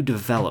a new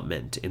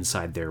development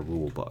inside their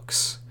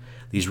rulebooks.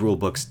 These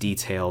rulebooks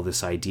detail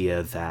this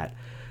idea that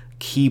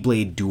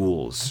Keyblade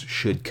duels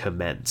should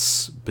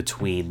commence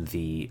between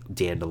the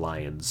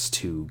Dandelions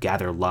to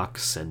gather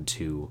Lux and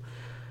to...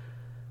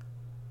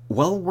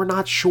 Well, we're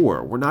not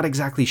sure. We're not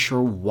exactly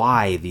sure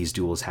why these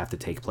duels have to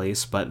take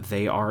place, but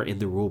they are in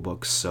the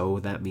rulebooks, so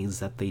that means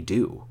that they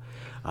do.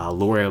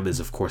 Lauriam is,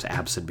 of course,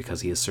 absent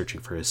because he is searching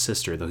for his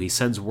sister, though he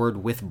sends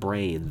word with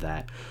Brain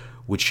that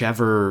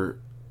whichever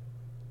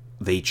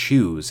they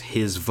choose,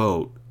 his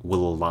vote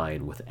will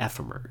align with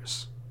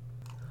Ephemer's.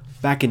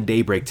 Back in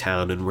Daybreak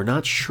Town, and we're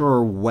not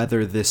sure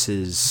whether this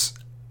is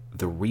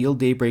the real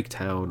Daybreak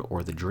Town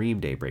or the dream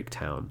Daybreak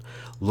Town,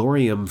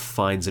 Lauriam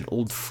finds an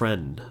old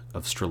friend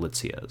of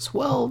Strelitzia's.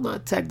 Well,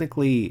 not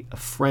technically a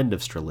friend of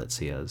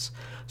Strelitzia's.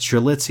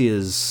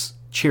 Strelitzia's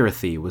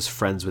Chirithy was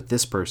friends with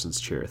this person's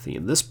Chirithy,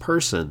 and this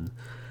person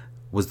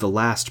was the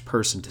last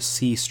person to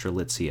see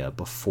Strelitzia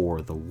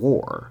before the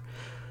war.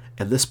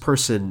 And this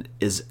person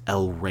is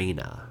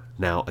Elrena.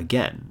 Now,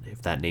 again,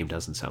 if that name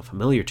doesn't sound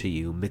familiar to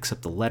you, mix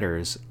up the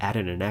letters, add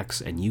in an X,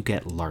 and you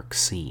get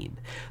Larxene.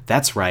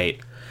 That's right.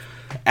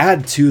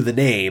 Add to the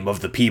name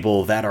of the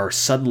people that are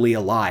suddenly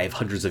alive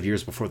hundreds of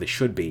years before they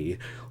should be.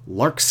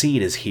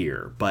 Larxene is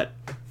here, but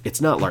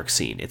it's not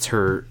Larxene. It's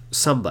her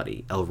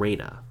somebody,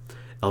 Elrena.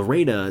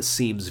 Elrena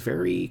seems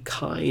very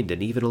kind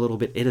and even a little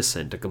bit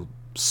innocent, a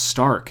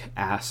stark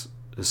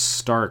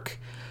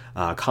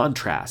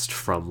contrast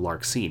from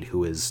Larxene,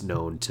 who is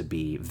known to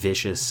be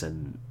vicious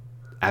and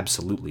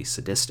absolutely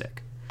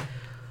sadistic.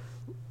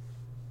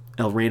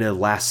 Elrena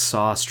last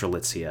saw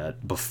Strelitzia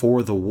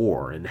before the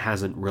war and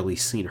hasn't really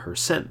seen her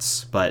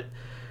since, but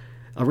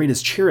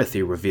Elrena's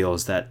Chirithy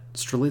reveals that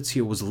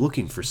Strelitzia was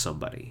looking for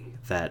somebody,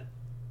 that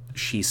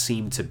she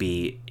seemed to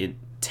be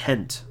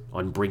intent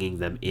on bringing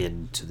them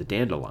into the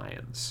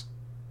Dandelions.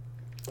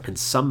 And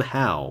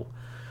somehow,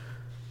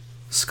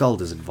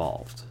 Skuld is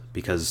involved,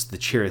 because the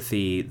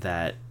Chirithy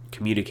that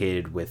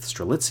communicated with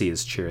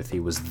Strelitzia's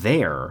Chirithy was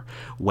there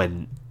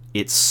when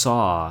it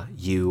saw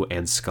you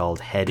and Skuld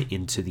head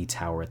into the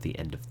tower at the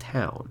end of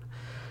town.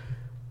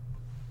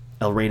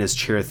 Elrena's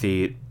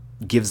Chirithy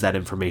gives that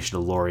information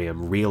to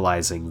Lauriam,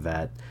 realizing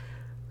that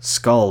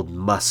Skuld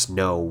must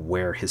know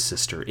where his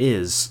sister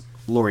is.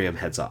 Lauriam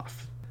heads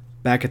off.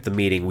 Back at the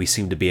meeting, we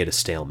seem to be at a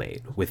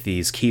stalemate, with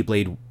these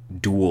Keyblade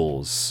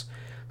duels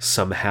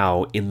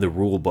somehow in the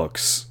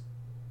rulebooks.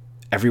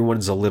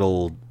 Everyone's a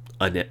little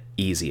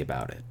uneasy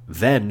about it.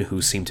 Ven, who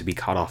seemed to be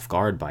caught off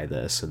guard by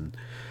this and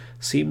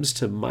seems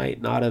to might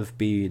not have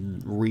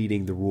been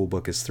reading the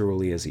rulebook as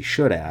thoroughly as he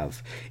should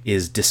have,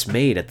 is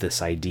dismayed at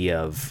this idea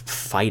of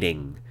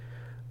fighting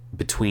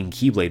between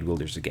Keyblade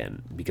wielders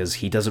again, because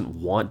he doesn't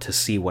want to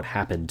see what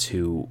happened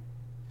to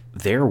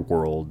their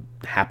world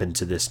happen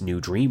to this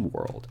new dream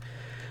world.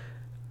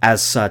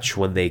 As such,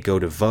 when they go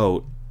to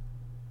vote,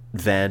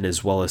 Ven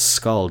as well as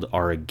Skuld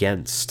are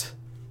against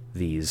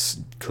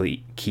these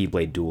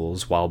Keyblade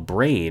duels, while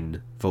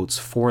Brain votes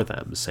for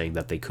them, saying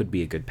that they could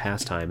be a good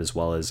pastime, as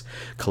well as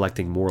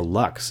collecting more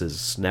Lux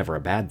is never a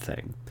bad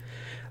thing.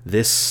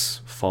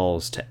 This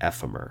falls to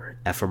Ephemer.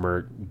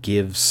 Ephemer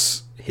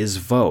gives his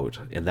vote,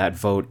 and that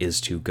vote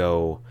is to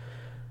go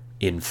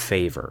in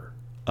favor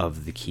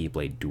of the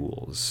Keyblade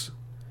duels,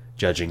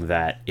 judging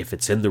that if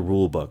it's in the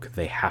rulebook,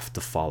 they have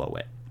to follow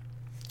it.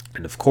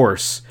 And of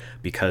course,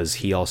 because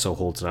he also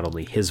holds not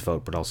only his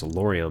vote, but also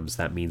Lauriam's,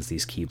 that means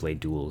these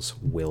Keyblade duels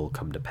will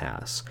come to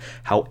pass.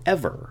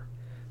 However,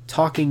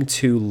 talking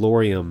to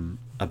Lauriam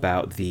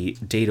about the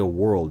data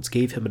worlds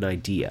gave him an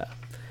idea.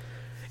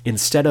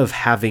 Instead of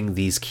having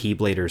these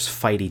Keybladers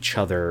fight each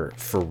other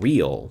for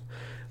real,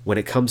 when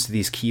it comes to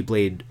these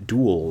Keyblade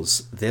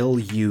duels, they'll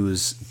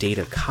use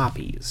data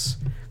copies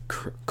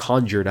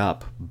conjured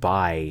up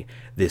by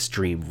this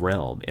dream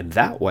realm, and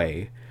that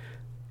way,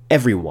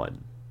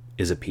 everyone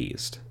is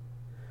appeased.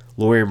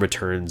 Lauriam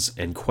returns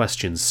and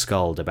questions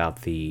Skuld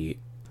about the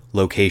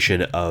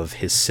location of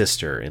his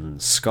sister, and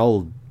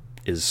Skuld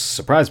is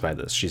surprised by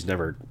this. She's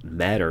never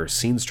met or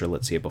seen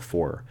Strelitzia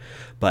before,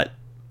 but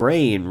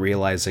Brain,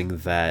 realizing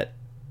that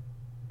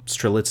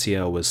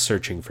Strelitzia was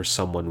searching for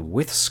someone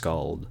with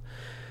Skuld,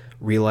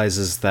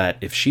 realizes that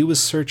if she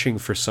was searching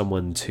for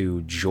someone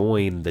to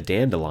join the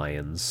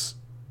Dandelions,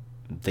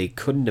 they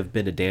couldn't have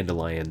been a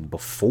Dandelion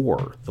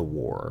before the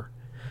war.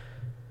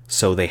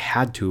 So they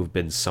had to have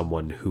been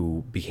someone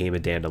who became a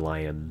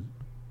Dandelion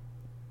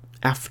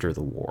after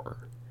the war.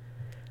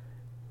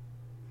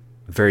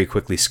 very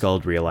quickly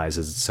Skuld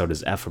realizes, and so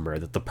does Ephemer,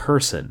 that the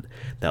person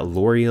that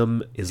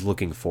Lauriam is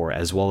looking for,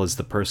 as well as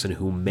the person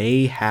who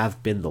may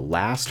have been the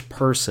last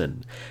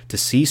person to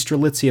see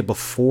Strelitzia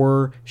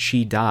before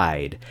she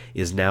died,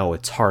 is now a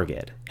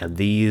target. And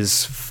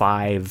these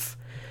 5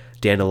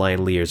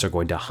 Dandelion leaders are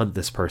going to hunt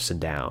this person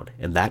down.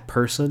 And that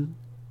person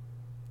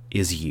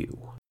is you.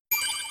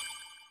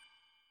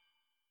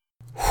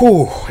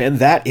 Whew, and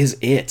that is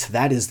it.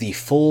 That is the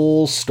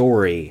full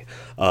story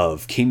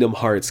of Kingdom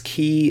Hearts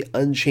Key,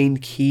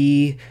 Unchained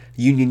Key,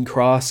 Union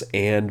Cross,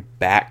 and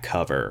back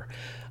cover.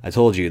 I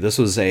told you this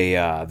was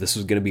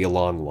going to be a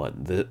long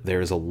one.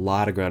 There's a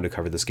lot of ground to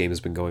cover. This game has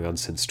been going on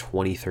since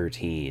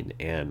 2013,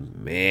 and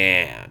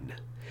man,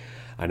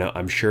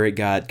 I'm sure it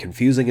got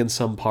confusing in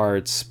some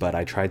parts, but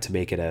I tried to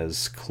make it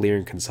as clear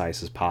and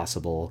concise as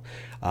possible.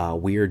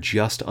 We are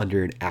just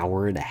under an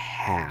hour and a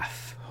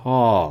half.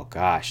 Oh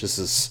gosh,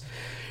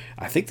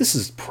 I think this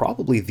is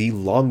probably the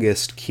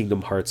longest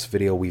Kingdom Hearts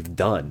video we've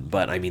done,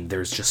 but I mean,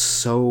 there's just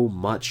so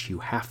much you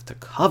have to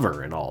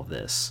cover in all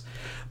this.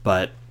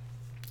 But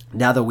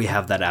now that we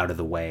have that out of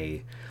the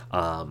way,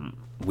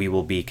 we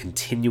will be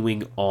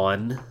continuing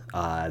on.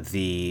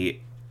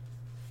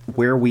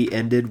 Where we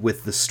ended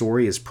with the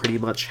story is pretty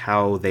much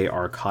how they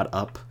are caught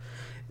up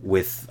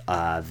with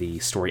the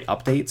story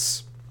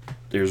updates.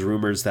 There's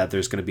rumors that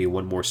there's going to be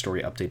one more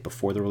story update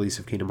before the release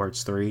of Kingdom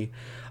Hearts 3,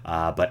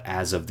 but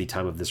as of the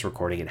time of this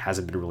recording, it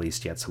hasn't been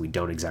released yet, so we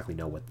don't exactly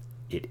know what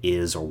it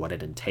is or what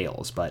it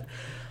entails. But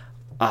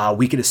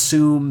we can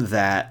assume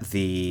that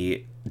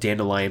the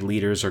Dandelion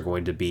leaders are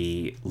going to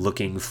be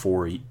looking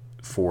for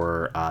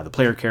the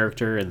player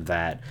character, and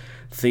that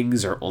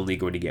things are only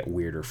going to get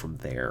weirder from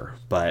there.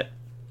 But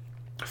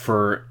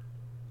for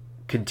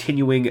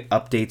continuing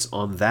updates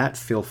on that,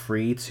 feel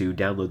free to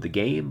download the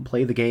game,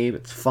 play the game.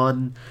 It's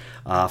fun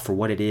for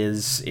what it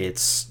is.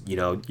 It's,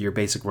 your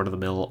basic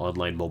run-of-the-mill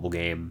online mobile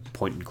game,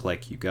 point and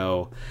click, you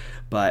go.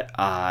 But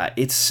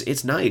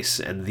it's nice,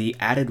 and the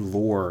added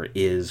lore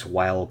is,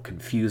 while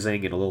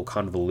confusing and a little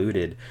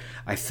convoluted,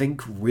 I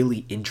think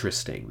really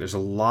interesting. There's a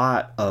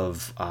lot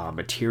of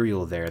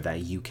material there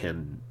that you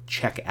can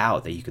check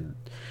out, that you can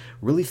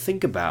really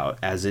think about,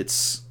 as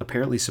it's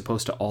apparently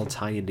supposed to all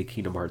tie into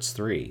Kingdom Hearts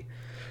 3.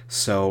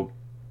 So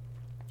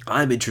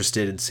I'm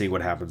interested in seeing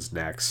what happens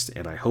next,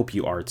 and I hope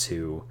you are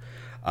too.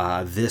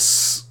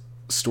 This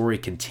story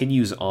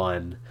continues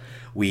on.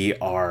 We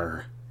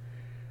are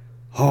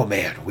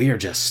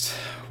just,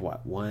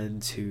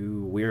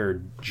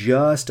 we're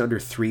just under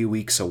 3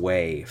 weeks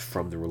away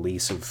from the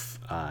release of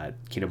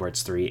Kingdom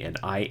Hearts 3, and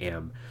I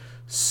am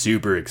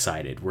super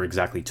excited. We're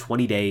exactly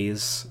 20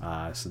 days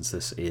since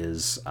this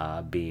is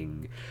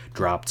being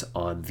dropped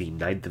on the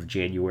 9th of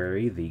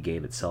January. The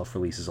game itself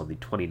releases on the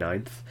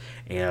 29th,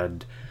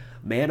 and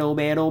man, oh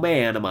man, oh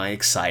man, am I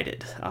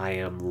excited. I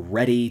am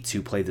ready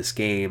to play this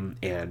game,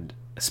 and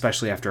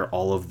especially after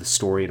all of the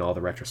story and all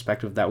the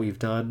retrospective that we've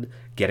done,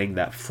 getting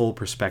that full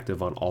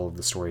perspective on all of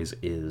the stories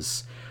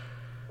is...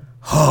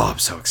 I'm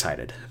so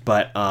excited.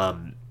 But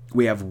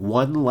we have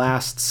one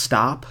last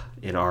stop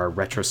in our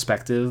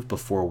retrospective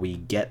before we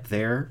get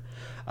there,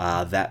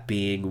 that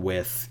being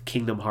with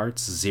Kingdom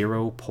Hearts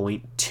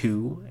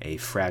 0.2, a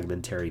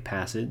fragmentary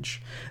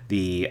passage.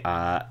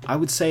 I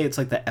would say it's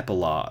like the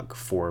epilogue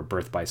for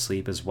Birth by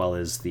Sleep, as well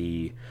as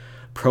the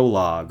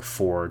prologue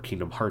for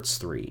Kingdom Hearts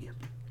 3.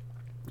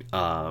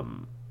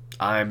 I'm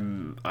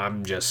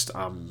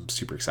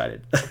super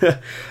excited.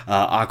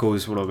 Akko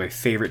is one of my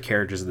favorite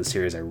characters in the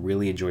series. I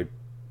really enjoyed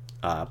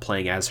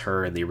playing as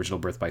her in the original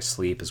Birth by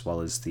Sleep, as well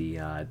as the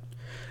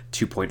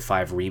 2.5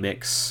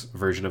 remix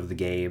version of the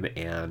game.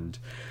 And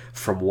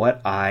from what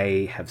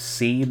I have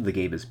seen, the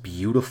game is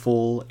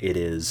beautiful. It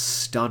is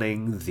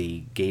stunning.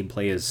 The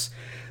gameplay is,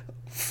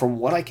 from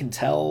what I can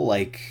tell,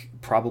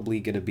 probably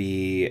going to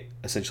be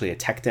essentially a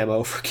tech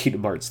demo for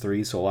Kingdom Hearts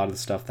 3, so a lot of the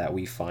stuff that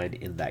we find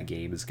in that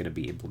game is going to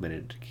be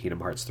implemented in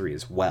Kingdom Hearts 3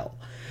 as well.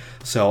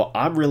 So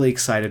I'm really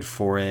excited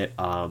for it.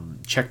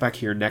 Check back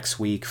here next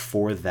week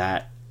for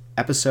that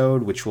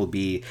episode, which will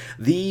be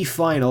the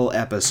final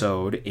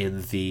episode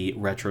in the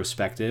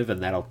retrospective,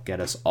 and that'll get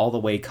us all the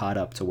way caught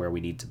up to where we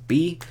need to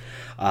be.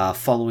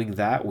 Following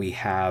that, we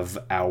have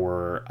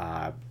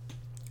our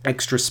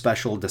extra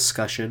special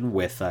discussion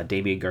with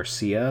Damian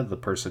Garcia, the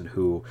person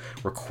who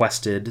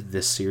requested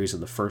this series in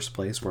the first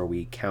place, where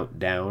we count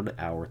down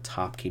our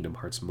top Kingdom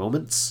Hearts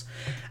moments.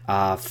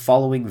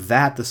 Following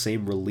that, the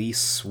same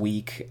release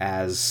week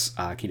as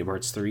Kingdom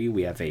Hearts 3,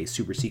 we have a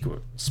super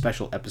secret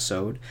special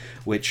episode,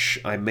 which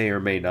I may or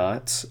may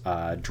not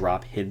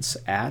drop hints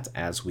at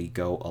as we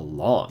go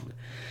along.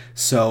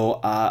 So,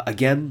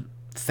 again,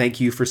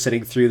 thank you for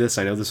sitting through this.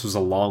 I know this was a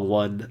long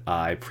one.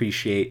 I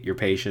appreciate your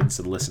patience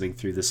in listening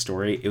through this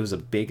story. It was a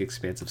big,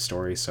 expansive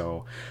story,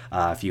 so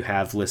if you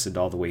have listened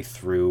all the way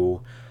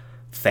through,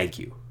 thank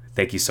you.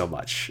 Thank you so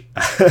much.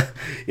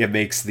 It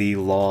makes the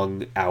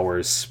long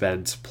hours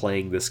spent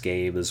playing this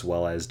game, as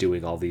well as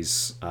doing all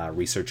these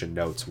research and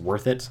notes,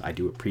 worth it. I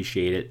do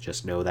appreciate it.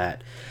 Just know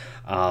that.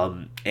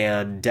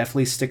 And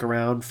definitely stick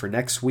around for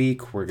next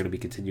week. We're going to be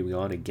continuing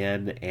on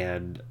again,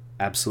 and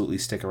absolutely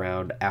stick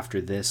around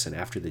after this and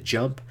after the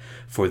jump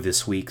for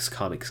this week's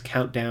Comics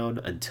Countdown.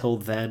 Until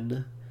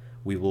then,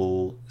 we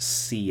will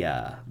see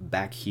ya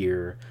back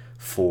here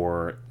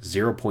for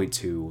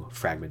 0.2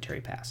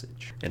 Fragmentary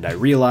Passage. And I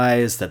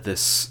realize that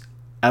this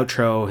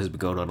outro has been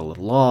going on a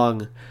little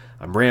long.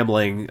 I'm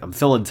rambling. I'm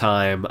filling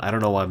time. I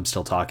don't know why I'm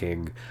still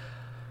talking.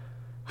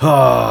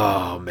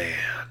 Oh, man.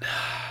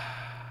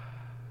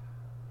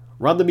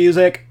 Run the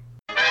music.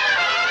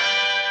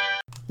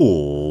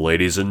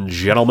 Ladies and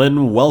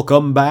gentlemen,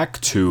 welcome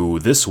back to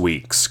this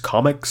week's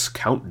Comics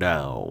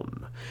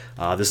Countdown.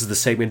 This is the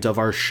segment of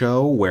our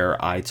show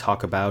where I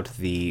talk about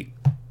the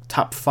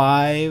top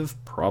 5,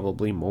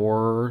 probably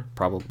more,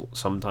 probably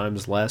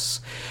sometimes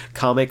less,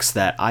 comics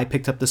that I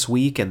picked up this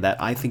week and that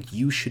I think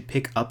you should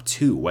pick up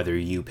too, whether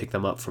you pick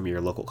them up from your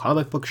local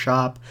comic book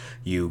shop,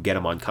 you get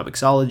them on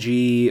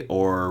Comixology,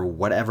 or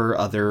whatever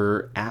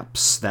other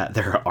apps that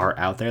there are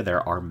out there.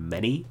 There are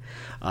many.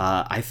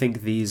 I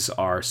think these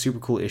are super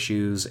cool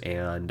issues,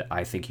 and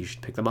I think you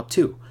should pick them up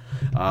too.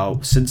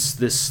 Since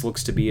this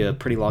looks to be a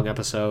pretty long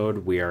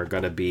episode, we are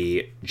going to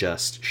be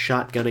just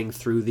shotgunning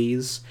through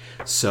these.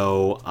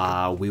 So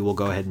we will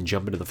go ahead and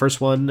jump into the first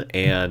one.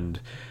 And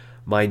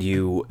mind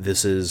you,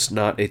 this is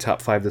not a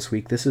top 5 this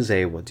week. This is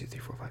a 1, 2, 3,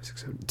 4, 5,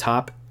 6, 7,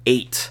 top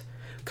 8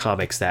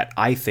 comics that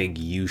I think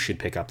you should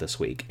pick up this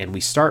week. And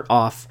we start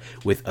off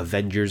with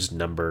Avengers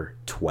number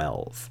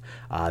 12.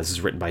 This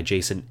is written by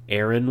Jason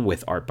Aaron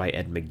with art by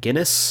Ed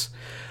McGuinness.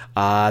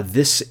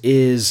 This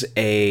is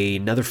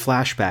another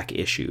flashback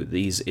issue.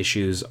 These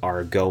issues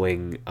are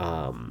going...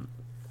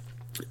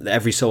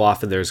 every so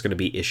often there's going to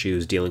be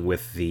issues dealing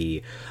with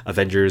the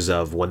Avengers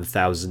of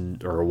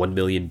 1000 or 1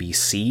 million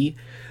BC,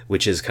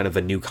 which is kind of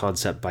a new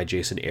concept by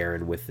Jason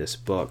Aaron with this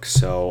book.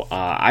 So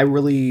I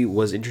really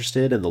was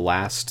interested in the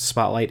last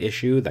Spotlight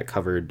issue that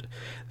covered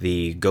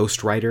the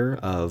Ghost Rider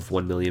of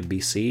 1 million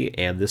BC,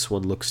 and this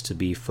one looks to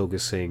be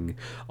focusing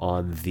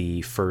on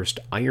the first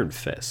Iron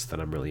Fist that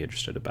I'm really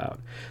interested about.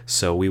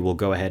 So we will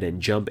go ahead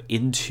and jump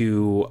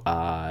into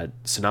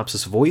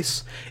synopsis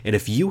voice, and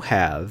if you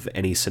have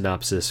any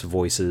synopsis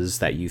voices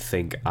that you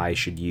think I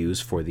should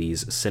use for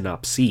these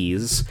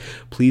synopses,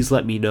 please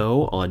let me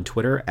know on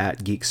Twitter at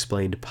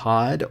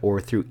GeekSplainedPod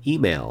or through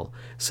email.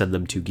 Send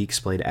them to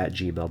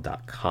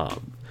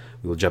geeksplained@gmail.com.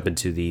 We will jump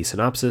into the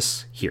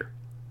synopsis here.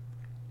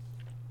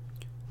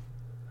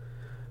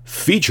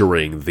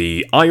 Featuring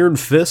the Iron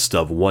Fist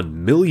of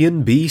 1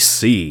 million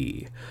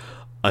BC,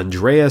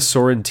 Andrea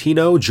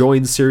Sorrentino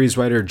joins series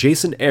writer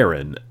Jason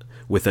Aaron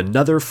with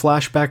another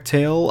flashback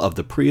tale of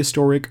the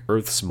prehistoric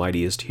Earth's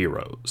mightiest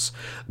heroes.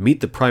 Meet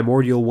the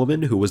primordial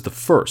woman who was the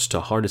first to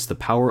harness the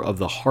power of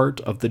the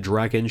heart of the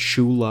dragon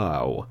Shu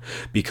Lao,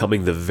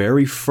 becoming the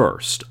very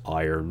first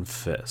Iron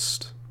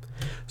Fist.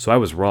 So I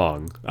was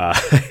wrong.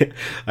 I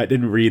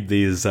didn't read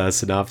these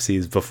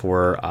synopses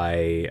before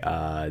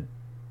I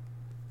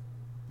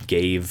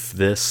gave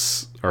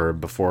this, or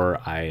before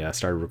I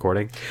started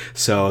recording.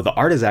 So the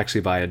art is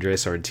actually by Andrea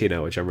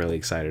Sorrentino, which I'm really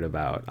excited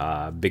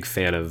about. Big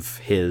fan of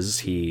his.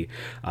 He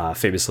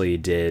famously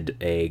did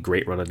a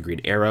great run on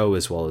Green Arrow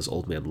as well as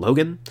Old Man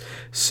Logan.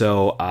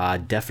 So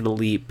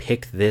definitely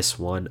pick this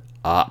one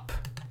up.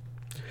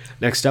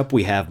 Next up,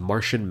 we have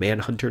Martian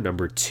Manhunter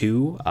number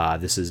 2.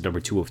 This is number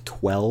 2 of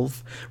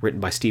 12,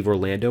 written by Steve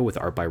Orlando with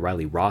art by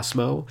Riley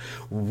Rossmo.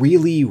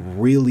 Really,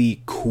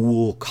 really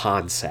cool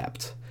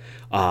concept.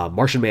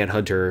 Martian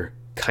Manhunter,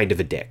 kind of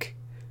a dick.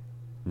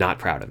 Not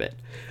proud of it.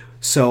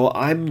 So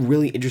I'm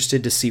really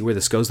interested to see where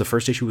this goes. The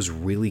first issue was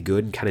really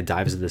good and kind of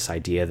dives into this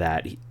idea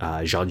that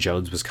J'onn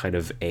J'onzz was kind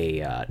of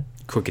a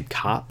crooked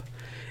cop.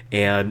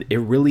 And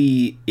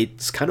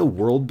it's kind of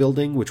world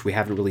building, which we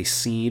haven't really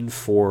seen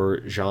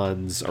for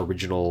J'onn's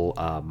original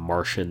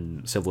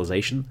Martian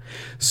civilization.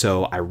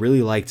 So I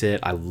really liked it.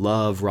 I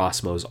love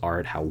Rossmo's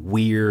art, how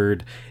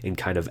weird and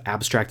kind of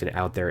abstract and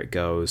out there it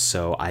goes.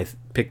 So I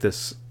picked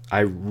this. I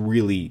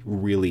really,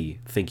 really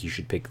think you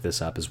should pick this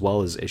up, as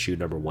well as issue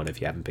number 1 if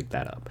you haven't picked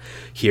that up.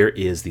 Here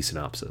is the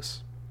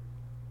synopsis.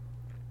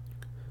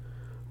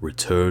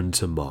 Return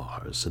to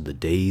Mars in the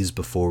days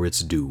before its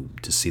doom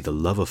to see the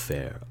love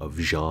affair of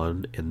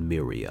J'onn and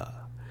Miria,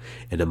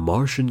 and a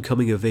Martian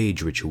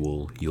coming-of-age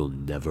ritual you'll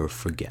never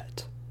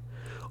forget.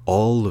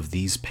 All of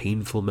these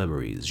painful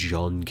memories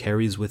J'onn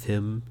carries with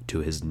him to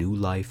his new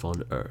life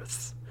on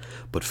Earth.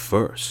 But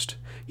first,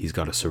 he's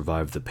got to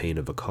survive the pain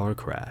of a car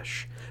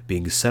crash,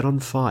 being set on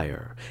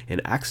fire,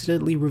 and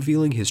accidentally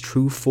revealing his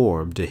true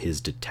form to his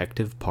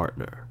detective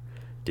partner.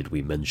 Did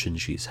we mention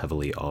she's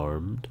heavily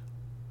armed?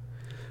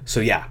 So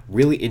yeah,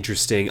 really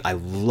interesting. I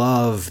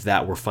love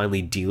that we're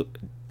finally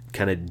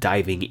kind of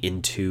diving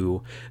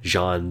into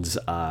J'onn's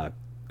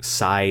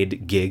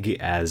side gig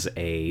as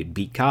a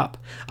beat cop.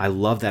 I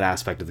love that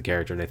aspect of the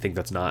character, and I think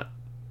that's not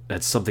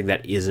That's something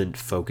that isn't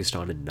focused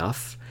on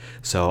enough.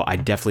 So I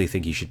definitely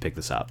think you should pick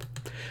this up.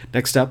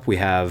 Next up, we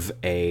have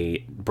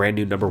a brand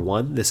new number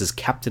 1. This is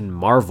Captain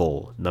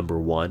Marvel number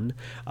 1,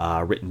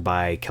 written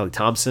by Kelly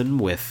Thompson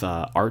with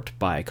art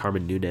by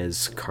Carmen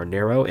Nunez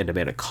Carnero and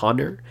Amanda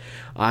Conner.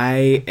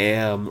 I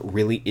am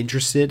really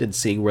interested in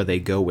seeing where they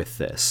go with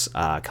this.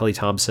 Kelly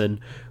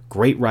Thompson,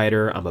 great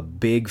writer. I'm a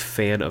big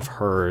fan of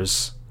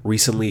hers.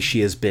 Recently,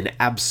 she has been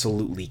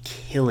absolutely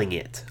killing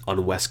it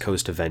on West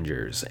Coast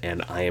Avengers,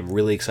 and I am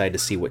really excited to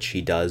see what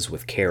she does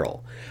with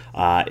Carol.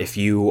 If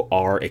you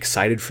are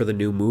excited for the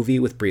new movie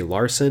with Brie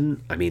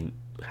Larson, I mean,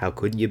 how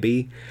couldn't you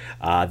be?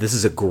 This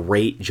is a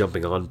great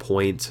jumping on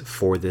point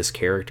for this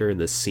character, and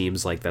this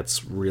seems like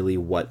that's really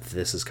what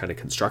this is kind of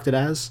constructed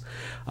as.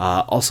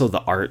 Also,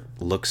 the art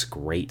looks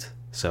great,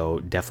 so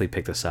definitely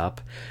pick this up,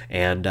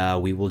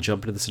 and we will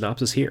jump into the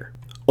synopsis here.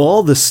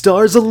 All the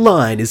stars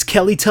align as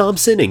Kelly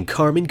Thompson and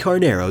Carmen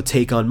Carnero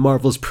take on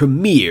Marvel's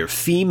premier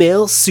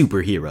female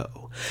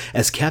superhero.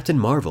 As Captain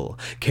Marvel,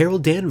 Carol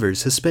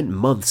Danvers has spent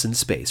months in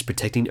space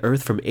protecting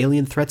Earth from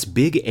alien threats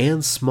big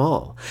and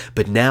small.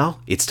 But now,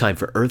 it's time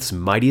for Earth's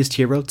mightiest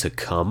hero to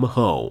come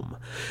home.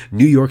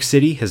 New York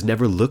City has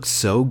never looked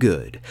so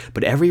good,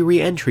 but every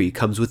re-entry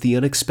comes with the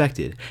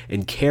unexpected,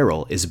 and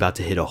Carol is about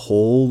to hit a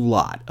whole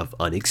lot of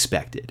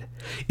unexpected.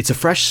 It's a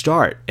fresh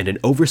start and an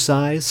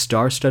oversized,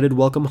 star-studded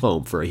welcome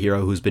home for a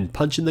hero who's been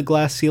punching the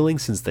glass ceiling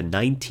since the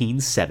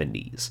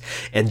 1970s.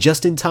 And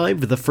just in time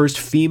for the first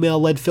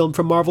female-led film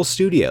from Marvel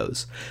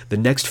Studios. The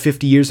next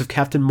 50 years of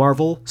Captain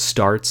Marvel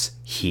starts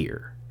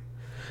here.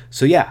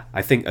 So yeah,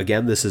 I think,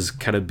 again, this is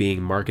kind of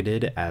being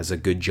marketed as a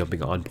good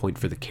jumping on point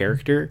for the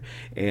character.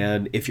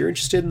 And if you're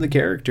interested in the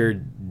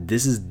character,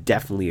 this is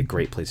definitely a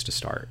great place to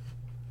start.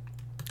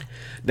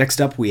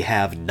 Next up, we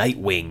have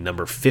Nightwing,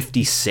 number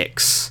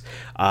 56.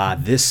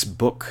 This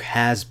book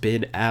has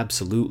been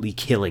absolutely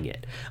killing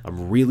it.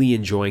 I'm really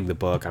enjoying the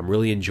book. I'm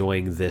really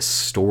enjoying this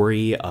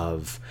story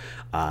of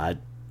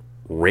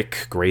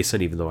Rick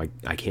Grayson, even though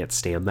I can't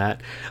stand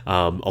that,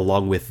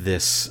 along with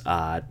this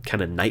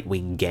kind of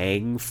Nightwing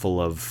gang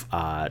full of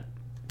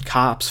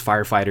cops,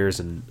 firefighters,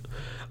 and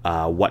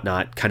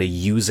whatnot, kind of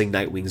using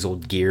Nightwing's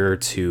old gear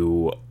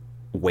to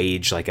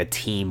wage like a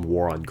team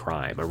war on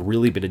crime. I've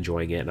really been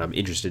enjoying it, and I'm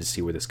interested to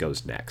see where this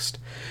goes next.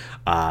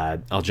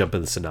 I'll jump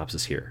in the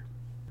synopsis here.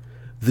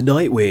 The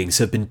Nightwings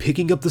have been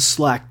picking up the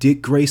slack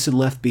Dick Grayson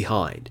left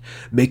behind,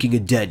 making a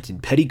dent in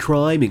petty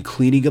crime and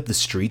cleaning up the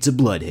streets of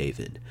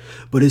Bloodhaven.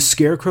 But as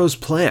Scarecrow's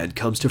plan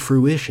comes to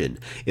fruition,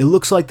 it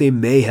looks like they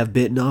may have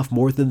bitten off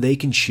more than they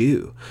can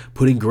chew,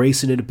 putting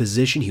Grayson in a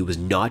position he was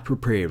not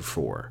prepared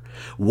for,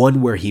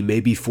 one where he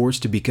may be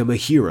forced to become a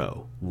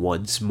hero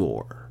once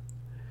more.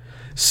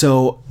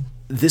 So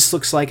this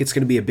looks like it's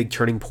going to be a big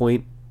turning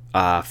point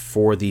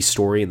for the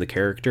story and the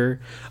character.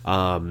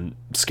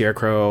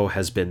 Scarecrow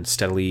has been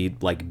steadily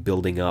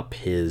building up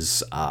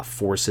his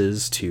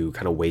forces to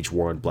kind of wage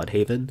war on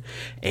Bloodhaven,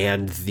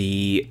 and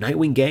the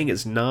Nightwing gang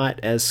is not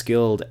as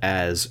skilled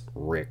as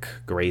Rick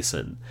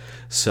Grayson.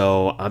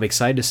 So I'm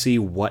excited to see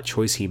what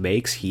choice he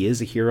makes. He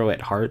is a hero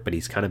at heart, but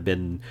he's kind of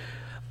been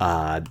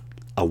a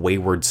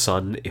wayward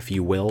son, if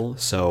you will.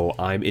 So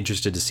I'm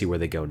interested to see where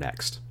they go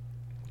next.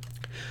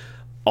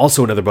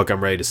 Also, another book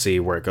I'm ready to see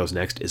where it goes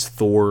next is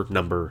Thor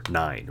number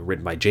 9,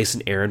 written by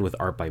Jason Aaron with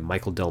art by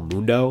Michael Del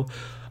Mundo.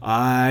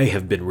 I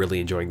have been really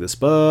enjoying this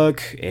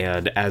book,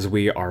 and as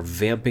we are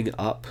ramping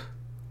up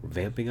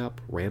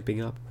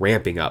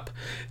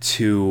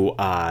to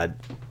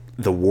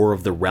the War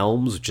of the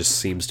Realms, which just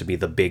seems to be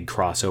the big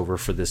crossover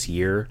for this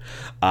year,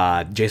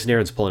 Jason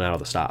Aaron's pulling out all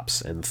the stops,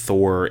 and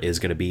Thor is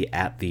going to be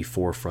at the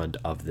forefront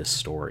of this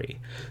story.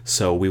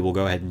 So we will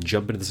go ahead and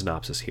jump into the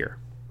synopsis here.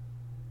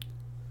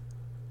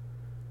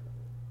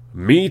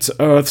 Meet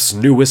Earth's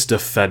newest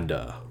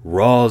defender,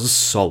 Roz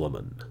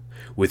Solomon.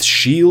 With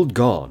S.H.I.E.L.D.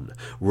 gone,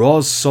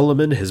 Roz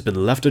Solomon has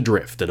been left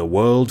adrift in a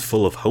world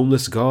full of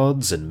homeless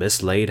gods and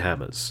mislaid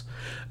hammers.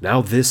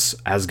 Now this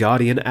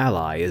Asgardian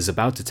ally is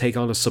about to take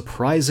on a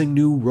surprising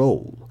new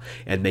role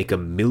and make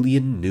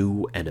 1,000,000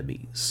 new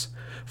enemies.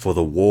 For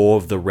the War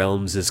of the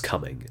Realms is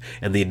coming,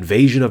 and the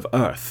invasion of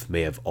Earth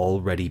may have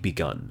already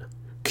begun.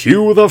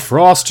 Cue the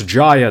Frost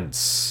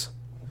Giants!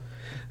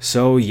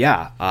 So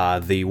yeah,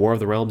 the War of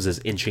the Realms is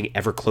inching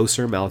ever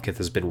closer. Malekith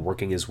has been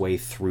working his way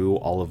through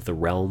all of the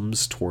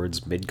realms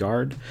towards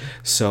Midgard.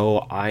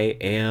 So I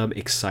am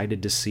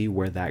excited to see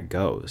where that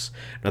goes.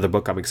 Another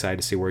book I'm excited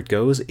to see where it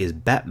goes is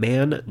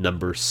Batman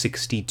number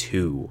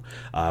 62,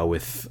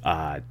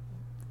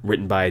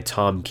 written by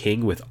Tom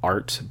King with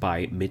art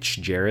by Mitch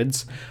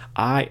Gerads.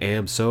 I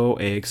am so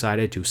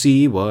excited to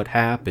see what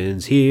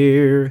happens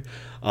here.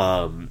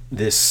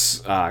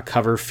 This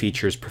cover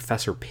features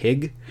Professor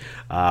Pig,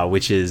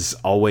 which is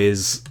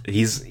always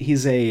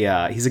he's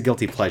a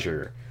guilty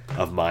pleasure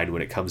of mine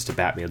when it comes to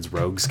Batman's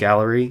Rogues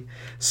Gallery.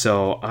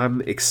 So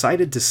I'm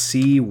excited to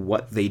see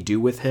what they do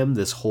with him.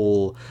 This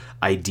whole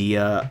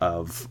idea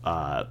of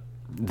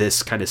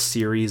this kind of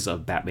series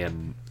of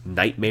Batman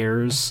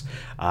nightmares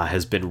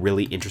has been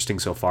really interesting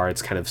so far.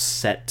 It's kind of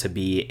set to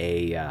be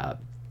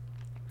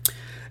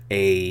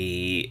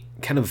a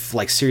kind of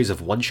like series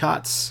of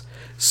one-shots.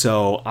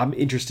 So I'm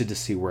interested to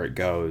see where it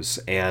goes,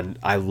 and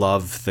I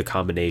love the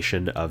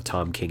combination of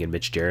Tom King and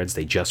Mitch Gerads.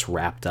 They just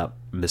wrapped up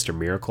Mr.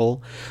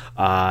 Miracle.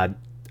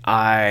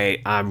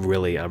 I'm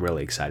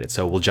really excited.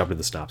 So we'll jump into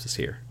the synopsis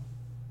here.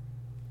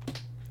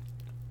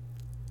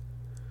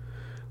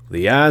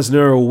 The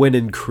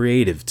Eisner-winning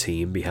creative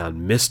team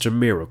behind Mr.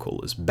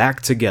 Miracle is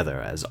back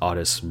together as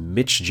artist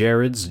Mitch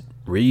Gerads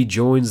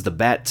rejoins the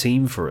Bat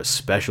team for a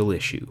special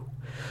issue.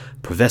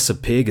 Professor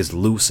Pig is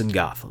loose in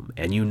Gotham,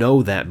 and you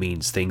know that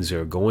means things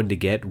are going to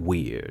get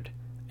weird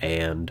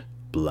and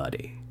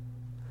bloody.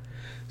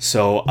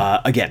 So,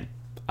 again,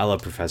 I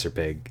love Professor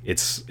Pig.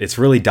 It's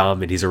really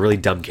dumb, and he's a really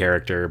dumb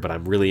character, but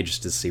I'm really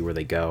interested to see where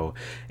they go.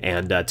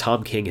 And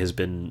Tom King has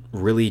been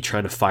really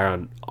trying to fire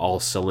on all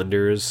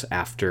cylinders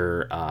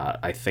after,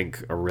 I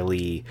think, a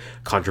really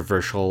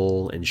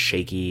controversial and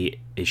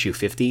shaky issue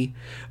 50.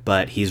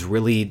 But he's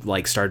really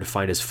started to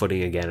find his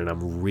footing again, and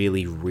I'm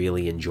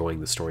really enjoying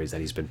the stories that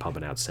he's been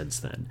pumping out since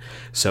then.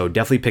 So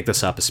definitely pick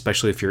this up,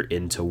 especially if you're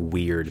into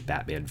weird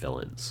Batman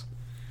villains.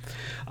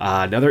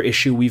 Another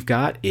issue we've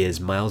got is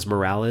Miles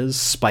Morales'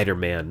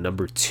 Spider-Man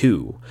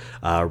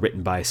 #2,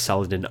 written by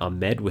Saladin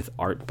Ahmed with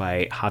art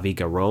by Javi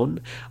Garron.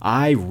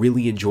 I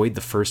really enjoyed the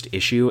first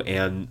issue,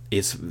 and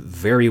it's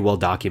very well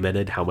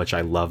documented how much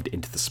I loved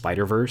Into the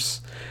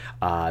Spider-Verse.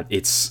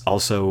 It's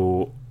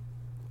also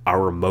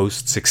our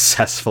most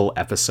successful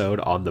episode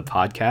on the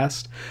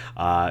podcast.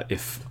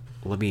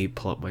 Let me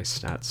pull up my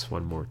stats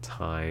one more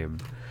time.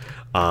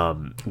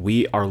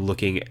 We are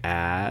looking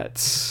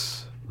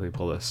at... Let me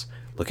pull this.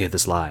 Looking at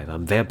this live.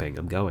 I'm vamping.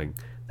 I'm going.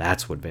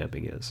 That's what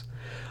vamping is.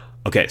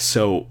 Okay,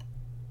 so...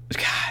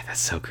 God,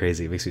 that's so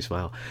crazy. It makes me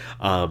smile.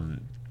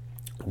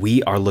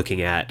 We are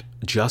looking at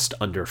just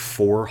under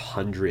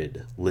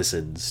 400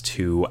 listens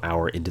to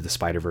our Into the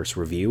Spider-Verse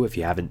review. If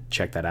you haven't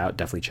checked that out,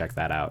 definitely check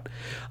that out.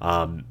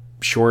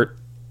 Short,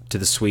 to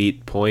the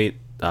sweet point,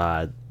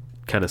 kind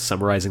of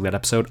summarizing that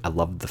episode. I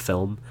loved the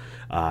film.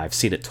 I've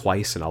seen it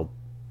twice, and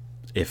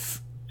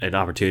if an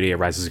opportunity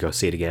arises to go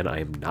see it again, I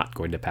am not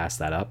going to pass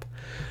that up.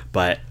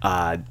 But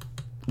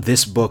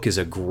this book is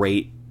a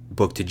great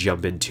book to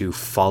jump into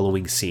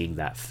following seeing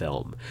that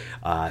film.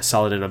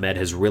 Saladin Ahmed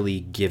has really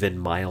given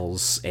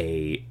Miles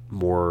a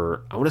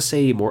more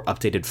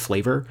updated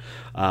flavor.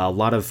 A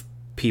lot of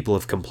people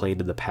have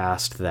complained in the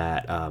past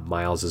that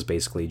Miles is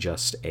basically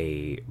just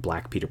a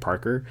black Peter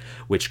Parker,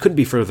 which couldn't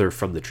be further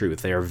from the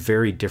truth. They are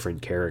very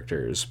different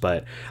characters,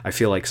 but I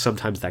feel like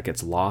sometimes that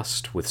gets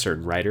lost with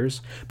certain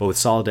writers. But with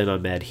Saladin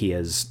Ahmed, he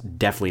has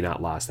definitely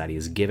not lost that. He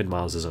has given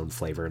Miles his own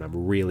flavor, and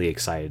I'm really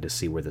excited to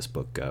see where this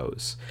book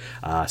goes.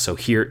 So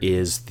here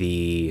is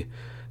the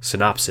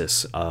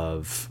synopsis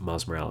of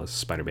Miles Morales'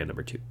 Spider-Man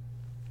 #2.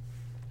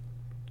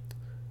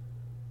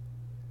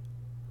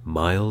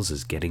 Miles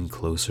is getting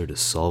closer to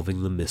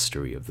solving the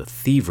mystery of the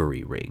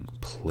thievery ring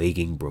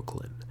plaguing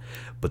Brooklyn,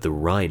 but the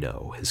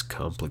Rhino has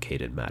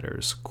complicated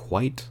matters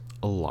quite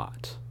a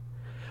lot.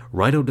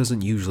 Rhino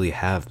doesn't usually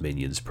have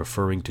minions,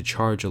 preferring to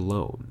charge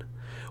alone.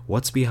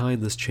 What's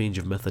behind this change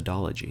of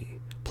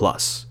methodology?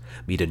 Plus,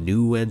 meet a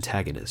new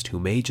antagonist who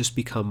may just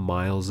become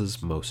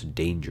Miles's most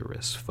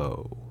dangerous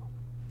foe.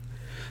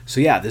 So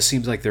yeah, this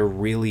seems like they're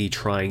really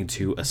trying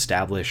to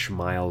establish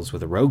Miles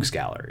with a rogues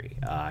gallery.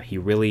 He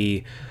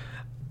really...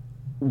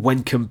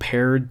 When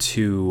compared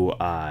to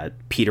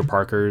Peter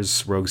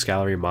Parker's rogues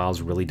gallery,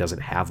 Miles really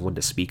doesn't have one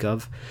to speak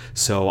of.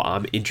 So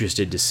I'm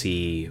interested to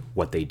see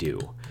what they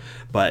do.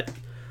 But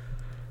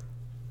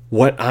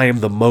what I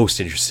am the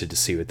most interested to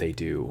see what they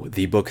do,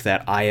 the book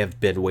that I have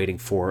been waiting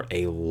for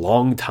a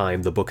long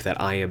time, the book that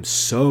I am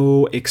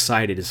so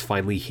excited is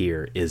finally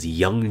here, is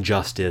Young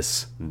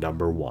Justice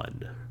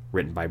 #1.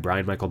 Written by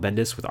Brian Michael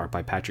Bendis with art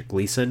by Patrick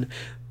Gleason.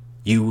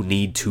 You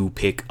need to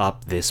pick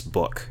up this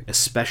book,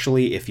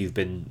 especially if you've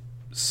been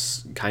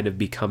kind of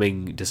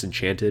becoming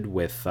disenchanted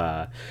with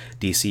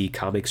DC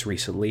Comics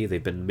recently.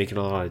 They've been making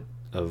a lot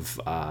of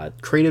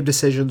creative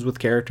decisions with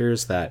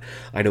characters that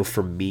I know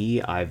for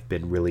me I've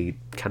been really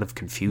kind of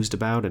confused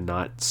about and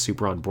not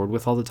super on board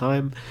with all the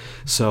time.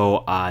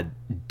 So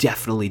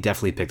definitely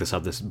pick this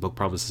up. This book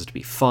promises to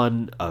be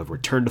fun, a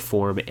return to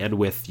form, and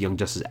with Young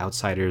Justice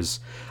Outsiders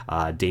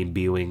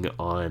debuting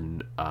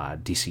on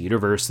DC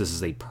Universe, this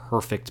is a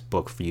perfect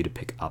book for you to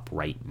pick up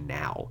right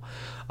now.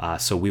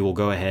 So we will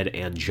go ahead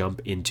and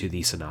jump into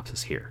the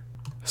synopsis here.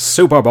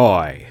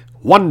 Superboy,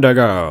 Wonder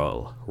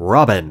Girl,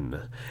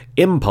 Robin,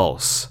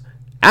 Impulse,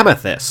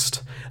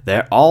 Amethyst.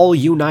 They're all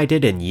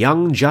united in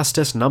Young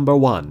Justice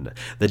 #1,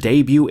 the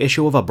debut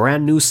issue of a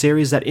brand new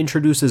series that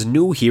introduces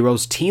new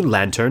heroes Teen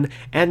Lantern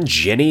and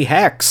Ginny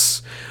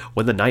Hex.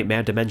 When the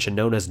Nightmare dimension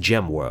known as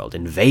Gemworld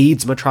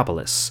invades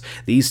Metropolis,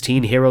 these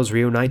teen heroes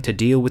reunite to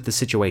deal with the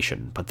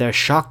situation, but they're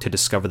shocked to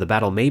discover the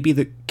battle may be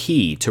the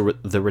key to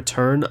the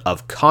return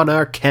of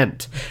Connor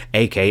Kent,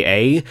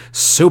 aka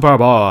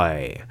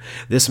Superboy.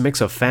 This mix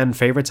of fan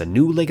favorites and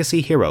new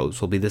legacy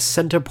heroes will be the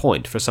center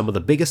point for some of the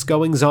biggest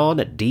goings-on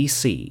at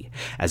DC.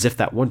 As if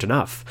that weren't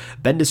enough,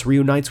 Bendis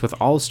reunites with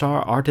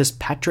all-star artist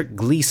Patrick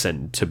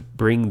Gleason to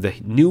bring the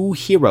new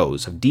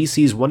heroes of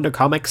DC's Wonder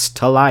Comics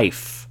to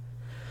life.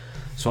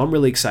 So I'm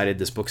really excited.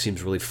 This book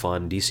seems really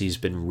fun. DC's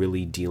been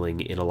really dealing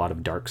in a lot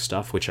of dark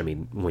stuff, which, I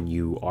mean, when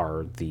you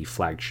are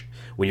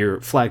when your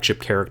flagship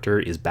character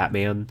is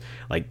Batman,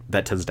 like,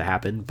 that tends to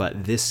happen,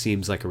 but this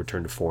seems like a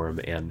return to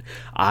form, and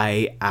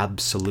I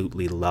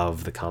absolutely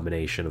love the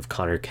combination of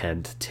Connor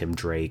Kent, Tim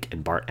Drake,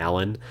 and Bart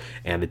Allen,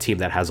 and the team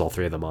that has all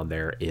three of them on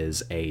there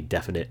is a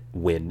definite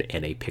win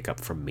and a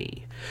pickup from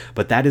me.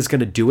 But that is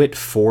going to do it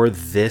for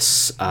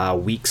this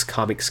week's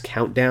Comics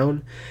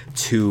Countdown.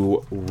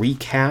 To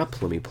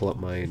recap, let me pull up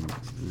my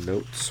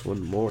notes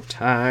one more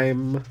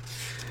time.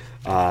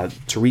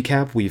 To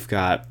recap, we've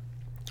got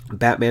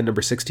Batman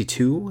number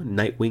 62,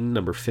 Nightwing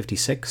number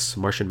 56,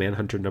 Martian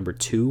Manhunter number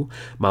 2,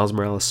 Miles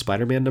Morales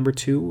Spider-Man number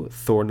 2,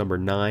 Thor number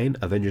 9,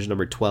 Avengers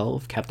number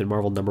 12, Captain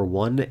Marvel number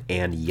 1,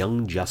 and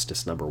Young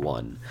Justice number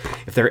 1.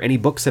 If there are any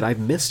books that I've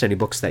missed, any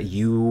books that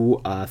you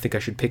think I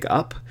should pick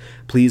up,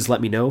 please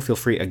let me know. Feel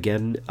free,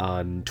 again,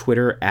 on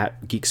Twitter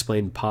at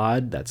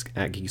GeekSplainPod, that's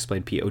at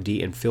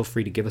GeekSplainPod, and feel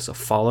free to give us a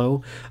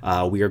follow.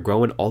 We are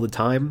growing all the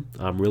time.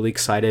 I'm really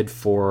excited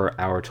for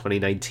our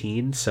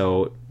 2019,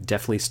 so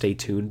definitely stay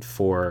tuned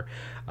for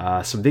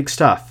some big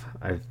stuff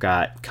I've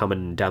got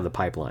coming down the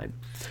pipeline.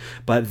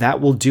 But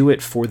that will do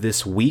it for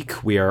this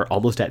week. We are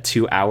almost at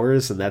 2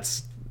 hours, and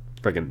that's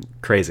freaking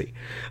crazy.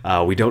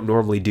 We don't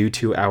normally do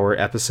 2-hour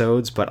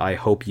episodes, but I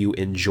hope you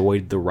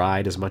enjoyed the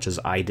ride as much as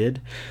I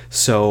did.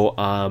 So,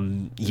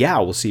 yeah,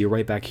 we'll see you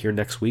right back here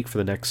next week for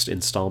the next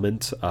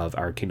installment of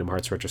our Kingdom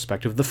Hearts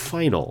retrospective, the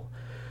final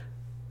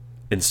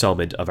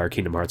installment of our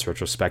Kingdom Hearts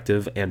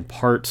retrospective, and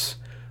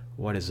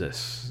what is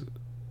this?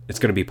 It's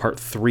going to be part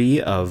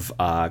 3 of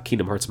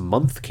Kingdom Hearts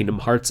Month, Kingdom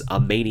Hearts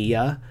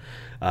A-Mania,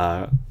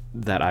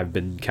 that I've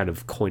been kind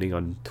of coining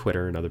on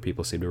Twitter, and other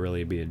people seem to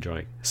really be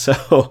enjoying.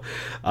 So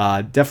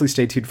definitely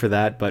stay tuned for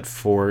that. But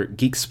for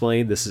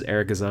Geeksplain, this is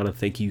Eric Azana.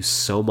 Thank you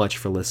so much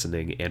for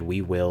listening, and we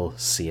will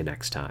see you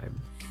next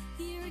time.